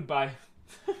 Goodbye.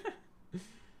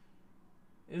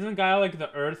 Isn't Gaia like the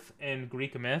Earth in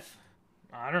Greek myth?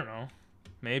 I don't know.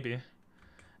 Maybe.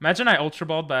 Imagine I Ultra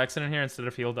Balled by accident here instead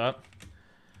of healed up.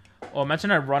 Oh, imagine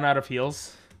I run out of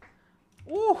heals.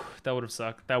 Ooh, that would have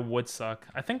sucked. That would suck.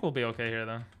 I think we'll be okay here,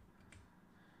 though.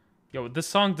 Yo, this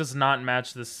song does not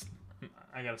match this.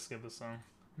 I gotta skip this song.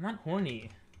 I'm not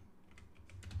horny.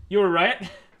 You were right.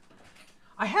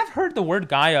 I have heard the word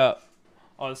Gaia.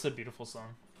 Oh, this is a beautiful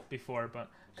song before, but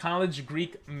college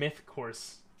Greek myth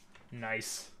course.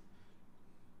 Nice.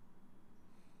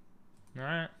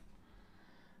 Alright.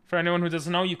 For anyone who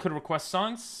doesn't know, you could request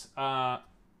songs.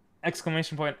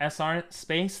 Exclamation point SR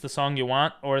space, the song you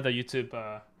want, or the YouTube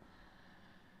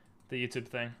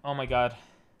thing. Oh my god.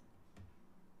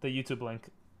 The YouTube link.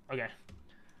 Okay.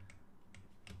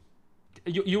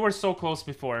 You were so close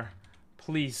before.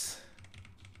 Please.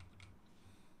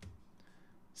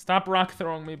 Stop rock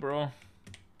throwing me, bro.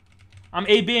 I'm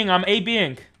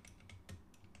A-Bing.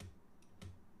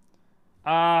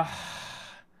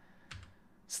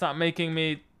 Stop making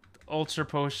me Ultra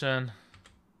Potion.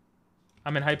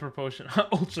 I'm in Hyper Potion.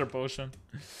 Ultra Potion.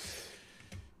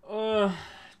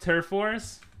 Turf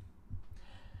Wars.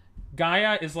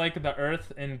 Gaia is like the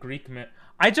Earth in Greek myth.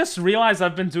 I just realized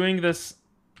I've been doing this.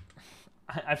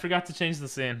 I forgot to change the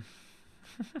scene.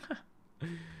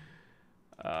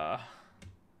 Come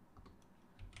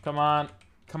on.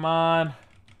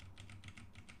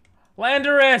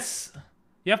 Landorus!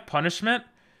 You have punishment?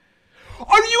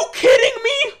 Are you kidding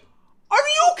me?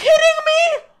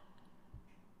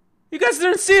 You guys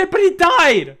didn't see it, but he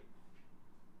died!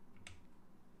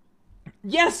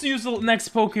 Yes, use the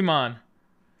next Pokemon.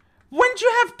 When do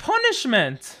you have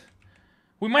punishment?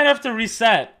 We might have to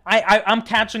reset. I'm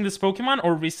catching this Pokemon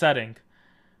or resetting.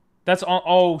 That's all.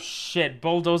 Oh shit,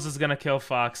 Bulldoze is gonna kill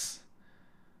Fox.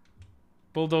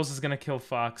 I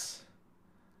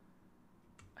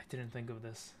didn't think of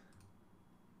this.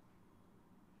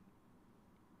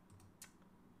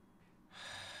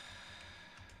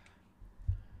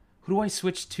 Who do I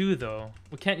switch to, though?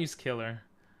 We can't use Killer.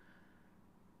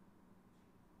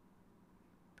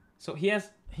 So he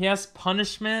has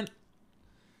Punishment.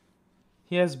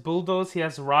 He has Bulldoze. He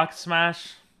has Rock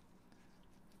Smash.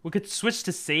 We could switch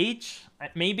to Sage,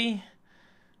 maybe.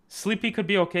 Sleepy could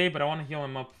be okay, but I want to heal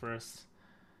him up first.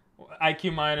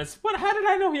 IQ minus. What? How did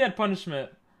I know he had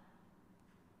Punishment?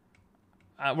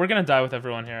 We're gonna die with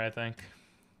everyone here, I think.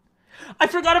 I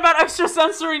forgot about extra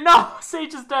sensory. No,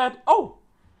 Sage is dead. Oh.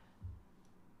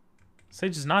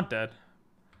 Sage is not dead.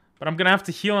 But I'm gonna have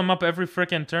to heal him up every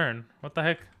freaking turn. What the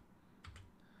heck?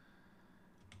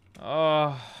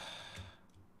 Oh.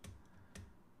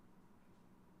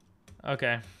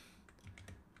 Okay.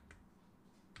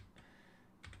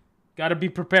 Gotta be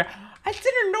prepared. I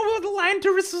didn't know the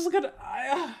Landorus was gonna...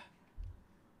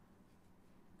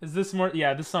 Is this more...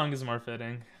 Yeah, this song is more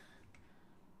fitting.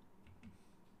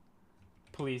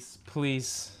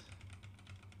 Please.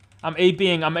 I'm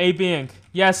A-Being.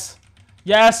 Yes.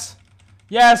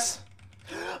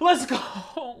 Let's go.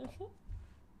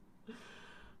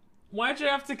 Why'd you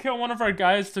have to kill one of our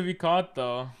guys to be caught,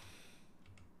 though?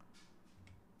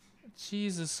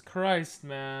 Jesus Christ,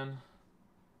 man.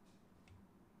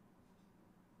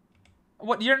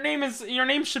 What, your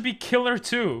name should be Killer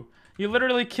too. You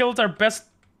literally killed our best,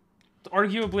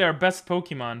 arguably our best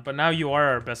Pokemon, but now you are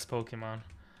our best Pokemon.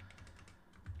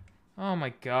 Oh my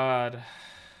god.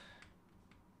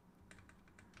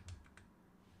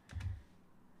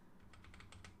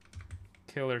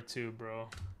 Killer 2, bro.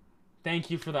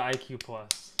 Thank you for the IQ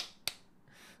plus.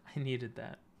 I needed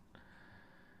that.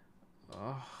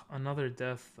 Oh, another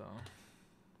death, though.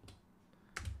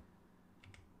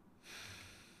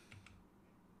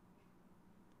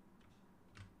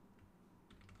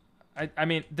 I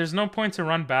mean, there's no point to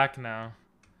run back now.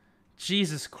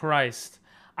 Jesus Christ.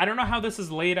 I don't know how this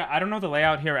is laid out. I don't know the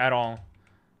layout here at all.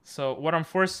 So what I'm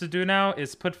forced to do now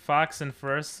is put Fox in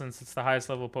first since it's the highest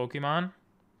level Pokemon.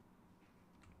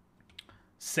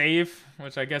 Save,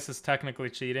 which I guess is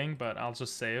technically cheating, but I'll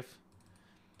just save.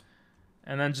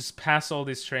 And then just pass all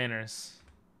these trainers.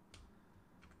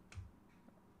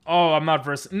 Oh, I'm not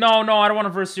versing. No, I don't want to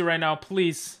verse you right now.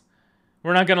 Please.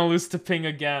 We're not going to lose to Ping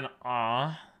again.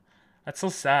 Aw. That's so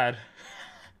sad.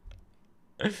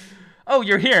 Oh,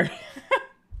 you're here.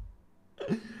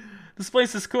 This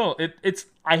place is cool.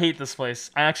 I hate this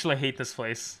place. I actually hate this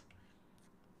place.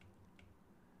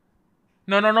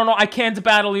 No, no, no, no. I can't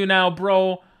battle you now,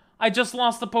 bro. I just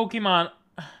lost a Pokemon.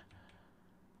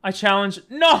 I challenge.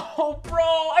 No, bro.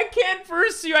 I can't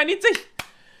verse you. I need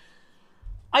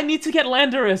to get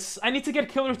Landorus. I need to get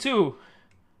Killer 2.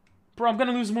 Bro, I'm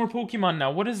gonna lose more Pokemon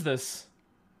now. What is this?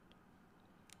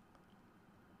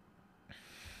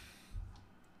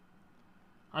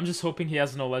 I'm just hoping he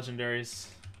has no legendaries.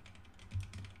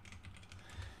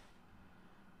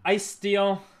 Ice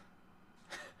Steel.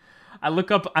 I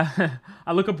look up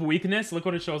weakness. Look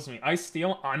what it shows me. Ice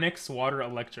Steel, Onyx, Water,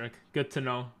 Electric. Good to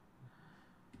know.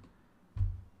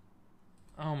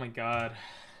 Oh my god.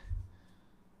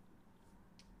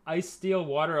 Ice Steel,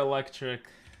 Water, Electric.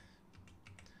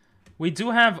 We do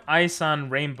have Ice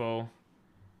on Rainbow.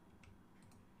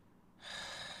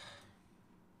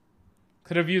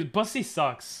 Could have used... Bussy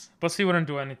sucks. Bussy wouldn't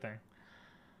do anything.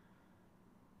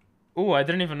 Ooh, I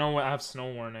didn't even know I have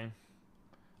Snow Warning.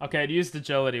 Okay, I'd used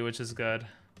Agility, which is good.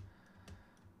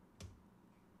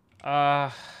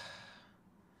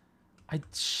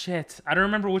 Shit. I don't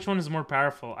remember which one is more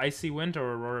powerful. Icy Wind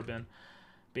or Aurora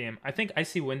Beam. I think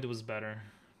Icy Wind was better.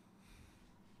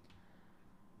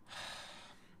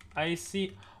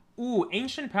 Icy... Ooh,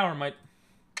 Ancient Power might...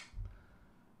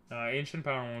 Ancient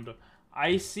Power won't do.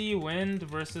 Icy Wind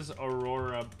versus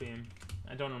Aurora Beam.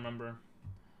 I don't remember.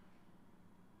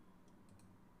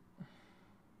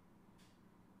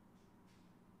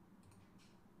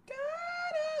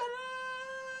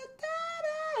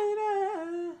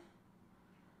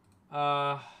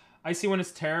 Icy Wind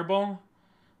is terrible.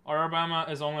 Aurora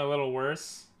is only a little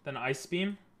worse than Ice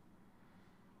Beam.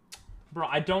 Bro,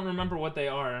 I don't remember what they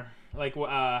are. Like,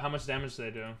 how much damage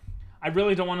they do. I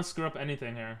really don't want to screw up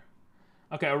anything here.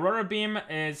 Okay, Aurora Beam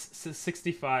is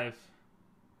 65.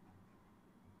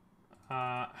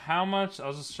 How much...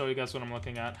 I'll just show you guys what I'm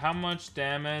looking at. How much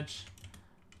damage...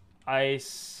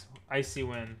 Icy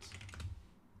Wind.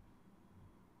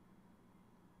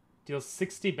 Deals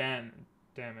 60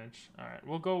 damage. Alright,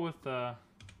 we'll go with...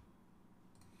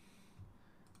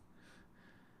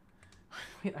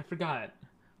 Wait, I forgot.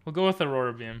 We'll go with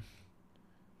Aurora Beam.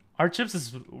 Archips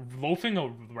is loafing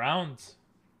around.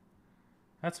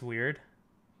 That's weird.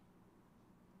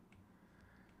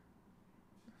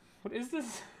 What is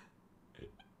this?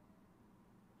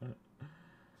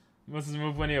 Must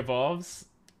move when he evolves?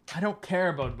 I don't care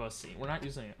about Bussy. We're not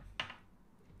using it.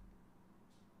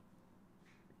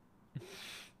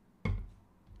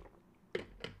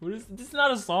 What is this? Is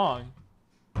not a song.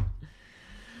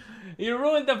 You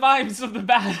ruined the vibes of the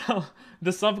battle.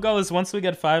 The sub goal is once we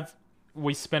get 5,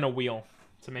 we spin a wheel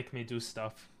to make me do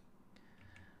stuff.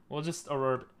 We'll just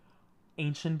Aurora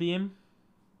Ancient Beam.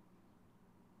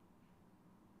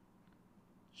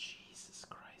 Jesus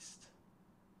Christ.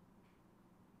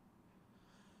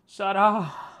 Shut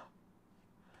up.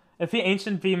 If he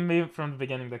Ancient Beam me from the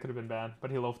beginning, that could have been bad, but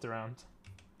he loafed around.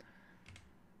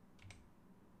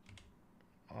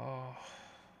 Oh.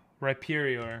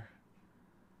 Rhyperior.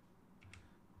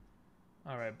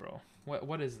 Alright, bro.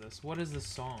 What is this? What is this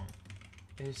song?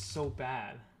 It is so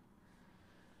bad.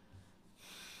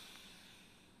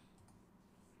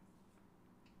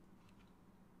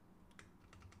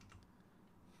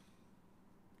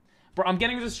 Bro, I'm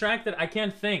getting distracted. I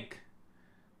can't think.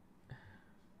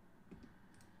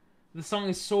 The song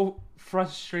is so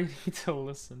frustrating to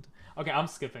listen to. Okay, I'm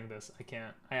skipping this. I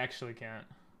can't. I actually can't.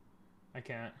 I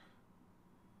can't.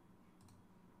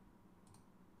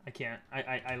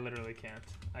 I literally can't.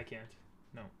 I can't.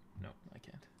 No, I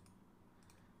can't.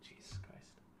 Jesus Christ.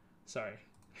 Sorry.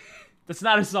 That's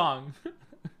not a song.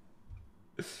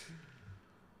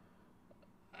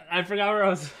 I forgot where I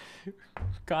was.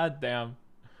 God damn.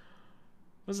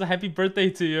 It was a happy birthday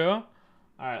to you.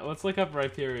 Alright, let's look up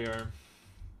Rhyperior.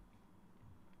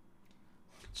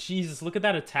 Jesus, look at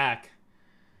that attack.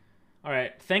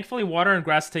 Alright, thankfully water and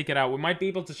grass take it out. We might be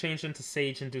able to change into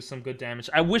Sage and do some good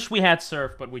damage. I wish we had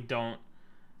Surf, but we don't.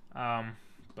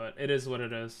 But it is what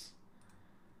it is.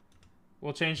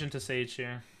 We'll change into Sage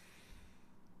here.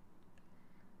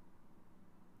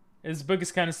 This book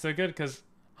is kind of still good because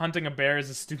hunting a bear is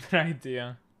a stupid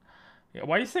idea. Yeah,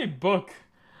 why do you say book?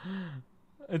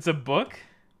 It's a book?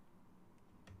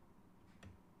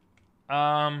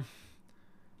 Let's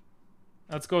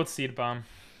go with Seed Bomb.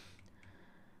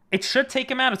 It should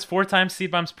take him out. It's 4 times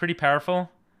Seed Bomb's pretty powerful.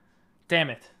 Damn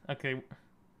it. Okay.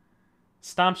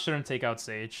 Stomp shouldn't take out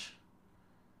Sage.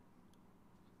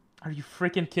 Are you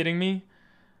freaking kidding me?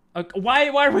 Why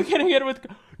are we getting hit with...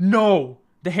 No!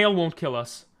 The hail won't kill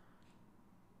us.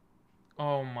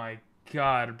 Oh my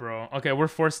god, bro. Okay, we're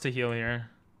forced to heal here.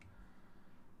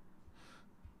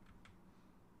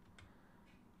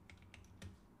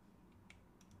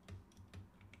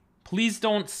 Please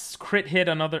don't crit hit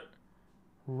another...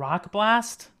 Rock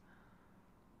Blast?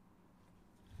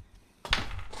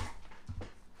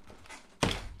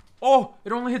 Oh,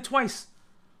 it only hit twice.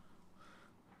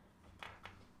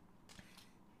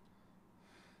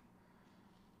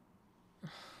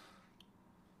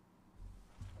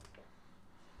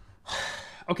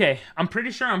 Okay, I'm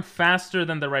pretty sure I'm faster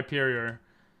than the Rhyperior.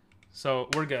 So,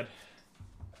 we're good.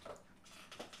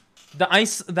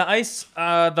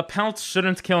 The pelt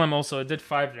shouldn't kill him also. It did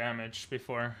 5 damage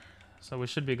before. So we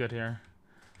should be good here.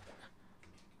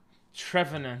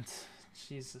 Trevenant.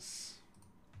 Jesus.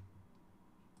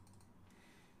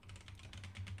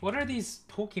 What are these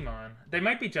Pokemon? They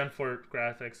might be Gen 4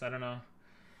 graphics, I don't know.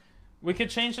 We could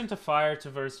change into fire to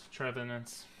verse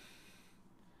Trevenant.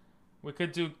 We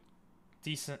could do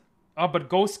decent... Oh, but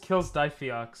Ghost kills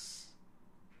Diffeox.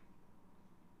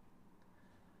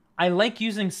 I like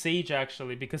using Sage,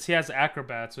 actually, because he has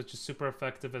Acrobats, which is super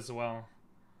effective as well.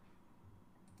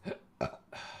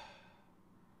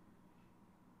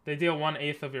 They deal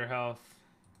 1/8 of your health.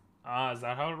 Ah, is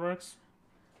that how it works?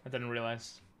 I didn't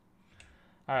realize.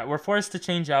 Alright, we're forced to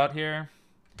change out here.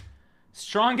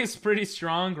 Strong is pretty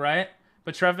strong, right?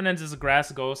 But Trevenant is a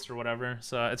grass ghost or whatever,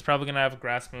 so it's probably gonna have a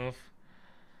grass move.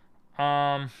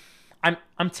 I'm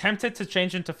tempted to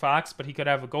change into Fox, but he could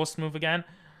have a ghost move again.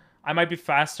 I might be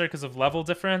faster because of level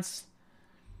difference.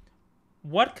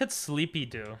 What could Sleepy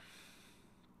do?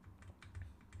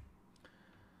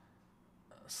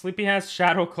 Sleepy has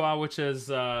Shadow Claw, which is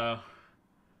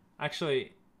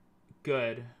actually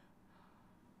good.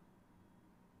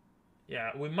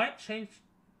 Yeah, we might change.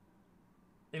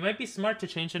 It might be smart to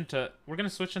change into... We're going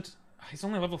to switch into... He's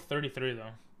only level 33,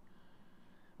 though.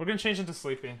 We're going to change into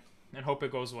Sleepy and hope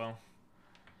it goes well.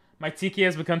 My Tiki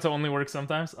has begun to only work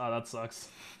sometimes. Oh, that sucks.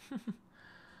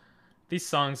 These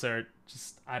songs are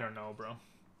just... I don't know, bro.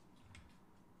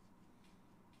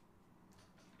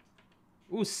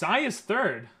 Ooh, Sai is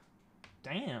 3rd.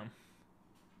 Damn.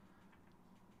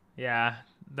 Yeah,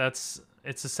 that's...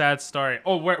 It's a sad story.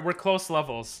 Oh, we're close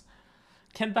levels.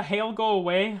 Can the hail go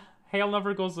away? Hail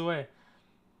never goes away.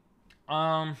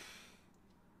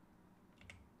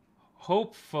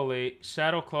 Hopefully,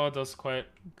 Shadow Claw does quite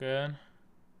good.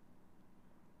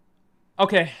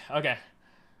 Okay.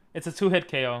 It's a 2-hit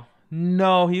KO.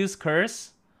 No, he used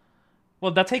Curse?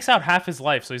 Well, that takes out half his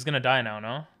life, so he's gonna die now,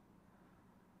 no?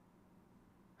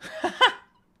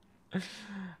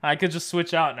 I could just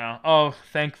switch out now. Oh,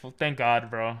 thank God,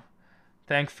 bro.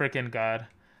 Thank frickin' God.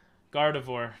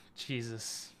 Gardevoir.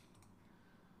 Jesus.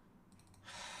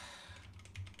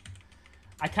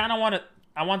 I kind of want to...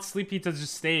 I want Sleepy to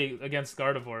just stay against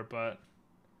Gardevoir, but...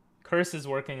 Curse is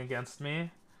working against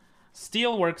me.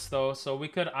 Steel works, though, so we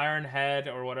could Iron Head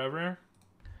or whatever.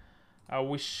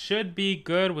 We should be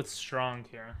good with Strong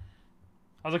here.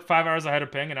 I was like 5 hours ahead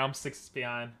of Ping, and now I'm 6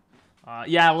 behind.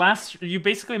 Yeah, you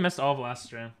basically missed all of last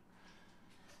stream.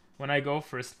 When I go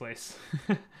first place.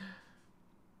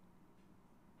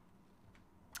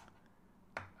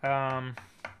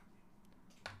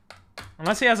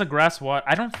 Unless he has a grass water.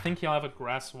 I don't think he'll have a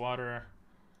grass water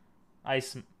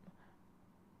ice.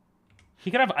 He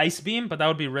could have Ice Beam, but that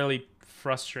would be really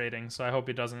frustrating, so I hope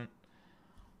he doesn't.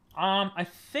 I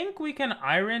think we can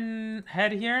Iron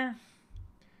Head here.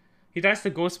 He dies to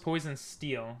Ghost Poison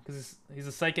Steel because he's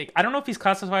a psychic. I don't know if he's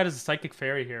classified as a psychic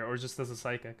fairy here or just as a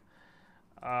psychic.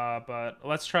 But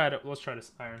let's try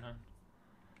this Iron Head.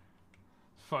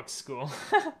 Fuck school.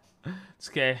 It's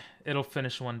okay. It'll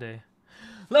finish one day.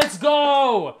 Let's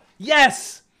go!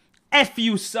 Yes! F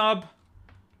you, Sub.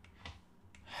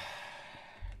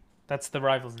 That's the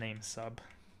rival's name, Sub.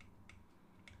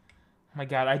 Oh my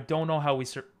god, I don't know how we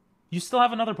You still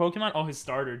have another Pokemon? Oh, his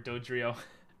starter, Dodrio.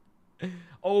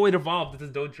 Oh, it evolved.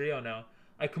 It's Dodrio now.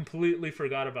 I completely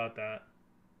forgot about that.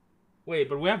 Wait,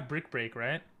 but we have Brick Break,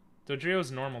 right? Dodrio is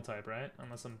normal type, right?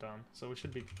 Unless I'm dumb. So we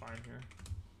should be fine here.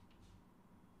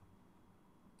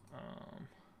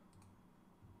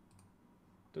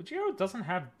 Dodrio doesn't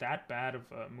have that bad of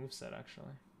a moveset,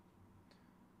 actually.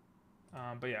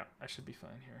 But yeah, I should be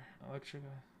fine here. Electric.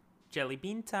 Jelly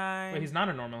Bean time. Wait, he's not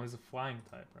a normal. He's a flying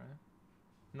type, right?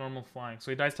 Normal flying.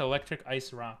 So he dies to Electric,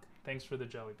 Ice, Rock. Thanks for the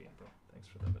Jelly Bean, bro. Thanks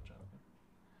for the Jelly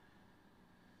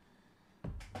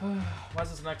Bean. Why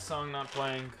is this next song not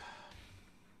playing?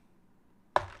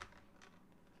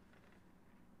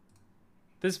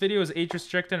 This video is age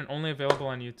restricted and only available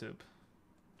on YouTube.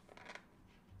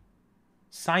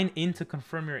 Sign in to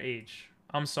confirm your age.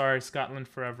 I'm sorry, Scotland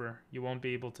forever. You won't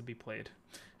be able to be played.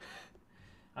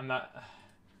 I'm not...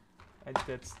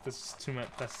 That's too much.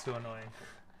 That's too annoying.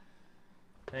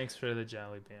 Thanks for the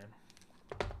Jelly Bean.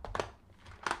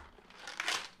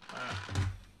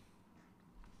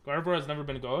 Gardevoir has never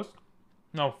been a ghost?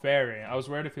 No, fairy. I was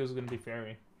worried if he was going to be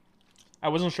fairy. I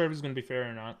wasn't sure if he was going to be fairy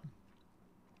or not.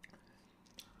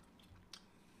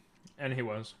 And he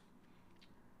was.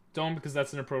 Don't, because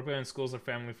that's inappropriate and schools are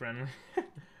family friendly.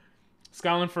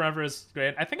 Scotland Forever is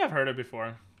great. I think I've heard it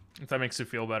before. If that makes you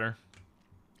feel better.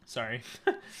 Sorry.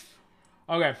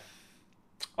 Okay.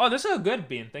 Oh, this is a good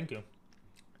bean. Thank you.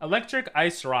 Electric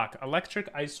Ice Rock. Electric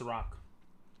Ice Rock.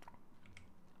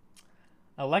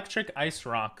 Electric Ice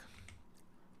Rock.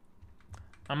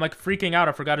 I'm like freaking out.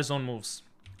 I forgot his own moves.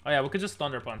 Oh yeah, we could just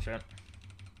Thunder Punch it.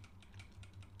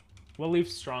 We'll leave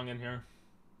Strong in here.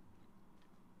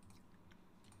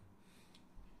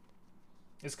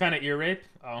 It's kind of ear rape.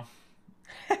 Oh.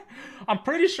 I'm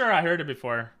pretty sure I heard it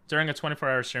before. During a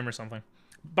 24-hour stream or something.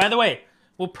 By the way,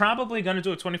 we're probably going to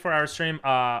do a 24-hour stream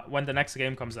when the next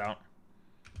game comes out.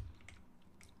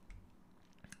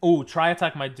 Ooh,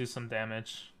 Tri-Attack might do some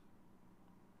damage.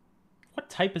 What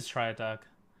type is Tri-Attack?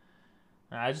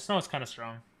 I just know it's kind of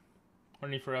strong.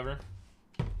 Horny Forever.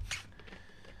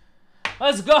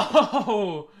 Let's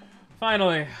go!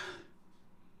 Finally.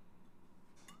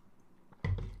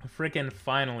 Freaking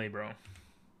finally, bro.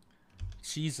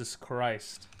 Jesus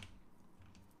Christ.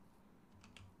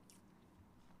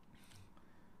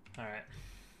 Alright.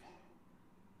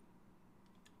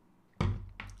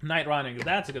 Night Running.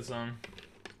 That's a good song.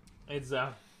 It's,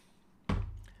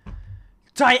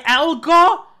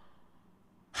 Dialga?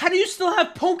 How do you still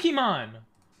have Pokemon?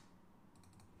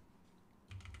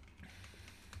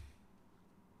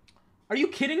 Are you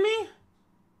kidding me?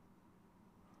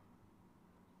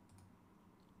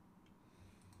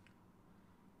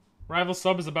 Rival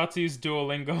sub is about to use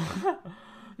Duolingo.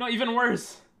 No, even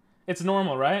worse. It's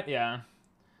normal, right? Yeah.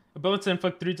 Ability to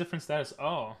inflict 3 different status.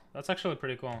 Oh, that's actually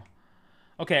pretty cool.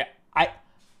 Okay,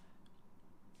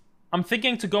 I'm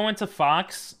thinking to go into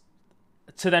Fox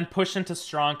to then push into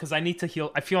Strong because I need to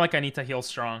heal. I feel like I need to heal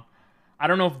Strong. I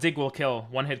don't know if Dig will kill.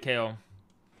 One-hit KO.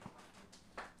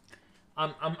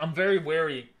 I'm very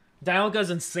wary. Dialga's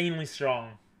insanely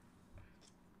strong.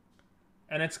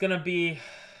 And it's gonna be...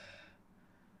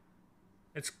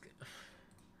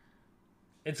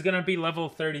 It's gonna be level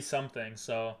 30 something,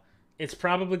 so it's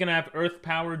probably gonna have Earth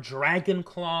Power, Dragon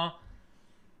Claw,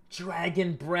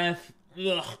 Dragon Breath,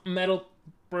 Metal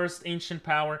Burst, Ancient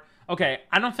Power. Okay,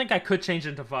 I don't think I could change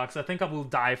into Fox. I think I will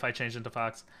die if I change into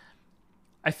Fox.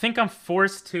 I think I'm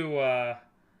forced to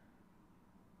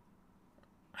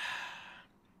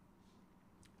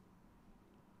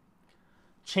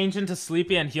change into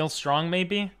Sleepy and heal Strong,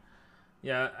 maybe?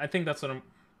 Yeah, I think that's what I'm...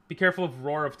 Be careful of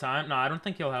Roar of Time. No, I don't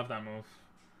think he'll have that move.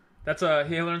 That's a...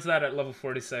 He learns that at level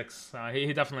 46.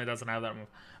 He definitely doesn't have that move.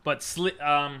 But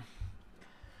I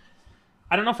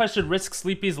don't know if I should risk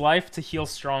Sleepy's life to heal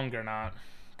Strong or not.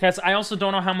 Because I also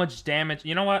don't know how much damage...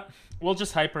 You know what? We'll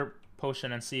just Hyper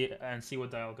Potion and see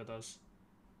what Dialga does.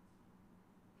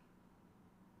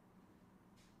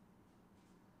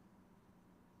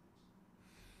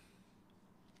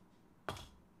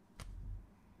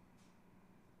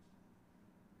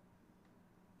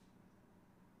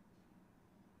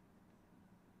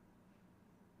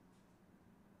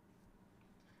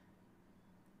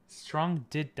 Strong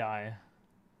did die.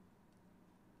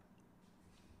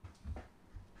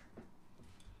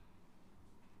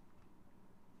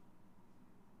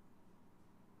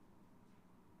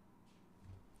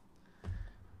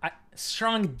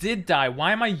 Strong did die.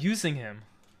 Why am I using him?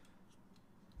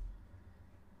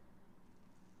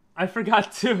 I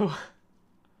forgot too.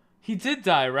 He did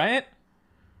die, right?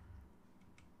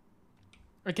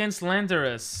 Against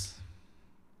Landorus.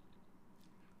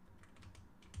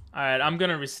 Alright, I'm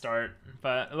gonna restart,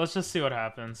 but let's just see what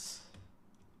happens.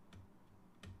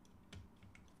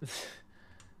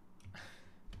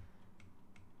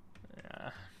 Yeah.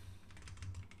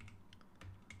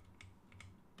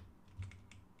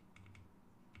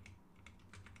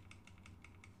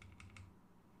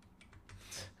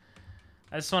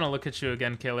 I just want to look at you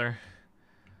again, Killer.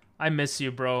 I miss you,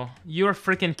 bro. You're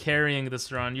freaking carrying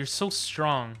this run. You're so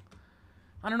strong.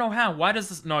 I don't know how. Why does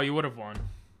this... No, you would have won.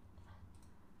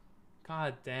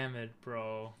 God damn it,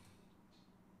 bro.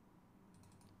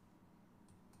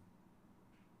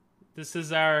 This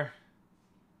is a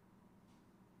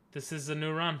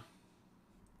new run.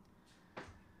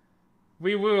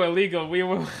 We woo, illegal, we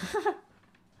woo.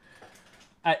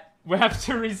 We have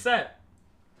to reset.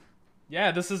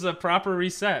 Yeah, this is a proper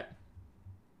reset.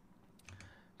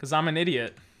 Because I'm an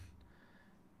idiot.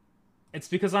 It's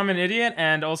because I'm an idiot,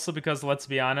 and also because, let's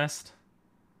be honest,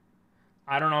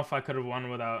 I don't know if I could have won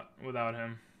without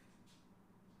him.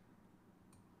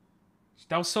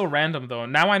 That was so random, though.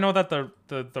 Now I know that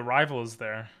the rival is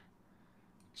there.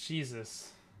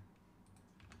 Jesus.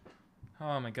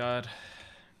 Oh my god.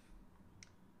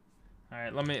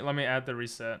 Alright, let me add the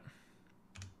reset.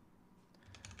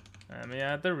 Let me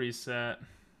add the reset.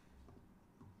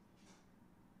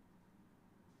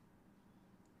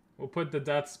 We'll put the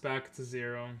deaths back to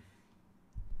 0.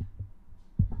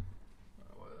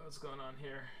 What's going on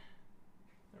here?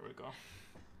 There we go.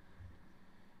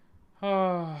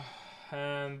 Oh,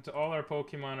 and all our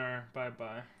Pokemon are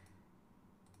bye-bye.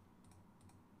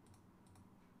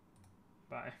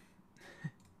 Bye.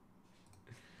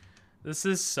 This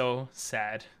is so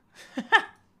sad.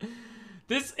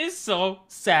 This is so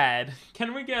sad.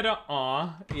 Can we get a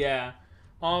aw? Yeah.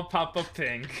 Aw, Papa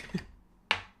Pink.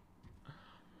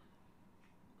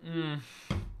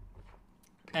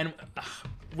 And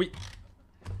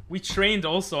we trained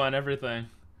also on everything.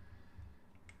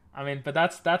 I mean, but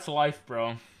that's life,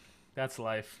 bro. That's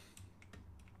life.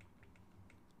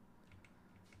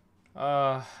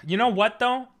 You know what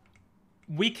though?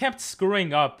 We kept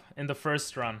screwing up in the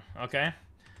first run, okay?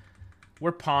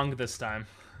 We're Pong this time.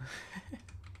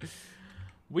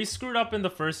 We screwed up in the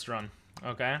first run,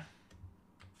 okay?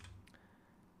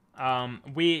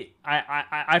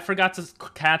 I forgot to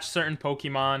catch certain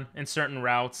Pokemon in certain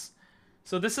routes.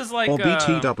 So this is like or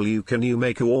BTW, can you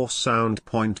make a aw sound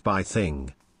point by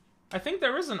thing? I think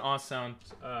there is an aw sound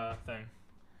thing.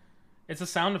 It's a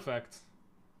sound effect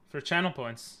for channel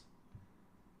points.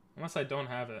 Unless I don't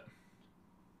have it.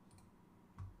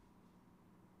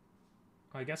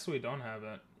 I guess we don't have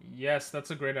it. Yes,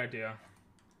 that's a great idea.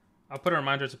 I'll put a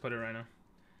reminder to put it right now.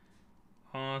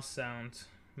 Aw sound.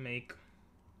 Make.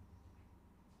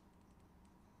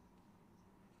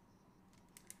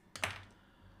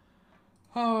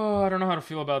 Oh, I don't know how to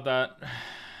feel about that.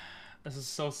 This is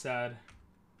so sad.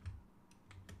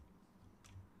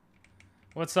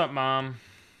 What's up, Mom?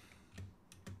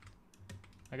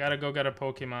 I gotta go get a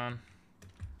Pokemon.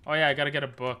 Oh yeah, I gotta get a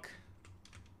book.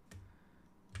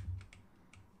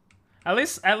 At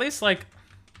least like,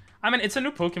 I mean, it's a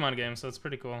new Pokemon game, so it's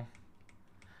pretty cool.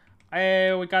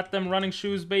 Hey, we got them running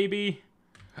shoes, baby.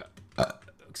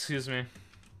 Excuse me.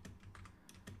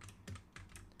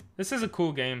 This is a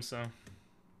cool game, so.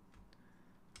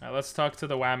 Alright, let's talk to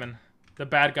the Whammon. The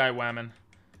bad guy Whammon.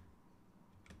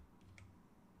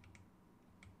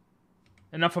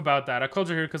 Enough about that. I called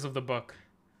you here because of the book.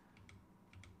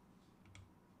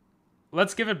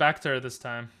 Let's give it back to her this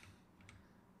time.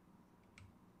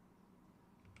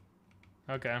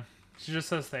 Okay. She just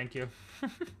says thank you.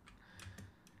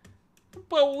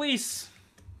 Police!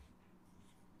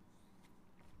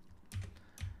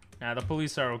 Nah, the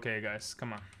police are okay, guys.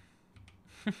 Come on.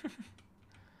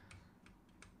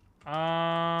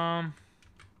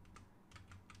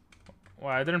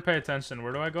 Well, I didn't pay attention.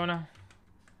 Where do I go now?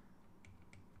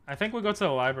 I think we go to the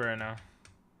library now.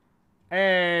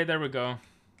 Hey, there we go.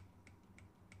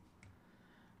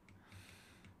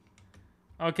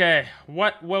 Okay,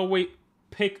 what will we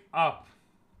pick up?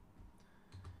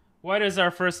 What is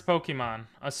our first Pokemon?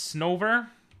 A Snover?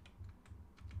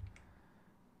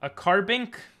 A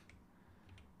Carbink?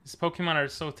 These Pokemon are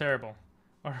so terrible.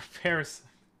 Or a Parasite.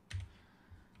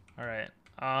 Alright.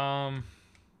 I'm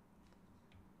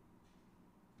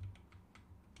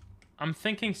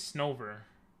thinking Snover.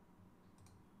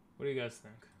 What do you guys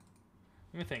think?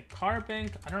 Let me think.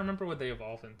 Carbink, I don't remember what they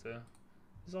evolve into.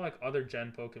 These are like other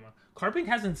gen Pokemon. Carbink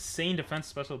has insane defense,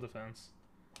 special defense.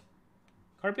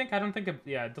 Carbink, I don't think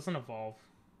it doesn't evolve.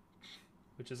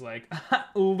 Which is like,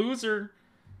 loser.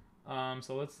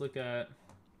 So let's look at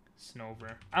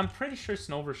Snover. I'm pretty sure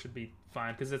Snover should be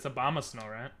fine, because it's Abomasnow,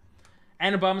 right?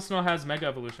 And Abomasnow has Mega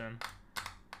Evolution.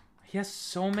 He has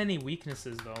so many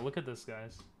weaknesses, though. Look at this,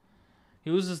 guys. He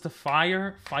loses the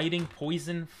fire, fighting,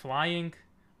 poison, flying.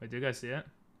 Wait, do you guys see it?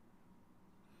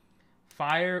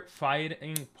 Fire,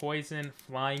 fighting, poison,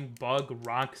 flying, bug,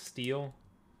 rock, steel.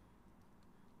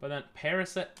 But then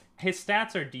Parasect, his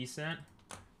stats are decent.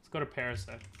 Let's go to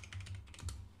Parasect.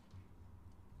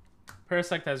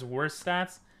 Parasect has worse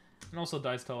stats and also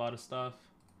dies to a lot of stuff.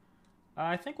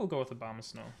 I think we'll go with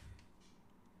Abomasnow.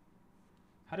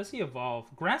 How does he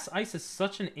evolve? Grass Ice is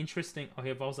such an interesting... Oh, he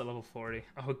evolves at level 40.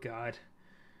 Oh, God.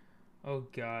 Oh,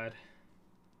 God.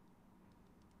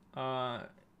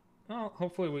 Well,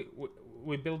 hopefully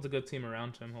we build a good team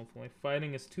around him, hopefully.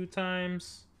 Fighting is 2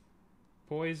 times.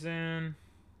 Poison.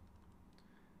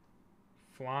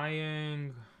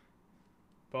 Flying.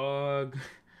 Bug.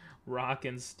 Rock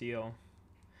and steel.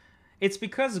 It's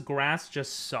because grass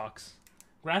just sucks.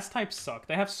 Grass types suck.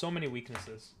 They have so many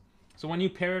weaknesses. So when you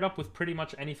pair it up with pretty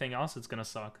much anything else, it's gonna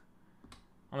suck.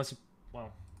 Unless you...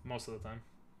 Well, most of the time.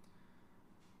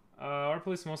 Our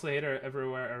police mostly hate her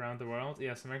everywhere around the world.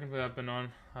 Yes, American people have been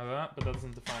on that, but that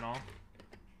doesn't define all.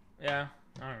 Yeah,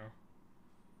 I don't know.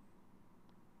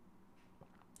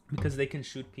 Because they can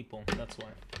shoot people. That's why.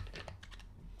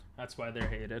 That's why they're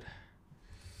hated.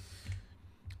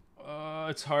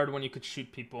 It's hard when you could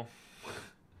shoot people.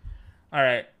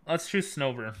 Alright, let's choose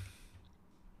Snover.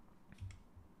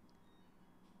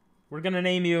 We're gonna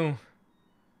name you...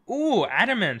 Ooh,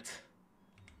 Adamant.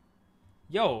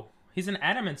 Yo, he's an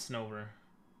Adamant Snover.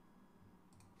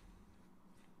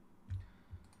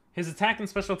 His attack and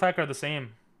special attack are the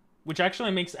same, which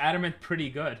actually makes Adamant pretty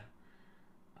good.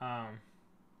 Well,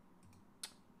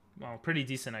 pretty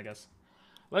decent, I guess.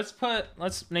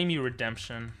 Let's name you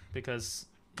Redemption, because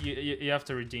you have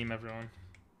to redeem everyone.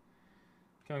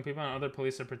 Killing people and other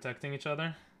police are protecting each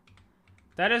other.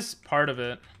 That is part of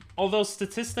it. Although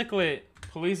statistically,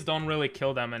 police don't really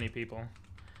kill that many people.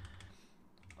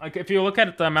 Like, if you look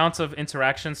at the amounts of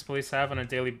interactions police have on a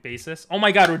daily basis... Oh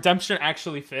my god, Redemption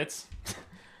actually fits.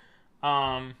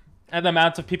 And the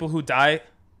amount of people who die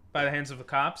by the hands of the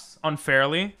cops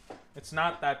unfairly, it's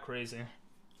not that crazy.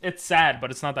 It's sad,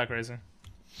 but it's not that crazy.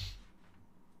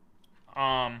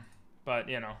 But,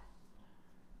 you know.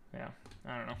 Yeah,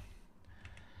 I don't know.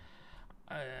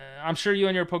 I'm sure you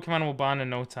and your Pokemon will bond in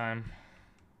no time.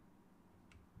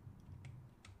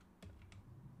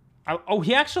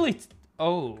 He actually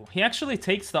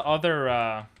takes the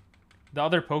other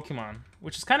Pokemon,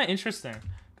 which is kind of interesting,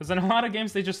 because in a lot of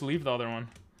games they just leave the other one.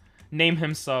 Name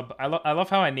him sub. I love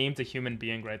how I named a human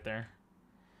being right there.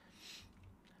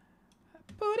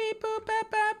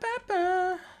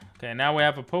 Okay, now we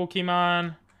have a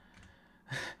Pokemon.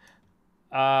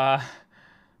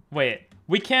 Wait.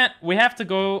 We have to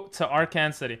go to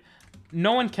Arcan City.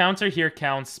 No encounter here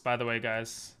counts, by the way,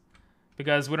 guys.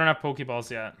 Because we don't have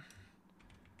Pokeballs yet.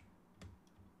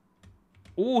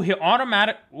 Ooh, he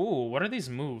automatic... Ooh, what are these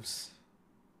moves?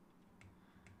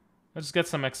 Let's just get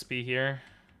some XP here.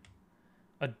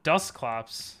 A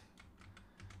Dusclops.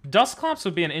 Dusclops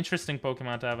would be an interesting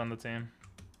Pokemon to have on the team.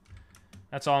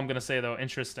 That's all I'm gonna say, though.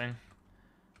 Interesting.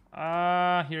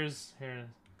 Here. Do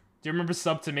you remember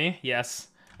Sub to Me? Yes.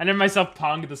 I named myself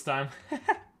Pong this time.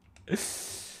 I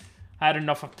had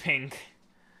enough of pink.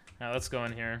 Now let's go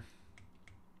in here.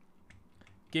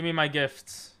 Give me my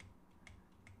gifts.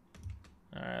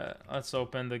 Alright, let's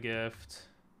open the gift.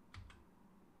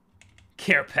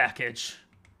 Care package.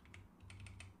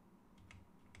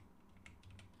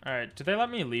 Alright, do they let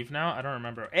me leave now? I don't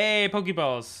remember. Hey,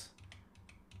 Pokeballs!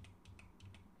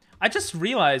 I just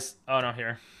realized... Oh, no,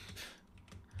 here.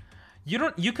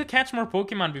 You could catch more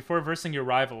Pokemon before versing your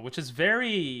rival, which is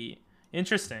very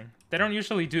interesting. They don't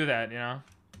usually do that, you know,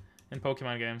 in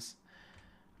Pokemon games.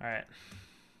 Alright.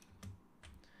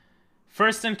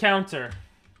 First encounter.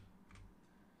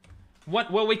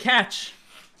 What will we catch?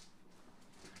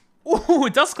 Ooh,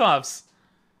 Dusclops!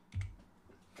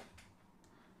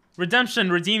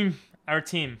 Redemption, redeem our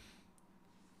team.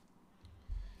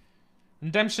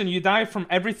 Redemption, you die from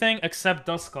everything except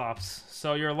Dusclops,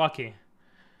 so you're lucky.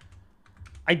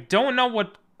 I don't know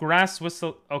what Grass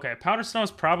Whistle... Okay, Powder Snow is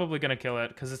probably going to kill it,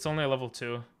 because it's only a level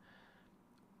 2.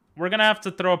 We're going to have to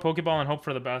throw a Pokeball and hope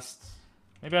for the best.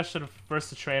 Maybe I should have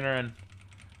versed the trainer and...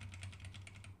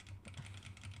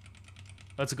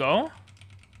 Let's go?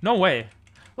 No way.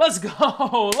 Let's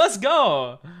go! Let's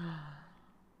go!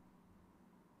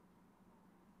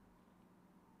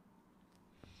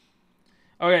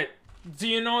 Okay, do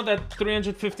you know that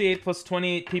 358 plus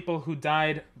 28 people who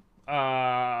died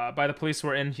by the police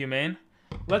were inhumane?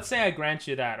 Let's say I grant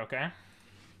you that, okay?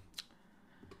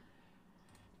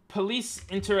 Police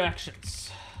interactions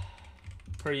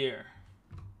per year.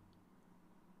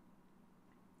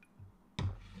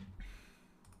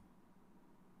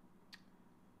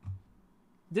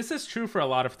 This is true for a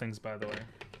lot of things, by the way.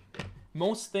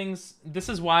 Most things... This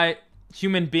is why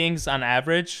human beings on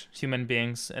average...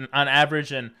 and on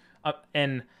average in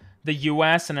the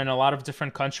US and in a lot of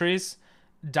different countries...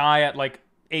 die at like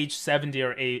age 70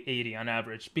 or 80 on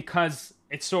average, because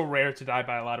it's so rare to die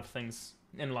by a lot of things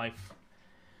in life.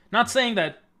 Not saying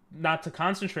that not to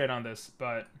concentrate on this,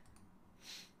 but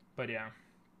yeah.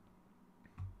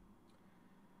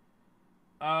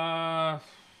 I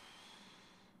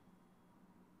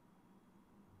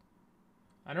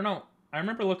don't know. I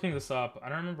remember looking this up. I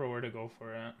don't remember where to go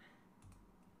for it.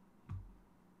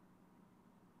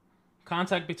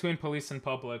 Contact between police and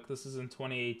public. This is in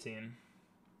 2018.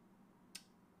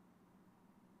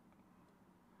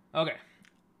 Okay.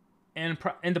 In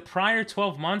the prior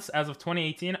 12 months, as of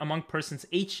 2018, among persons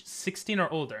aged 16 or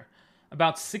older,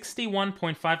 about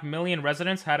 61.5 million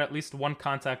residents had at least one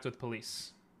contact with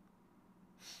police.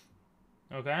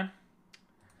 Okay?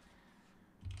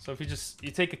 So if you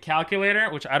take a calculator,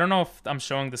 which I don't know if I'm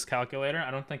showing this calculator. I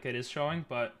don't think it is showing,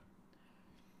 but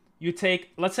you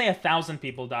take, let's say 1,000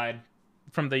 people died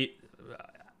from the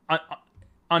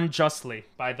unjustly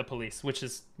by the police, which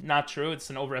is not true. It's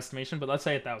an overestimation, but let's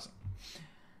say 1,000.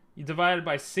 You divide it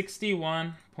by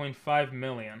 61.5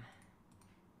 million.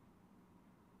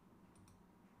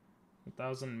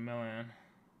 1,000 million.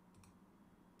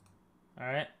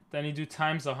 Alright, then you do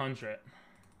times 100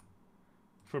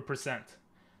 for percent.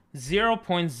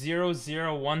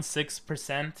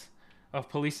 0.0016% of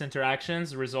police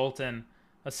interactions result in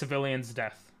a civilian's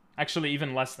death. Actually,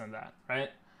 even less than that,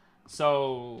 right?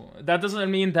 So that doesn't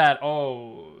mean that,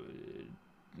 oh,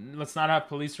 let's not have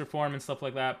police reform and stuff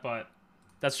like that, but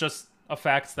that's just a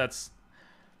fact that's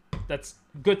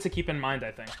good to keep in mind,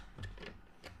 I think.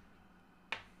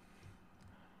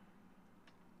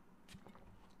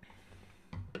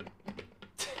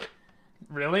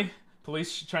 Really?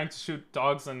 Police trying to shoot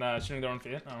dogs and shooting their own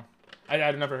feet? Oh,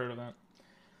 I'd never heard of that.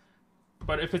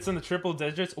 But if it's in the triple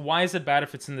digits, why is it bad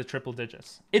if it's in the triple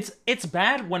digits? It's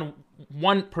bad when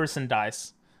one person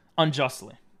dies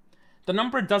unjustly. The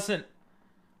number doesn't...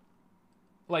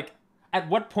 Like, at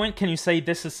what point can you say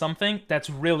this is something that's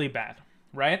really bad,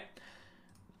 right?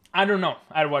 I don't know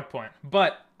at what point.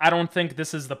 But I don't think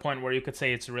this is the point where you could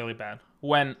say it's really bad.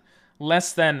 When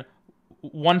less than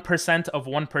 1% of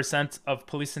 1% of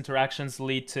police interactions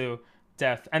lead to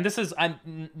death. And this is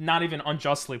not even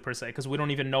unjustly per se, because we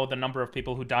don't even know the number of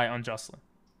people who die unjustly.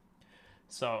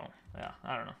 So, yeah,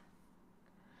 I don't know.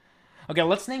 Okay,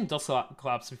 let's name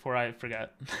Dustclops before I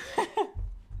forget.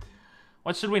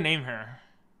 What should we name her?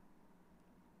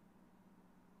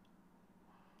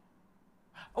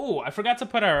 Oh, I forgot to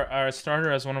put our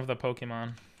starter as one of the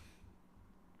Pokemon.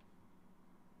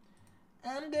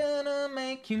 I'm gonna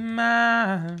make you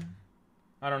mine.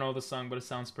 I don't know the song, but it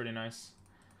sounds pretty nice.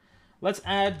 Let's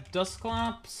add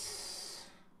Dustclops.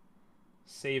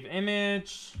 Save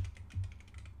image.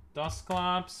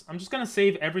 Dustclops. I'm just gonna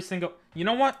save every single... You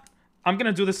know what? I'm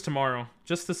gonna do this tomorrow,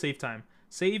 just to save time.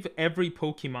 Save every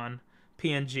Pokemon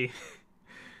PNG.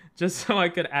 Just so I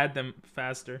could add them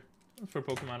faster for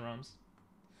Pokemon ROMs.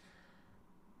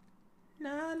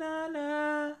 Na na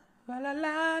na. La la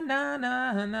la na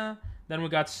na na. Then we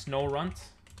got Snorunt,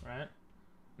 right?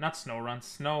 Not Snorunt,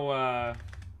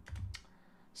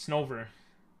 Snover.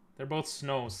 They're both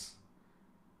snows.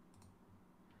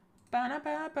 Alright,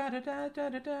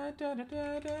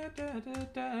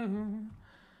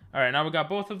 now we got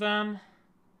both of them.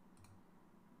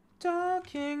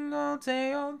 Talking all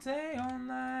day, all day, all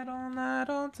night, all night,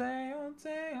 all day, all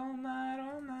day, all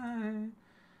night, all night.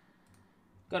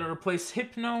 Gotta replace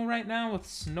Hypno right now with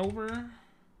Snover.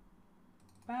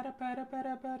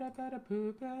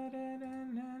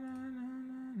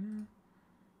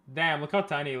 Damn, look how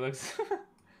tiny he looks.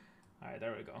 Alright,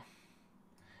 there we go.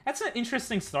 That's an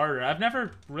interesting starter. I've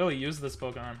never really used this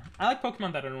Pokemon. I like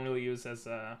Pokemon that I don't really use as,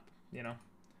 you know.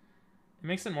 It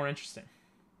makes it more interesting.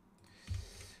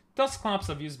 Dustclops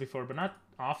I've used before, but not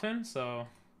often, so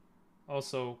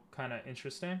also kind of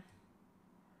interesting.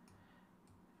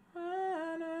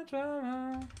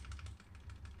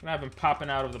 Gonna have him popping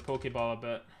out of the Pokeball a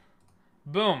bit.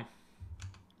 Boom.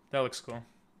 That looks cool.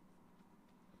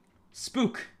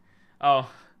 Spook. Oh,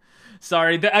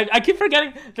 sorry. I keep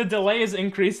forgetting the delay is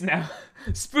increased now.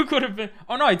 Spook would have been...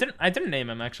 Oh no, I didn't name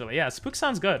him actually. Yeah, Spook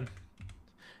sounds good.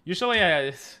 Usually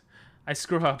I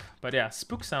screw up, but yeah,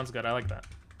 Spook sounds good. I like that.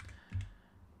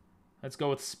 Let's go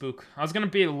with Spook. I was gonna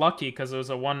be lucky because it was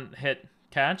a one-hit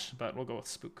catch, but we'll go with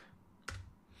Spook.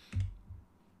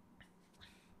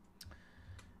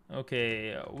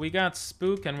 Okay, we got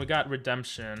Spook and we got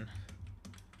Redemption.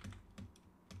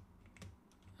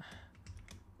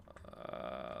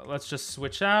 Let's just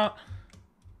switch out.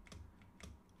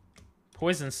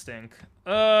 Poison Stink.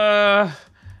 Are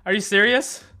you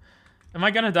serious? Am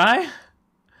I gonna die?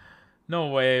 No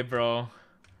way, bro.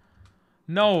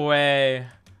 No way.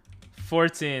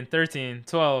 14, 13,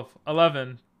 12,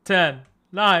 11, 10,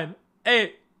 9,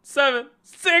 8, 7,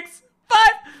 6, 5,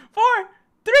 4,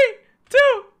 3,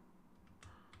 2,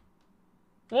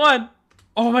 1.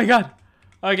 Oh my god.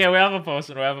 Okay, we have a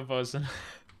potion. We have a potion.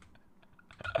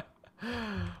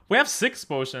 We have 6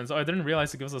 potions. Oh, I didn't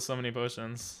realize it gives us so many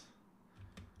potions.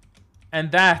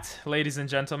 And that, ladies and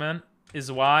gentlemen,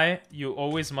 is why you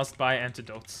always must buy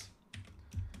antidotes.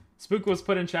 Spook was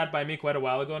put in chat by me quite a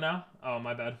while ago now. Oh,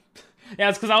 my bad. Yeah,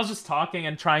 it's because I was just talking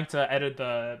and trying to edit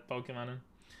the Pokemon in.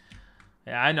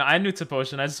 Yeah, I know. I knew to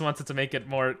potion. I just wanted to make it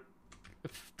more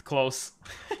close.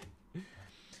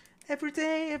 Every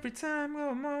day, every time,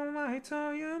 oh, I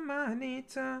tell you,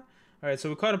 Manita. Alright, so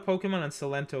we caught a Pokemon on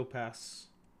Salento Pass.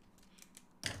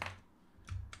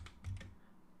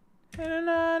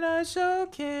 Let's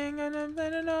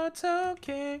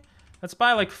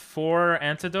buy like 4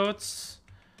 antidotes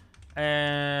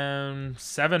and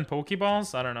 7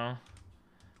 Pokeballs. I don't know.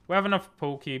 We have enough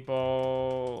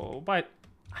Pokeball. We'll buy.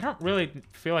 I don't really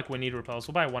feel like we need repels.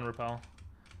 We'll buy 1 repel.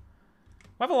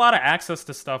 We have a lot of access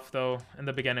to stuff though in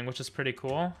the beginning, which is pretty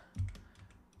cool.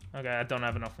 Okay, I don't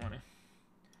have enough money.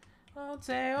 All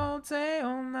day, all day,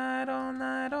 all night, all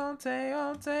night, all day,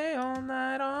 all day, all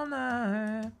night, all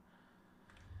night.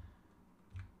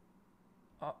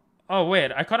 Oh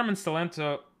wait, I caught him in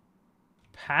Salento.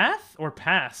 Path or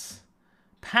pass?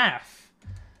 Path.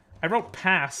 I wrote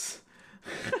pass.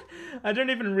 I didn't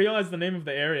even realize the name of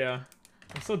the area.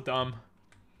 I'm so dumb.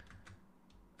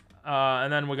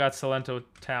 And then we got Salento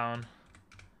Town.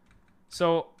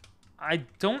 So I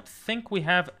don't think we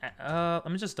have. Let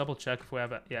me just double check if we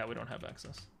have. Yeah, we don't have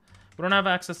access. We don't have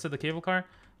access to the cable car,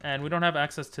 and we don't have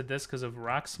access to this because of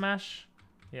Rock Smash.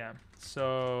 Yeah,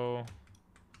 so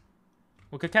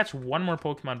we could catch 1 more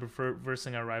Pokemon before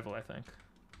versing our rival, I think.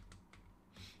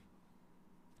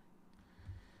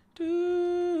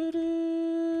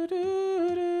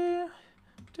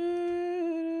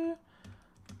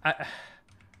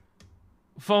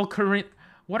 Volcarine.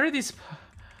 What are these?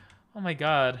 Oh my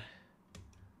god.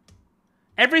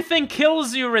 Everything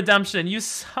kills you, Redemption. You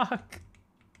suck.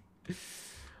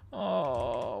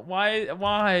 Oh, why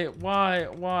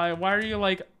are you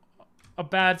like a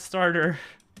bad starter?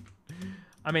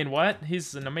 I mean, what?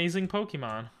 He's an amazing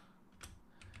Pokemon.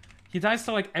 He dies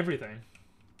to like everything.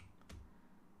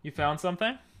 You found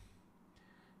something?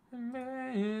 An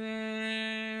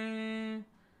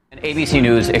ABC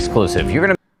News exclusive. You're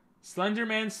gonna.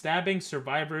 Slenderman stabbing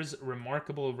survivors,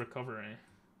 remarkable recovery.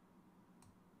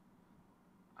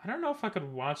 I don't know if I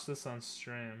could watch this on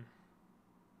stream.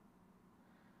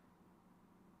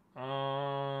 But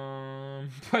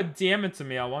DM it to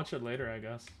me. I'll watch it later, I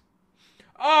guess.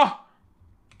 Oh!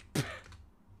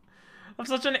 I'm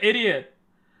such an idiot.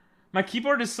 My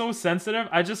keyboard is so sensitive.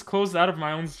 I just closed out of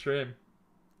my own stream.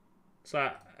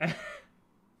 So I...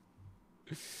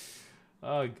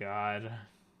 Oh god.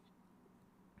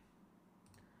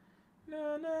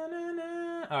 Na, na, na,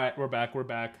 na. All right, we're back. We're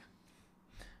back.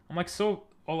 I'm like so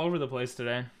all over the place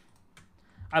today.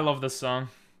 I love this song.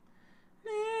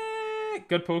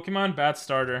 Good Pokemon, bad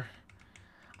starter.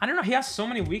 I don't know. He has so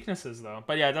many weaknesses though.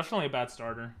 But yeah, definitely a bad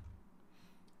starter.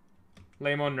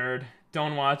 Lame-o nerd.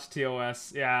 Don't watch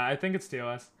TOS. Yeah, I think it's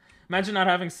TOS. Imagine not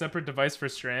having a separate device for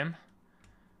stream.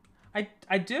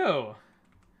 I do.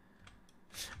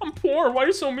 I'm poor. Why are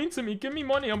you so mean to me? Give me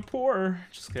money. I'm poor.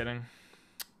 Just kidding.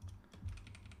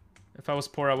 If I was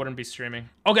poor, I wouldn't be streaming.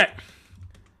 Okay.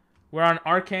 We're on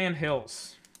Arcane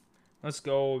Hills. Let's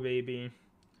go, baby.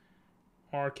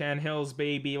 Arcane Hills,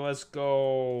 baby. Let's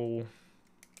go.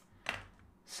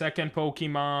 Second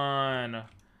Pokemon.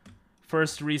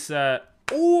 First reset.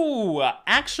 Ooh,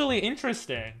 actually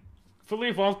interesting. Fully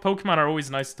evolved Pokemon are always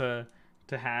nice to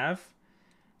have.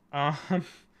 I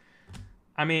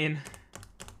mean,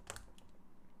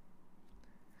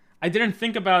 I didn't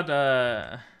think about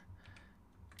I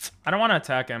don't want to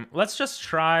attack him. Let's just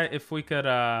try if we could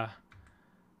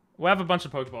we have a bunch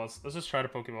of Pokeballs. Let's just try to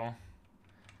Pokeball.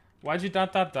 Why'd you ...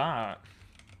 Let's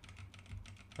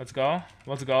go.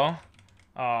 Let's go.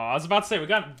 Oh, I was about to say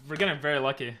we're getting very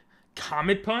lucky.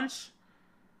 Comet Punch?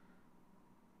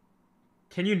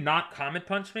 Can you not Comet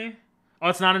Punch me? Oh,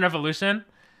 it's not an evolution?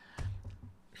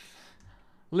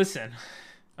 Listen,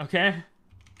 okay?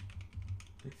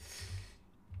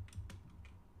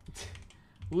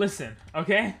 Listen,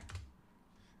 okay?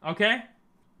 Okay?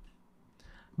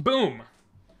 Boom!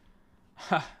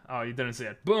 Oh, you didn't see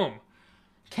it. Boom!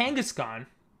 Kangaskhan,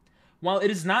 while it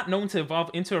is not known to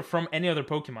evolve into or from any other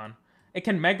Pokemon, it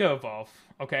can Mega Evolve,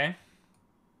 okay?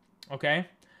 Okay?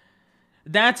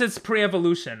 That's its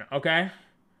pre-evolution, okay?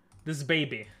 This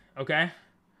baby, okay?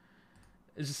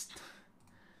 It's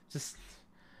just...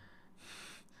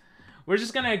 We're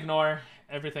just gonna ignore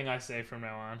everything I say from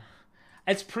now on.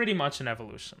 It's pretty much an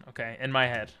evolution, okay? In my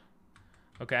head,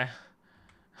 okay?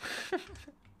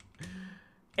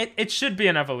 It should be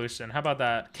an evolution. How about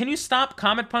that? Can you stop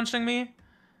Comet Punching me?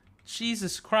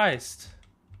 Jesus Christ.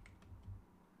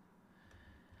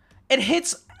 It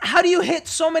hits... How do you hit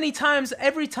so many times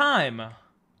every time?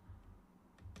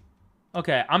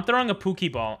 Okay, I'm throwing a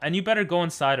Pokeball, and you better go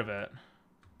inside of it.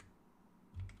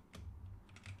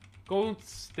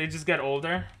 They just get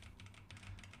older.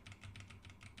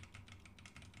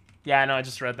 Yeah, I know, I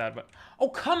just read that, but... Oh,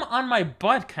 come on my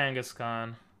butt,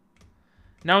 Kangaskhan.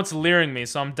 Now it's leering me,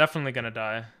 so I'm definitely gonna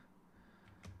die.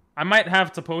 I might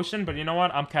have to potion, but you know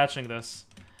what? I'm catching this.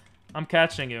 I'm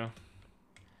catching you.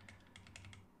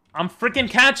 I'm freaking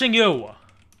catching you!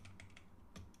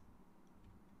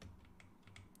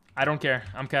 I don't care.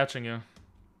 I'm catching you.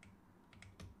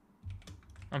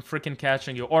 I'm freaking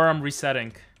catching you. Or I'm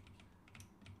resetting.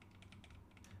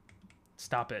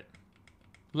 Stop it.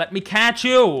 Let me catch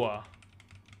you!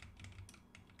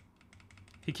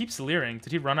 He keeps leering.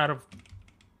 Did he run out of...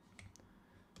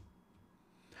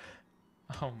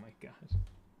 Oh my god.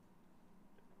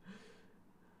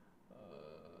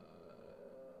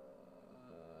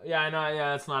 Yeah, I know.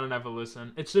 Yeah, it's not an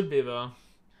evolution. It should be, though.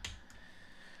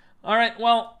 Alright,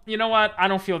 well, you know what? I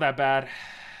don't feel that bad.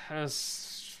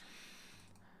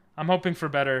 I'm hoping for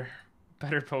better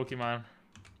Pokemon.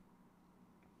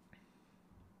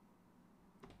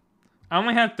 I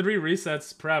only had 3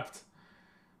 resets prepped.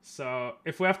 So,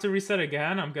 if we have to reset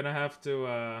again, I'm gonna have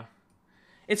to,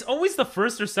 It's always the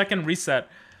first or second reset.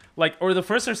 Like, or the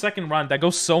first or second run that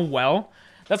goes so well.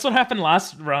 That's what happened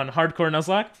last run, Hardcore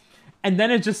Nuzlocke. And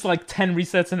then it's just like 10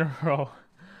 resets in a row.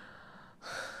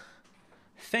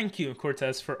 Thank you,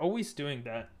 Cortez, for always doing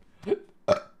that.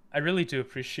 I really do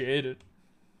appreciate it.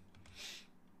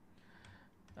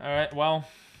 Alright, well.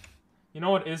 You know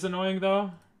what is annoying,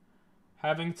 though?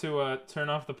 Having to turn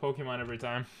off the Pokemon every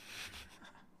time.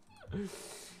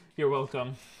 You're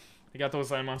welcome. Arigatou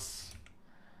gozaimasu.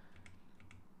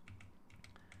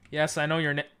 Yes, I know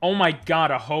your name. Oh my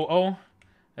god, a Ho-Oh?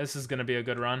 This is gonna be a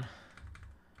good run.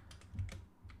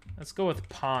 Let's go with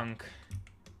Punk.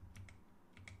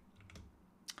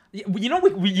 You know,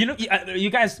 you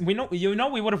guys, we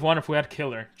would have won if we had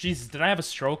Killer. Jesus, did I have a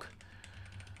stroke?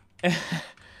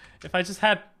 If I just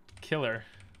had Killer.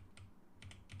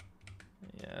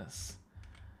 Yes.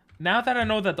 Now that I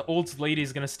know that the old lady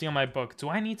is gonna steal my book, do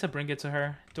I need to bring it to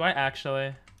her? Do I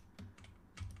actually?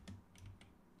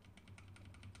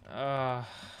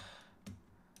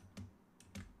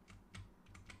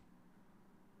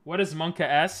 What is Monka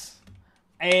S?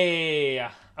 Hey,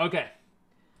 okay.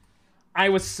 I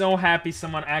was so happy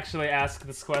someone actually asked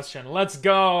this question. Let's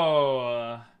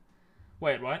go!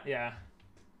 Wait, what? Yeah.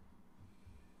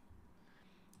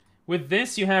 With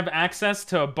this, you have access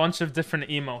to a bunch of different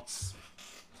emotes.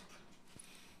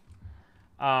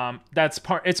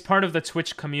 It's part of the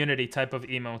Twitch community type of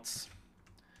emotes.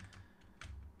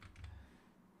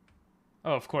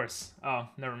 Oh, of course. Oh,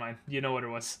 never mind. You know what it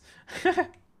was.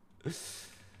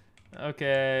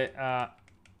 Okay,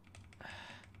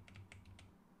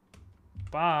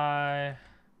 bye.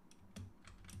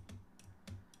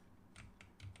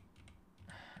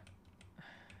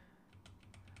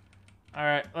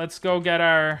 Alright, let's go get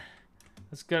our...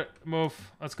 Let's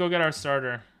go get our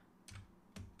starter.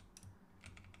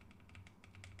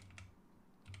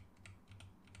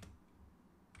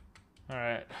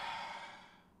 Alright.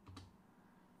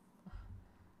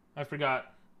 I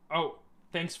forgot. Oh,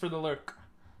 thanks for the lurk.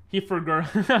 He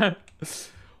forgot.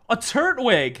 A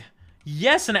Turtwig!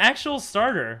 Yes, an actual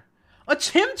starter. A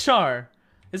Chimchar!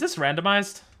 Is this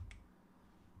randomized?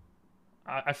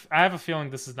 I have a feeling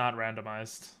this is not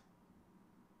randomized.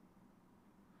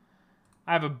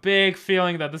 I have a big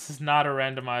feeling that this is not a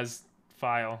randomized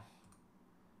file.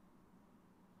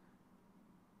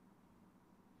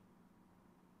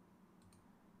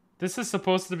 This is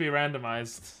supposed to be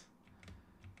randomized.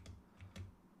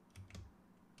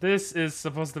 This is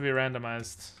supposed to be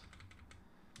randomized.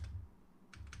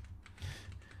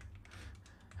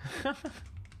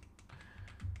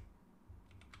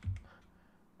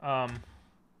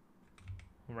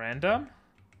 Random?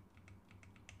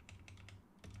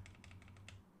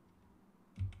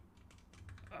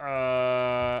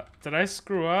 Did I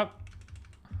screw up?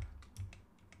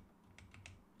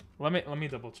 Let me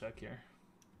double check here.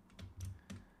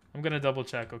 I'm gonna double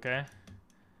check, okay?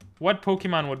 What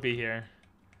Pokemon would be here?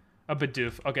 A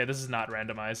Bidoof. Okay, this is not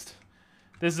randomized.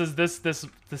 This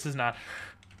is not.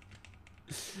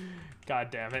 God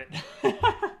damn it.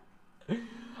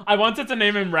 I wanted to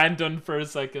name him Random for a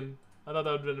second. I thought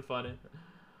that would have been funny.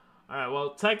 Alright,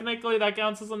 well, technically that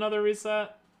counts as another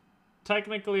reset.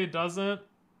 Technically it doesn't.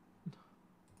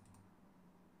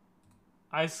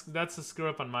 That's a screw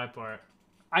up on my part.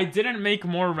 I didn't make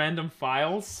more random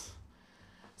files.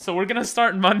 So we're gonna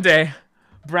start Monday.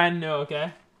 Brand new,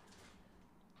 okay?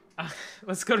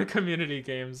 Let's go to community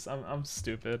games. I'm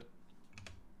stupid.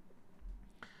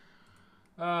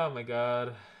 Oh my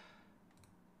god.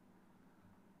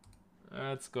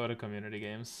 Let's go to community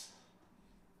games.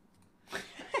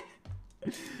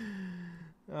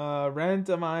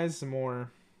 Randomize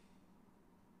more.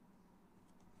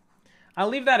 I'll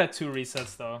leave that at 2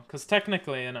 resets though, because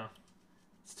technically, you know,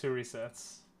 it's 2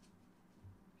 resets.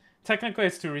 Technically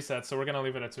it's 2 resets, so we're gonna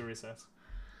leave it at 2 resets.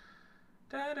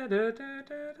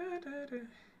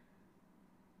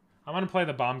 I want to play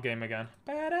the bomb game again.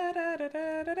 Let's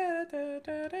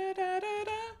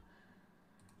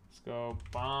go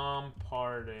bomb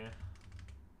party.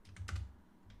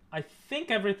 I think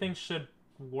everything should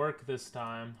work this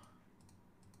time.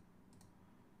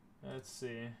 Let's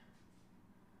see.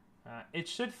 It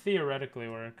should theoretically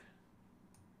work.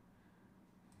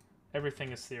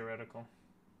 Everything is theoretical.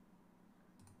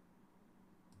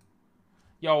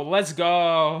 Yo, let's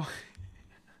go.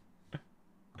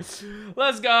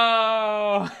 Let's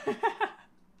go.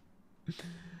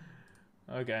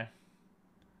 Okay.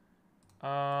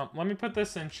 Let me put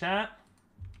this in chat.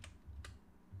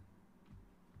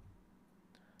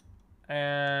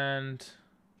 And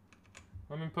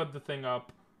let me put the thing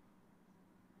up.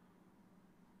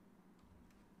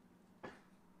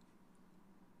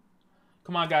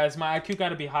 Come on, guys. My IQ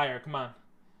gotta be higher. Come on.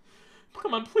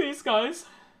 Come on, please, guys.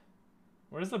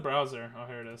 Where's the browser? Oh,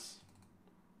 here it is.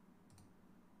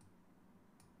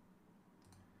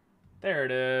 There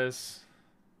it is.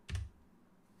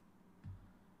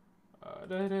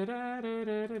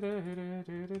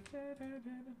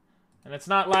 And it's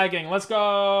not lagging. Let's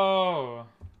go.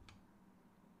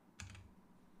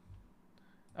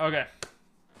 Okay.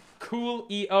 Cool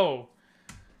EO.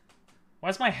 Why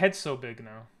is my head so big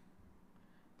now?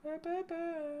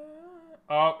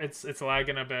 Oh, it's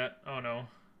lagging a bit. Oh no.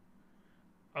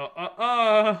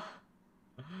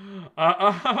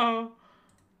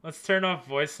 Let's turn off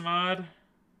voice mod.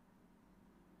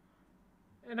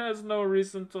 It has no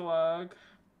reason to lag.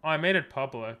 Oh, I made it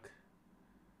public.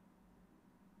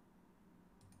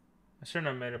 I shouldn't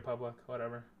have made it public.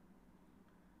 Whatever.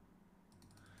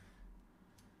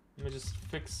 Let me just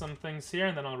fix some things here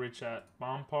and then I'll rechat.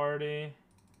 Bomb party.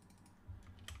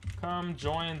 Come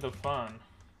join the fun.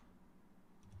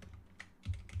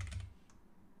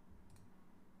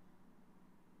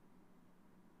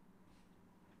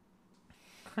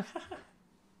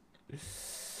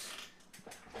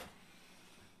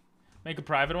 Make a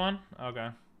private one? Okay.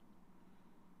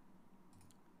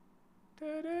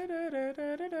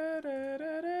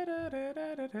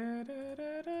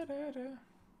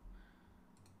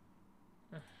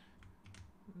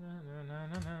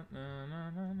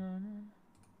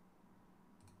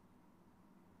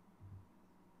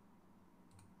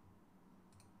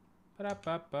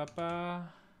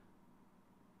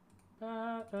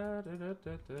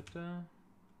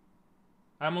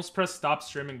 I almost pressed stop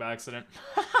streaming by accident.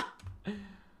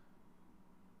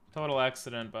 Total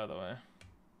accident, by the way.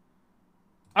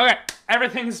 Okay,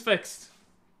 everything is fixed.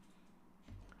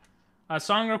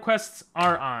 Song requests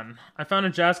are on. I found a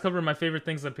jazz cover of my favorite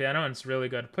things on piano, and it's really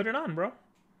good. Put it on, bro.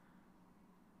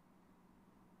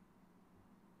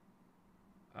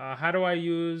 How do I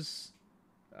use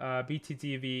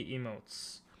BTTV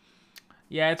emotes?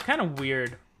 Yeah, it's kind of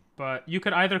weird, but you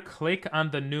could either click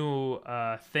on the new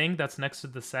thing that's next to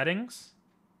the settings.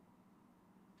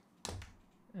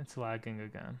 It's lagging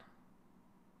again.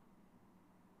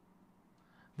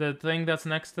 The thing that's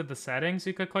next to the settings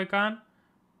you could click on.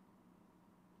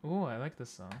 Ooh, I like this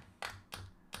song.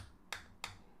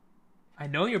 I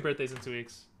know your birthday's in 2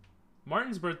 weeks.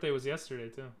 Martin's birthday was yesterday,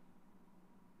 too.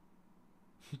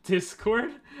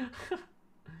 Discord?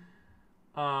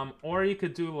 Or you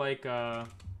could do like,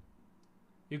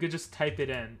 you could just type it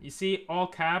in. You see, all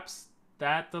caps,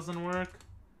 that doesn't work.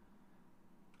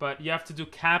 But you have to do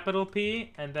capital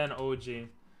P and then OG.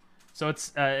 So it's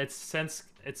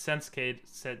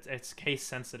case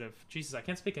sensitive. Jesus, I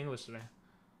can't speak English today.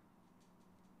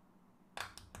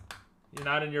 You're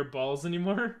not in your balls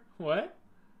anymore? What?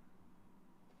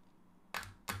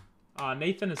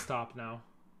 Nathan is top now.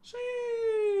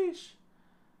 Sheesh.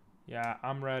 Yeah,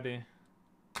 I'm ready.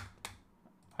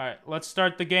 Alright, let's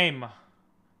start the game.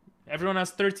 Everyone has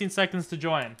 13 seconds to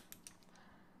join.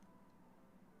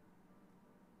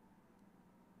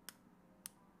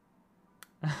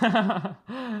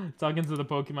 Talking to the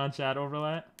Pokemon chat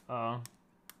overlay. Oh.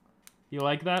 You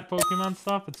like that Pokemon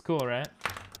stuff? It's cool, right?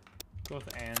 Go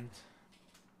with and.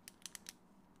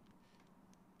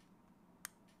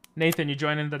 Nathan, you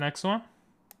join in the next one?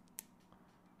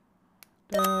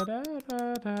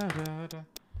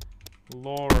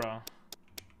 Laura.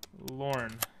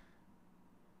 Lorne.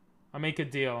 I'll make a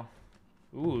deal.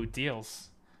 Ooh, deals.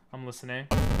 I'm listening.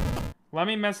 Let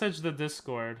me message the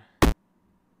Discord.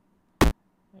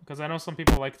 Because I know some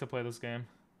people like to play this game.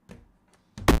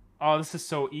 Oh, this is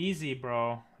so easy,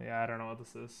 bro. Yeah, I don't know what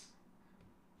this is.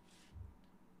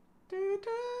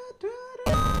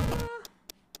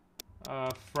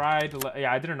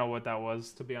 Yeah, I didn't know what that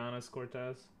was, to be honest,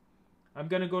 Cortez. I'm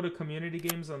gonna go to community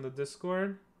games on the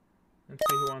Discord and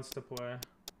see who wants to play.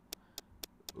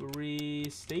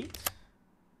 Restate?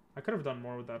 I could have done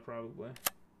more with that probably.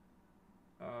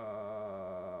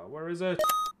 Where is it?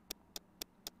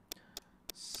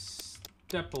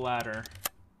 Step ladder.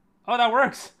 Oh, that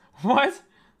works. What?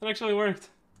 That actually worked.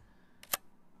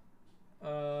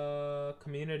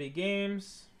 Community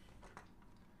games.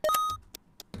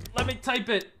 Let me type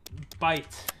it.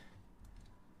 Bite.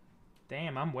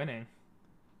 Damn, I'm winning.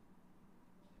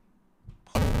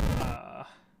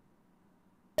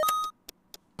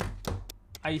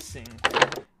 Icing.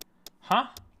 Huh?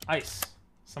 Ice.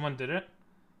 Someone did it?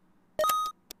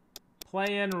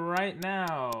 Playing right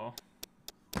now.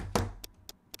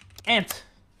 Ant.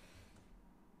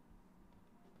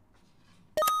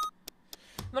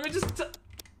 Let me just...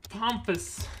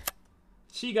 Pompous.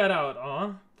 She got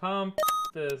out,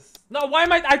 Pompous. No, why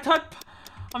am I thought...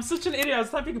 I'm such an idiot. I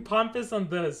was typing Pompous on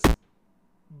this.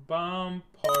 Bomb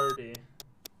party.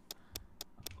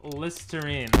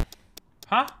 Listerine.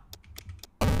 Huh?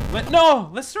 No!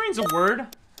 Listerine's a word.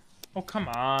 Oh, come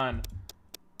on.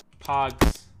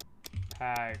 Pogs.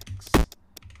 Pags.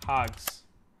 Hogs.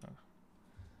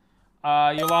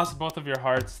 You lost both of your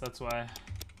hearts, that's why.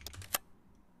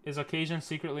 Is occasion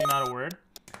secretly not a word?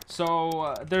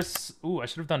 So, there's... Ooh, I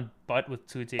should have done butt with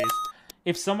 2 T's.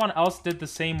 If someone else did the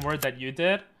same word that you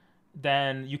did,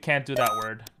 then you can't do that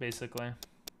word, basically.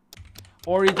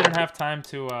 Or you didn't have time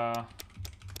to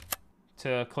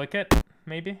click it,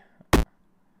 maybe?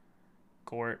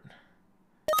 Court.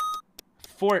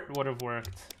 Fort would have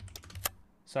worked.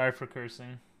 Sorry for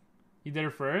cursing. You did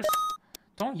it first?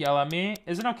 Don't yell at me.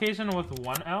 Is an occasion with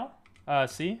 1 L?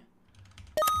 C?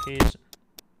 Occasion.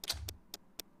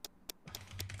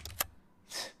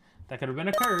 That could have been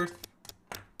a curse.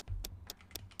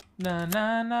 Na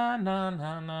na na na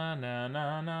na na na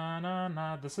na na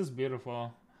na. This is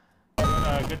beautiful.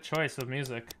 Good choice of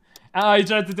music. Oh, you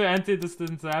tried to do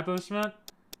anti-disestablishment?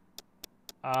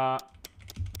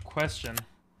 Question.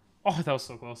 Oh, that was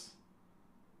so close.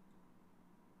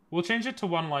 We'll change it to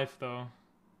 1 life, though.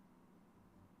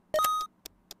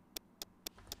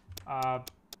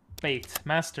 Bait.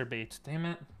 Masturbate. Damn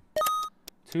it.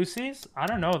 2 C's? I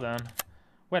don't know, then.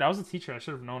 Wait, I was a teacher. I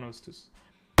should have known it was 2 C's.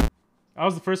 I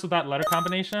was the first with that letter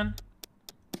combination.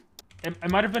 It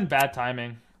might have been bad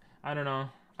timing. I don't know.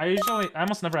 I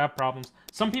almost never have problems.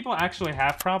 Some people actually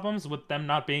have problems with them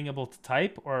not being able to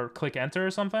type or click enter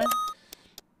or something.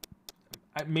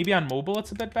 Maybe on mobile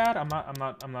it's a bit bad. I'm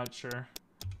not sure.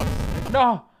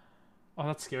 No! Oh,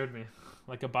 that scared me.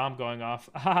 Like a bomb going off.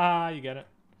 Ah, you get it.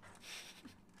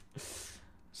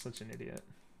 Such an idiot.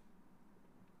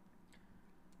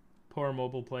 Poor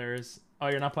mobile players. Oh,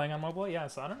 you're not playing on mobile? Yeah,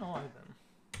 so I don't know why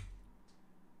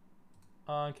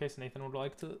then. In case Nathan would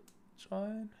like to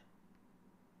join.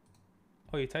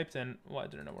 Oh, you typed in. Why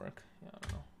didn't it work? Yeah, I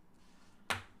don't know.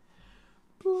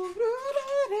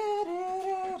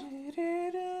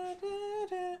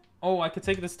 Oh, I could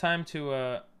take this time to,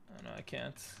 oh, no, I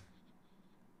can't.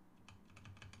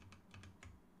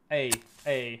 A.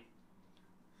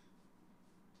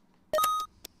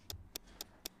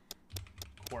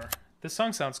 Core. This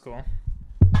song sounds cool.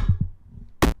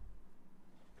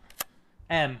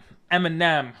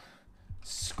 Eminem.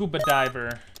 Scuba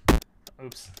diver.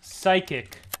 Oops.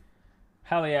 Psychic.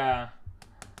 Hell yeah.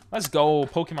 Let's go.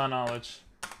 Pokemon knowledge.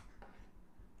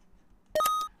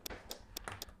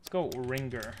 Let's go.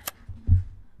 Ringer.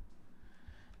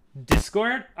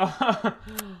 Discord?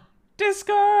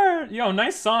 Discord! Yo,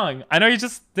 nice song. I know you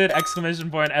just did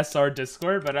 !SR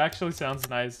Discord, but it actually sounds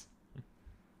nice.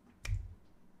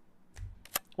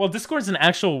 Well, Discord's an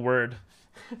actual word.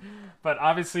 But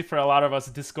obviously for a lot of us,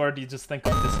 Discord, you just think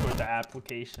of Discord, the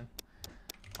application.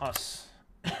 Us.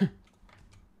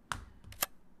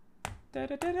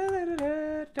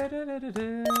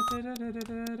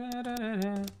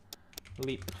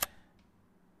 Leap.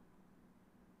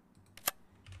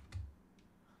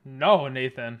 No,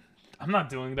 Nathan. I'm not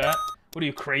doing that. What are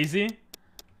you, crazy?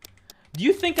 Do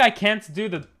you think I can't do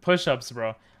the push-ups,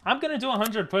 bro? I'm gonna do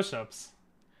 100 push-ups.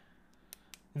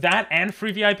 That and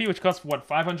free VIP, which costs, what,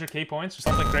 500k points or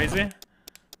something crazy?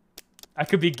 I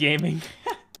could be gaming.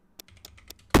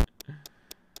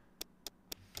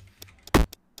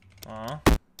 Aw.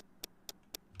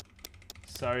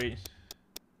 Sorry.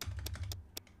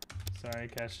 Sorry,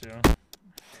 Cashew.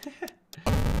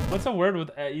 What's a word with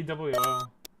EWO?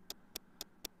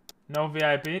 No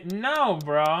VIP? No,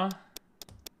 bro.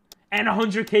 And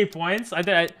 100k points?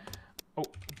 Oh,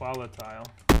 volatile.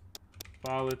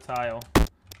 Volatile.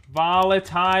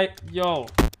 Volatile. Yo.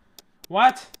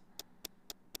 What?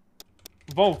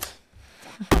 Volt.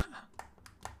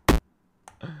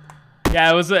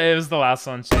 Yeah, it was the last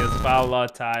one. She was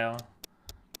volatile.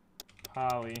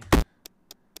 Poly.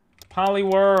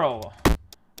 Poliwhirl.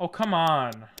 Oh, come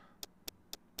on.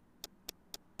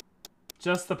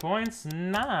 Just the points?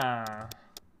 Nah.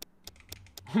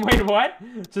 Wait, what?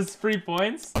 Just free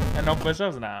points? And no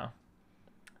push-ups? Nah.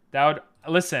 That would...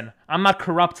 Listen, I'm not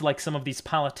corrupt like some of these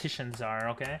politicians are,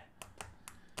 okay?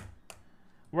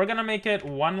 We're gonna make it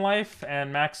 1 life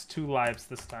and max 2 lives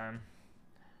this time.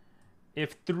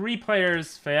 If 3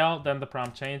 players fail, then the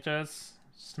prompt changes.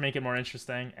 Just to make it more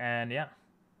interesting, and yeah.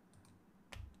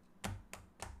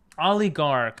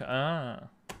 Oligarch,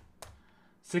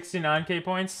 69k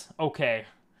points? Okay.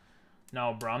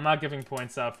 No, bro, I'm not giving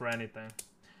points out for anything.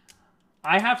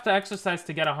 I have to exercise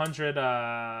to get 100,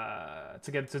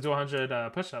 to do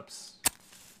 100 push-ups.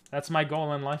 That's my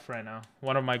goal in life right now.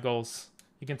 One of my goals.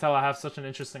 You can tell I have such an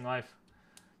interesting life.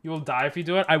 You will die if you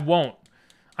do it? I won't.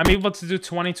 I'm able to do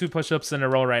 22 push-ups in a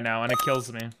row right now, and it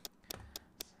kills me.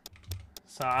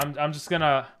 So I'm just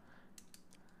gonna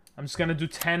do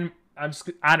 10.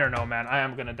 I don't know, man. I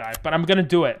am gonna die, but I'm gonna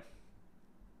do it.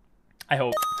 I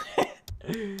hope.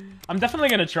 I'm definitely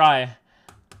gonna try.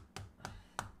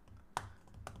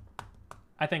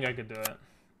 I think I could do it.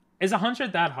 Is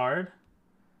 100 that hard?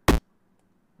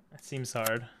 It seems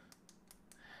hard.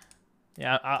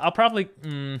 Yeah, I'll probably...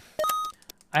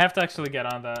 I have to actually get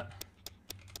on that.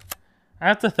 I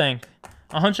have to think.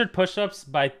 100 push-ups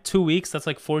by 2 weeks, that's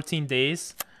like 14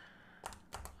 days.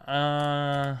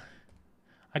 I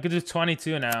could do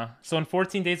 22 now. So in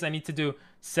 14 days, I need to do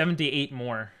 78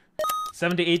 more.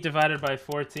 78 divided by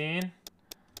 14.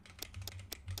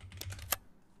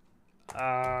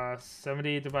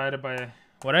 78 divided by...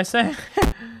 What'd I say?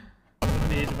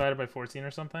 78 divided by 14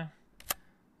 or something?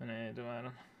 78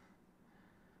 divided...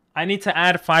 I need to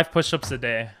add 5 push-ups a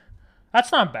day. That's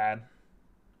not bad.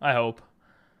 I hope.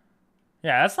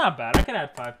 Yeah, that's not bad. I could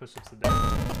add 5 push-ups a day.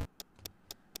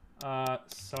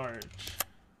 Sarge.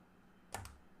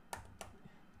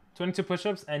 22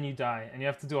 push-ups and you die. And you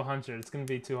have to do 100. It's going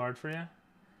to be too hard for you?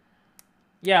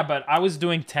 Yeah, but I was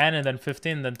doing 10 and then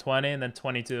 15 and then 20 and then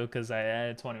 22 because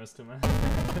 20 was too much.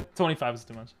 25 was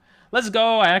too much. Let's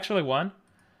go. I actually won.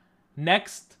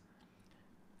 Next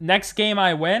game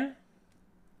I win,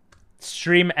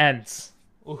 stream ends.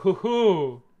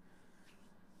 Ooh.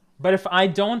 But if I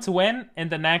don't win in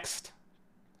the next...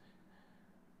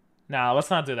 Nah, let's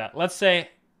not do that. Let's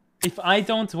say if I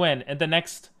don't win in the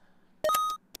next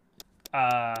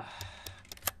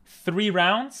 3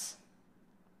 rounds,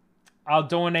 I'll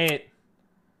donate.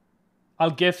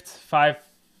 I'll gift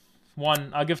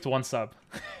 1 sub.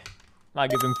 Not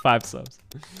giving 5 subs.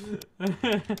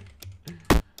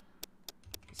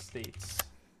 States.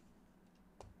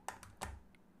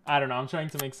 I don't know. I'm trying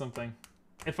to make something.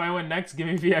 If I win next, give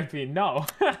me VIP. No.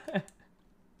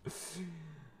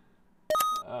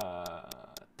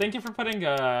 Thank you for putting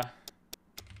the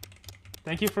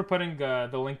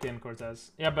link in,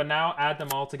 Cortez. Yeah, but now add them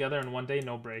all together in 1 day,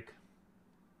 no break.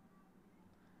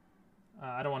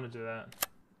 I don't want to do that.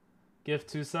 Give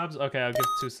 2 subs? Okay, I'll give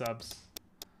 2 subs.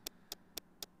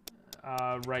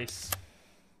 Rice.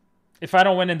 If I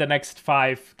don't win in the next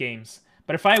 5 games.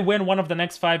 But if I win one of the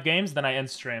next 5 games, then I end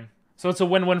stream. So it's a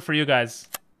win-win for you guys.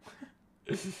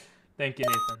 Thank you,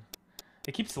 Nathan.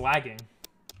 It keeps lagging.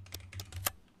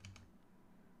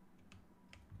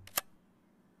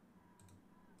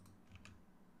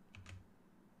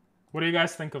 What do you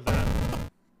guys think of that?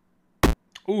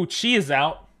 Ooh, Chi is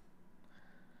out.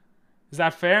 Is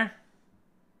that fair?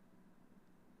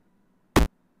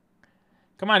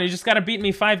 Come on, you just gotta beat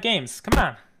me 5 games. Come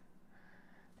on.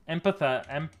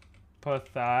 Empathize.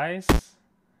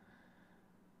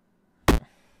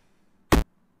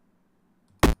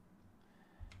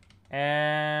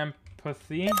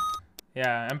 Empathy?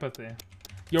 Yeah, empathy.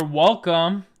 You're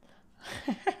welcome.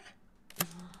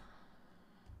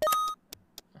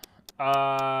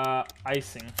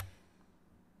 Icing.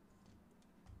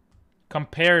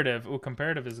 Comparative. Ooh,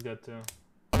 comparative is good too.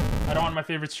 I don't want my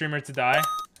favorite streamer to die.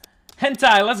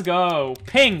 Hentai, let's go.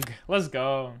 Ping, let's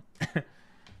go. I'm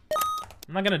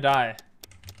not gonna die.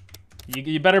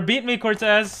 You better beat me,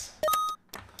 Cortez.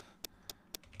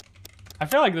 I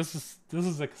feel like this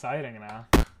is exciting now.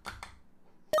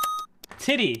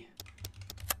 Titty.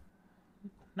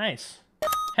 Nice.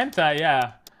 Hentai,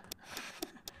 yeah.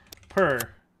 Purr.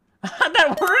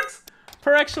 That works?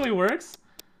 Purr actually works?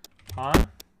 Pawn.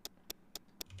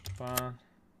 Pawn.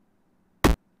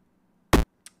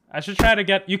 I should try to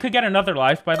get... You could get another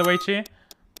life, by the way, Chi.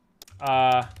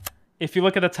 If you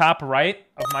look at the top right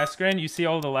of my screen, you see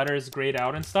all the letters grayed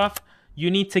out and stuff.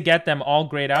 You need to get them all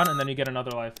grayed out, and then you get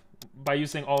another life. By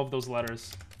using all of those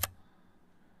letters.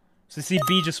 So you see,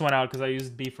 B just went out because I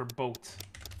used B for boat.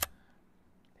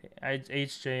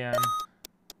 HJM.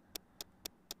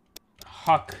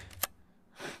 Huck.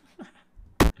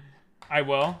 I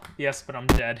will. Yes, but I'm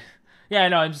dead. Yeah, I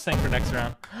know. I'm just saying for next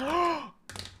round.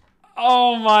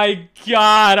 Oh my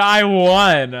god, I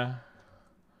won.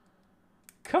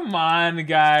 Come on,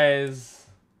 guys.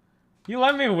 You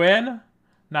let me win?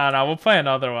 No, we'll play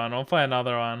another one. We'll play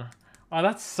another one. Oh,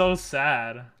 that's so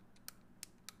sad.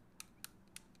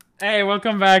 Hey,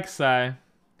 welcome back, Sai.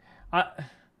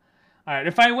 Alright,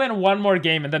 if I win one more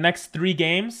game in the next 3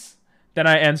 games, then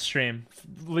I end stream.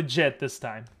 Legit this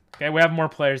time. Okay, we have more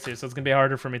players here, so it's gonna be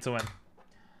harder for me to win.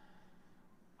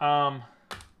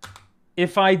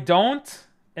 If I don't,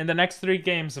 in the next 3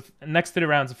 games, next 3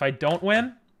 rounds, if I don't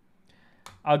win,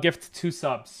 I'll gift 2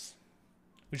 subs,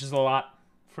 which is a lot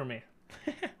for me.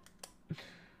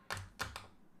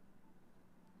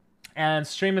 And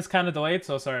stream is kind of delayed,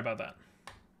 so sorry about that.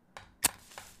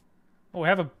 Oh, we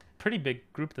have a pretty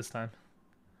big group this time.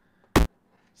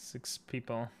 6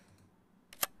 people.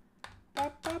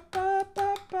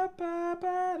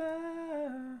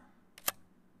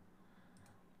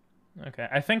 Okay,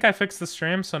 I think I fixed the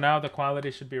stream, so now the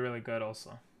quality should be really good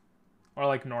also. Or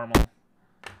like normal.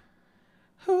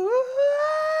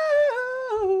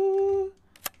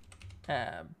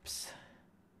 Abs.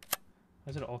 Why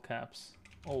is it all caps?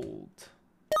 Old.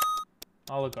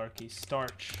 Oligarchy.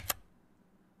 Starch.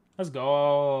 Let's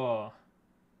go.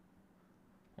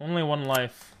 Only one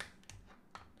life.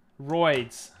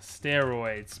 Roids.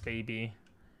 Steroids, baby.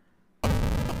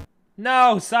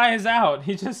 No, Sai is out.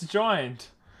 He just joined.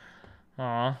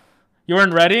 Aw. You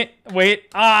weren't ready? Wait.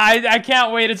 I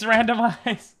can't wait. It's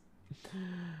randomized.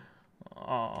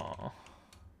 Oh.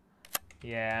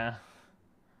 Yeah.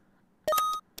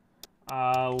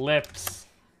 Lips.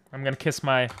 I'm gonna kiss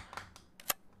my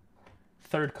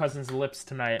 3rd cousin's lips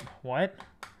tonight. What?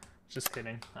 Just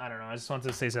kidding. I don't know. I just wanted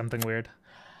to say something weird.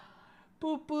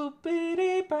 Boop, boop,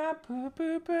 beady, bop, boop,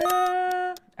 boop,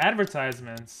 boop.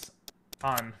 Advertisements.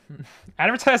 On.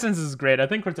 Advertisements is great. I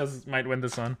think Cortez might win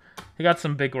this one. He got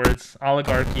some big words.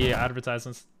 Oligarchy,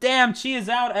 advertisements. Damn, Chi is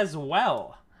out as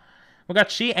well. We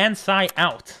got Chi and Sai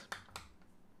out.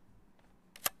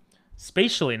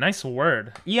 Spatially, nice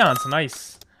word. Eon's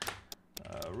nice.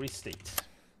 Restate.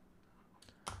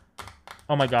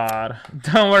 Oh my god.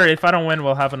 Don't worry, if I don't win,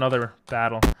 we'll have another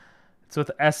battle. It's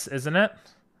with S, isn't it?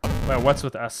 Wait, what's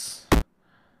with S?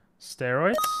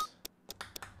 Steroids?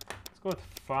 Let's go with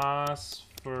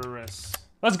phosphorus.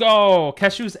 Let's go!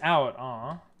 Cashew's out.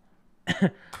 Aw.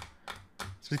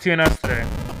 It's between us 3.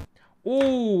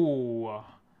 Ooh.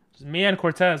 Just me and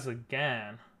Cortez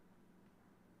again.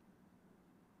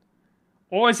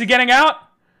 Oh, is he getting out?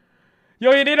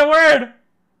 Yo, you need a word!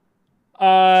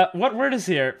 What word is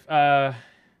here? I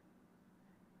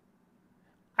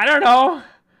don't know.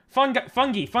 Fungi.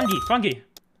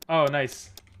 Oh, nice.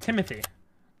 Timothy.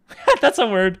 That's a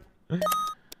word.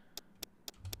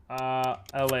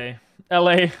 LA.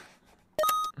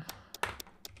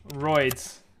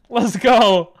 Roids. Let's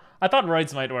go. I thought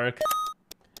roids might work.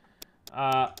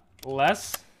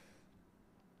 Less.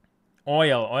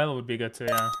 Oil would be good too,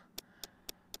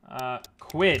 yeah.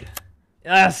 Quid.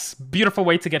 Yes! Beautiful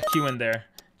way to get Q in there.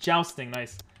 Jousting,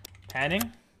 nice.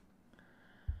 Panning?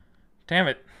 Damn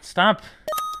it. Stop.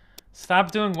 Stop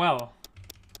doing well.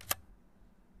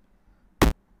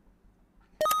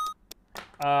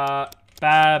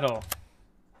 Battle.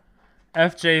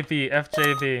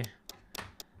 FJV.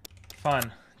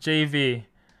 Fun. JV.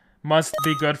 Must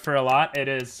be good for a lot. It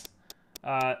is.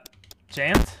 Jant?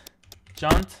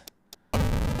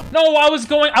 No, I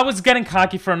was getting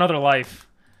cocky for another life.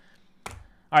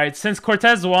 Alright, since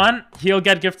Cortez won, he'll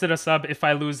get gifted a sub if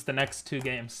I lose the next 2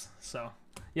 games. So,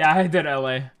 yeah, I did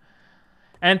LA.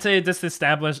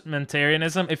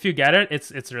 Anti-disestablishmentarianism. If you get it,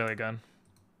 it's really good.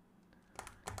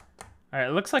 Alright,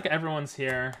 it looks like everyone's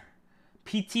here.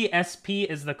 PTSP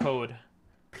is the code.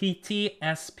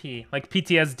 PTSP. Like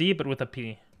PTSD, but with a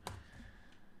P.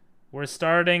 We're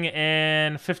starting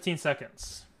in 15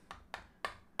 seconds.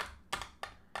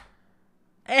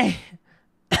 Hey!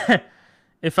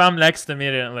 If I'm next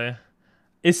immediately.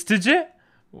 İstici?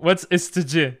 What's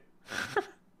istici?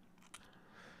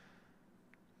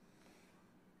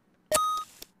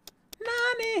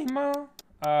 Nanimo.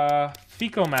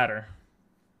 Fecal matter.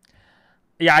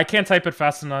 Yeah, I can't type it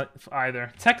fast enough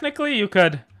either. Technically, you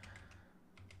could.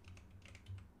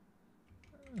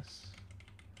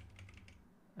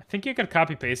 I think you could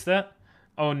copy paste that.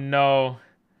 Oh no.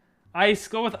 Ice,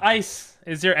 go with ice.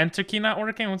 Is your enter key not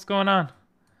working? What's going on?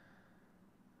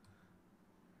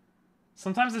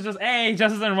 Sometimes it's just, hey,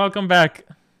 Justin, welcome back.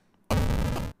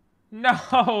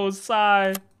 No,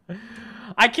 sigh.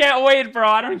 I can't wait, bro.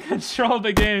 I don't control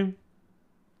the game.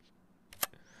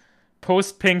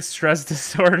 Post-pink stress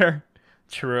disorder.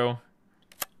 True. I'm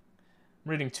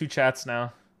reading 2 chats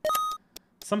now.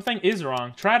 Something is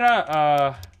wrong. Try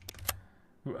to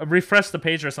refresh the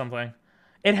page or something.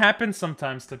 It happens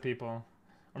sometimes to people.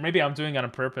 Or maybe I'm doing it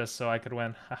on purpose so I could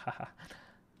win.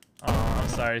 Oh, I'm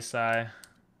sorry, Sai.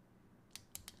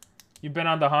 You've been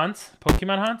on the hunt?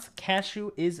 Pokemon hunt?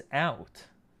 Cashew is out.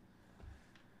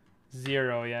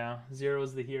 Zero, yeah. Zero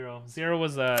is the hero. Zero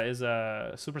is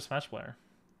a Super Smash player.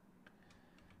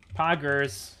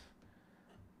 Poggers.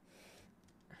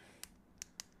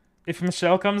 If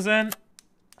Michelle comes in,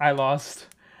 I lost.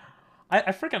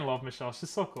 I freaking love Michelle. She's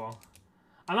so cool.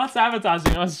 I'm not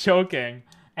sabotaging. I was joking.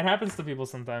 It happens to people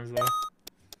sometimes, though.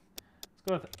 Let's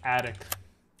go with Attic.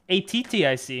 ATT,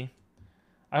 I see.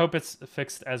 I hope it's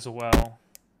fixed as well.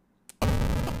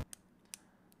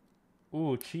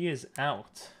 Ooh, Chi is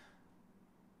out.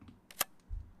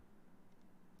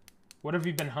 What have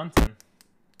you been hunting?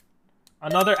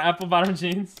 Another apple bottom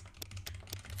jeans?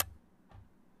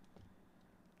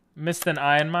 Missed an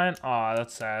eye in mine? Aw,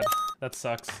 that's sad. That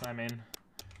sucks. I mean,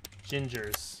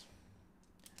 gingers.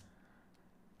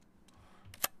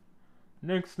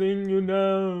 Next thing you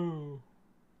know.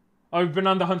 Oh, you've been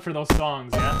on the hunt for those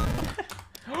songs, yeah?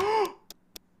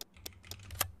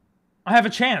 I have a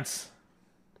chance.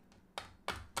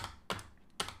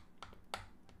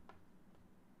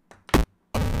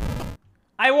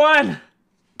 I won!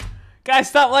 Guys,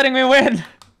 stop letting me win!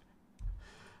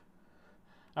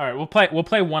 Alright, we'll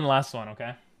play one last one,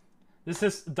 okay? This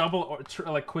is double or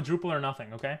like quadruple or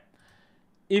nothing, okay?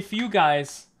 If you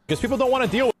guys, because people don't want to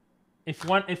deal with if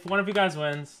one of you guys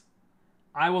wins,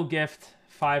 I will gift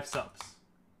 5 subs.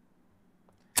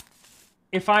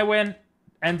 If I win,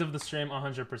 end of the stream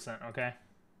 100%, okay?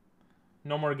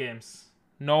 No more games.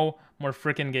 No more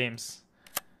freaking games.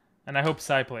 And I hope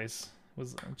Sai plays.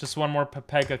 Was just one more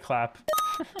Pega clap.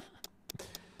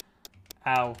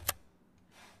 Ow.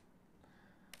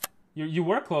 You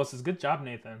were closest. Good job,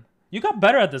 Nathan. You got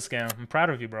better at this game. I'm proud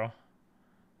of you, bro.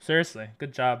 Seriously,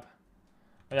 good job.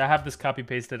 Yeah, I have this copy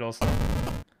pasted also.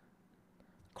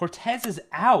 Cortez is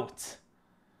out.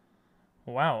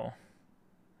 Wow.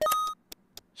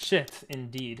 Shit,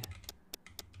 indeed.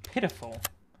 Pitiful.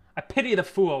 I pity the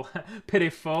fool.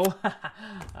 Pitiful.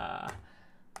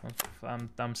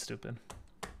 I'm stupid.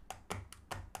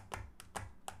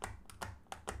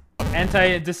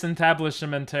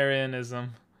 Anti-disestablishmentarianism.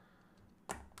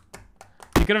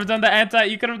 You could have done the anti.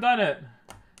 You could have done it,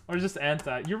 or just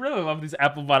anti. You really love these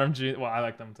apple bottom jeans. Well, I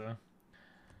like them too.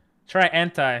 Try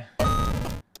anti.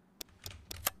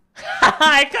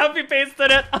 I copy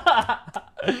pasted it.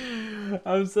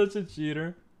 I'm such a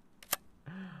cheater.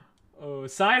 Oh,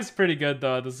 Sai is pretty good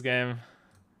though at this game,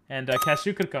 and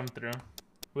Cashew could come through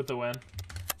with the win,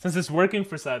 since it's working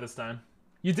for Sai this time.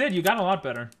 You did. You got a lot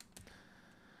better.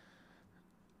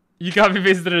 You copy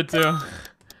pasted it too.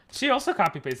 She also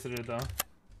copy pasted it though.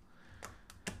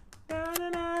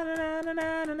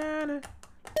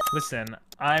 Listen,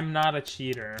 I'm not a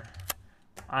cheater.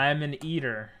 I'm an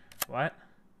eater. What?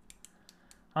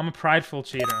 I'm a prideful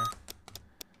cheater.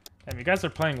 Damn, you guys are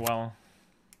playing well.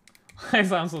 I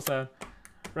sound so sad.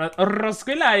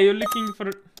 Rosquilla, are you looking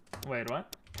for... Wait,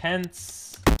 what?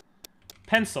 Pencil.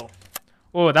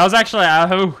 Oh, that was actually... I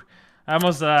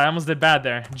almost did bad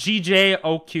there.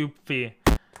 GJOQP.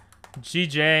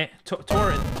 GJ...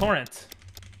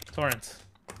 Torrent.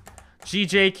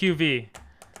 GJQV.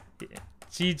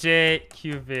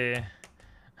 GJQV.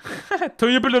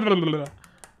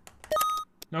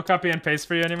 No copy and paste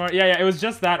for you anymore? Yeah, it was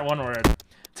just that one word.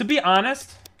 To be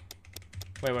honest...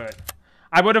 Wait.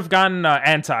 I would have gotten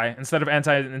anti instead of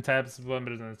anti in tabs.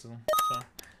 So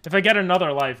if I get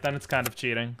another life, then it's kind of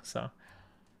cheating. So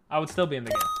I would still be in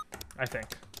the game, I think.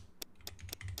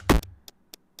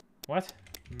 What?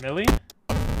 Millie?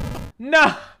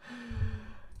 No!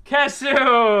 Cashew!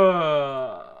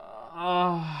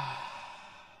 Oh.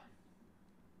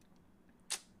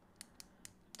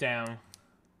 Damn.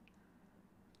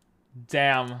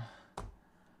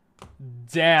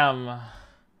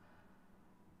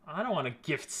 I don't want to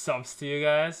gift subs to you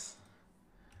guys,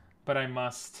 but I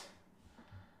must.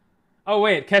 Oh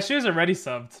wait, Cashew's already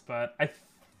subbed, but I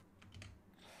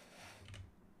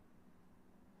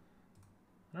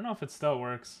don't know if it still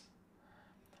works.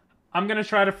 I'm gonna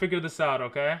try to figure this out,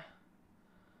 okay?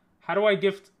 How do I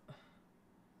gift...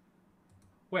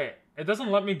 Wait, it doesn't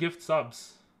let me gift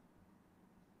subs.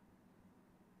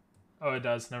 Oh, it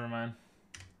does, never mind.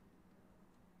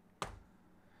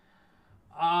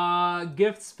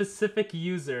 Gift specific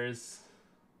users.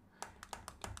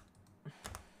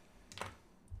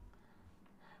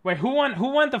 Wait, who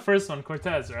won the first one?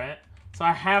 Cortez, right? So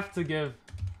I have to give...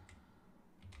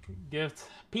 Gift.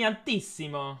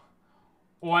 Piantissimo.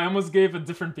 Oh, I almost gave a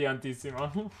different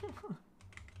Piantissimo.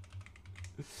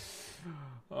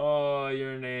 Oh,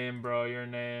 your name, bro. Your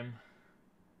name.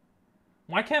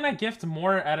 Why can't I gift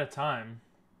more at a time?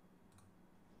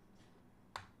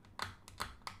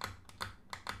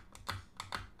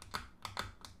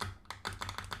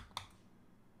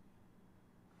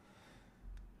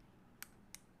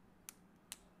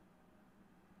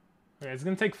 Okay, it's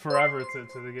gonna take forever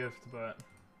to the gift, but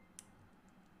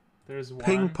there's one.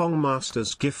 Ping Pong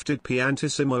Masters gifted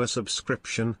Piantissimo a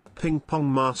subscription. Ping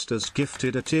Pong Masters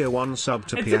gifted a tier 1 sub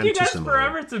to It Piantissimo. took you guys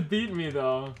forever to beat me,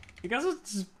 though. You guys are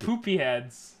just poopy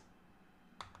heads.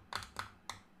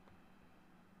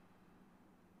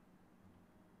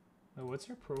 Oh, what's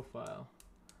your profile?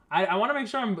 I want to make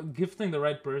sure I'm gifting the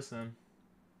right person.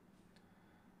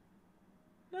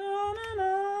 Na, na,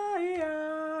 na,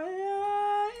 yeah, yeah,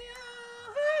 yeah.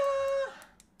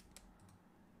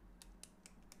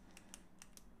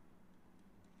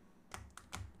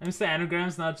 I'm saying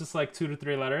anagram's not just like 2 to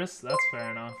 3 letters. That's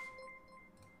fair enough.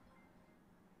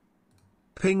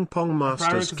 Ping Pong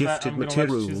Masters gifted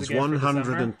Materials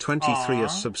 123 a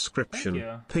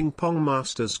subscription. Ping Pong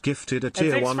Masters gifted a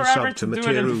tier 1 sub to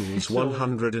Materials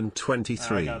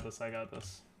 123. I got this, I got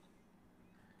this.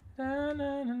 Na,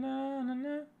 na, na, na, na,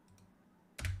 na.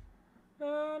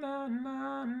 Na, na,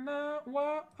 na, na.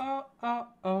 Whoa, oh, oh,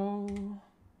 oh.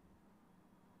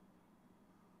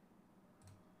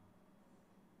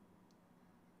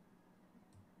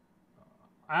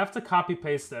 I have to copy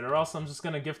paste it, or else I'm just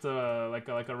gonna gift a like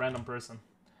a random person.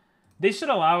 They should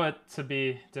allow it to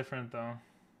be different though.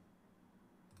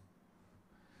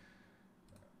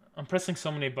 I'm pressing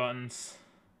so many buttons.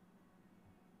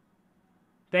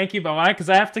 Thank you, but why? Because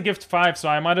I have to gift 5, so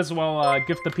I might as well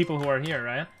gift the people who are here,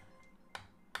 right?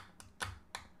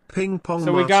 Ping Pong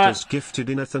Masters gifted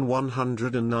Inathan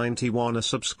 191 a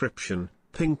subscription.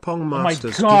 Ping Pong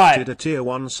Masters gifted a tier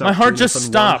 1 sub. My heart just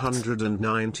stopped.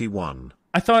 191.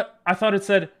 I thought it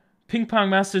said Ping Pong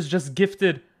Masters just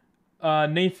gifted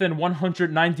Nathan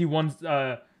 191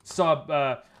 sub.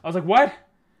 I was like, what?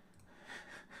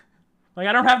 Like,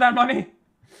 I don't have that money.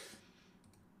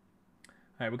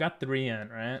 All right, we got 3 in,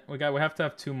 right? We have to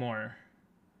have 2 more.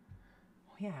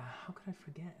 Oh yeah, how could I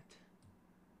forget?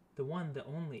 The one, the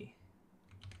only.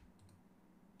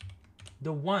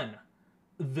 The one,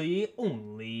 the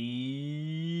only.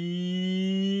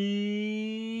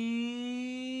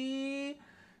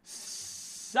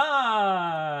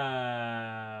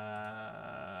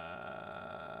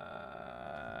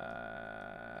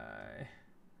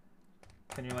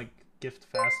 Can you like gift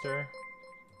faster?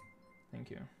 Thank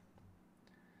you.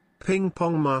 Ping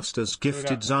Pong Masters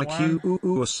gifted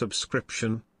ZyQ a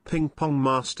subscription. Ping Pong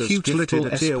Masters gifted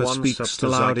a tier 1 sub to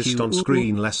loudest on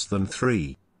screen less than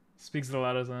 3. Speaks the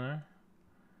loudest on there.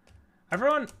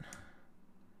 Everyone,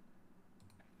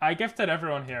 I gifted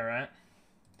everyone here, right?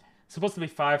 It's supposed to be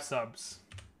 5 subs.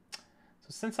 So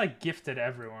since I gifted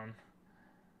everyone,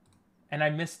 and I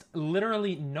missed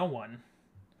literally no one,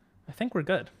 I think we're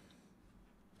good.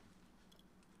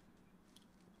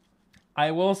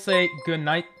 I will say good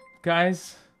night,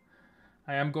 guys.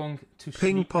 I am going to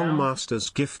Ping Pong now. Masters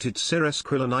gifted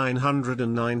Ciresquilla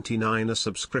 999 a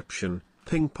subscription.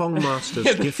 Ping Pong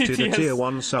Masters gifted a tier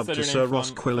 1 sub to Sir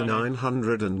Rosquilla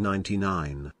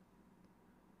 999.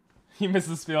 You miss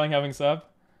this feeling having sub?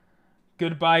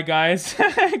 Goodbye, guys.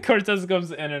 Cortez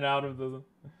comes in and out of the...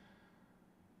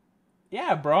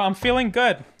 Yeah, bro, I'm feeling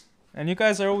good. And you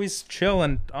guys are always chill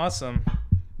and awesome.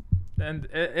 And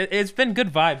it's been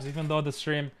good vibes, even though the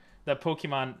stream, that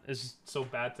Pokemon is so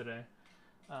bad today.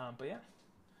 But yeah,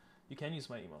 you can use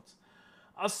my emotes.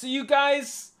 I'll see you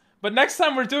guys. But next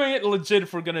time we're doing it legit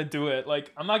if we're gonna do it.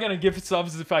 Like, I'm not gonna give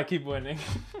subs if I keep winning.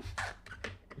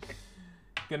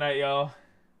 Good night, y'all.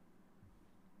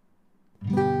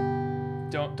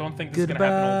 Don't think this is gonna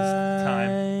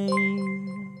happen all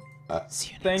this time.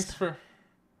 See you Thanks for...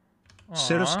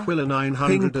 Ciresquilla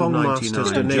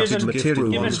 999 donated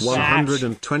Materials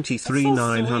 123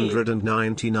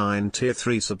 999 tier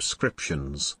 3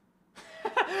 subscriptions.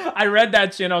 I read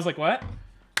that shit and I was like, what?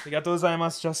 Arigatou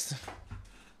gozaimasu, Justin.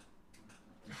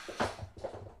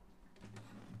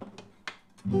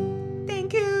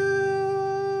 Thank you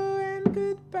and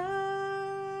goodbye.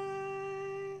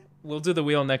 We'll do the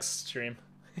wheel next stream.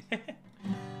 Have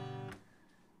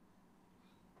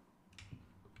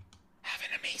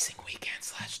an amazing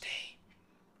weekend/day.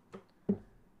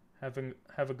 Have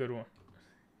a good one.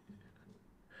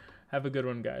 Have a good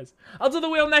one, guys. I'll do the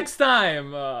wheel next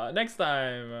time.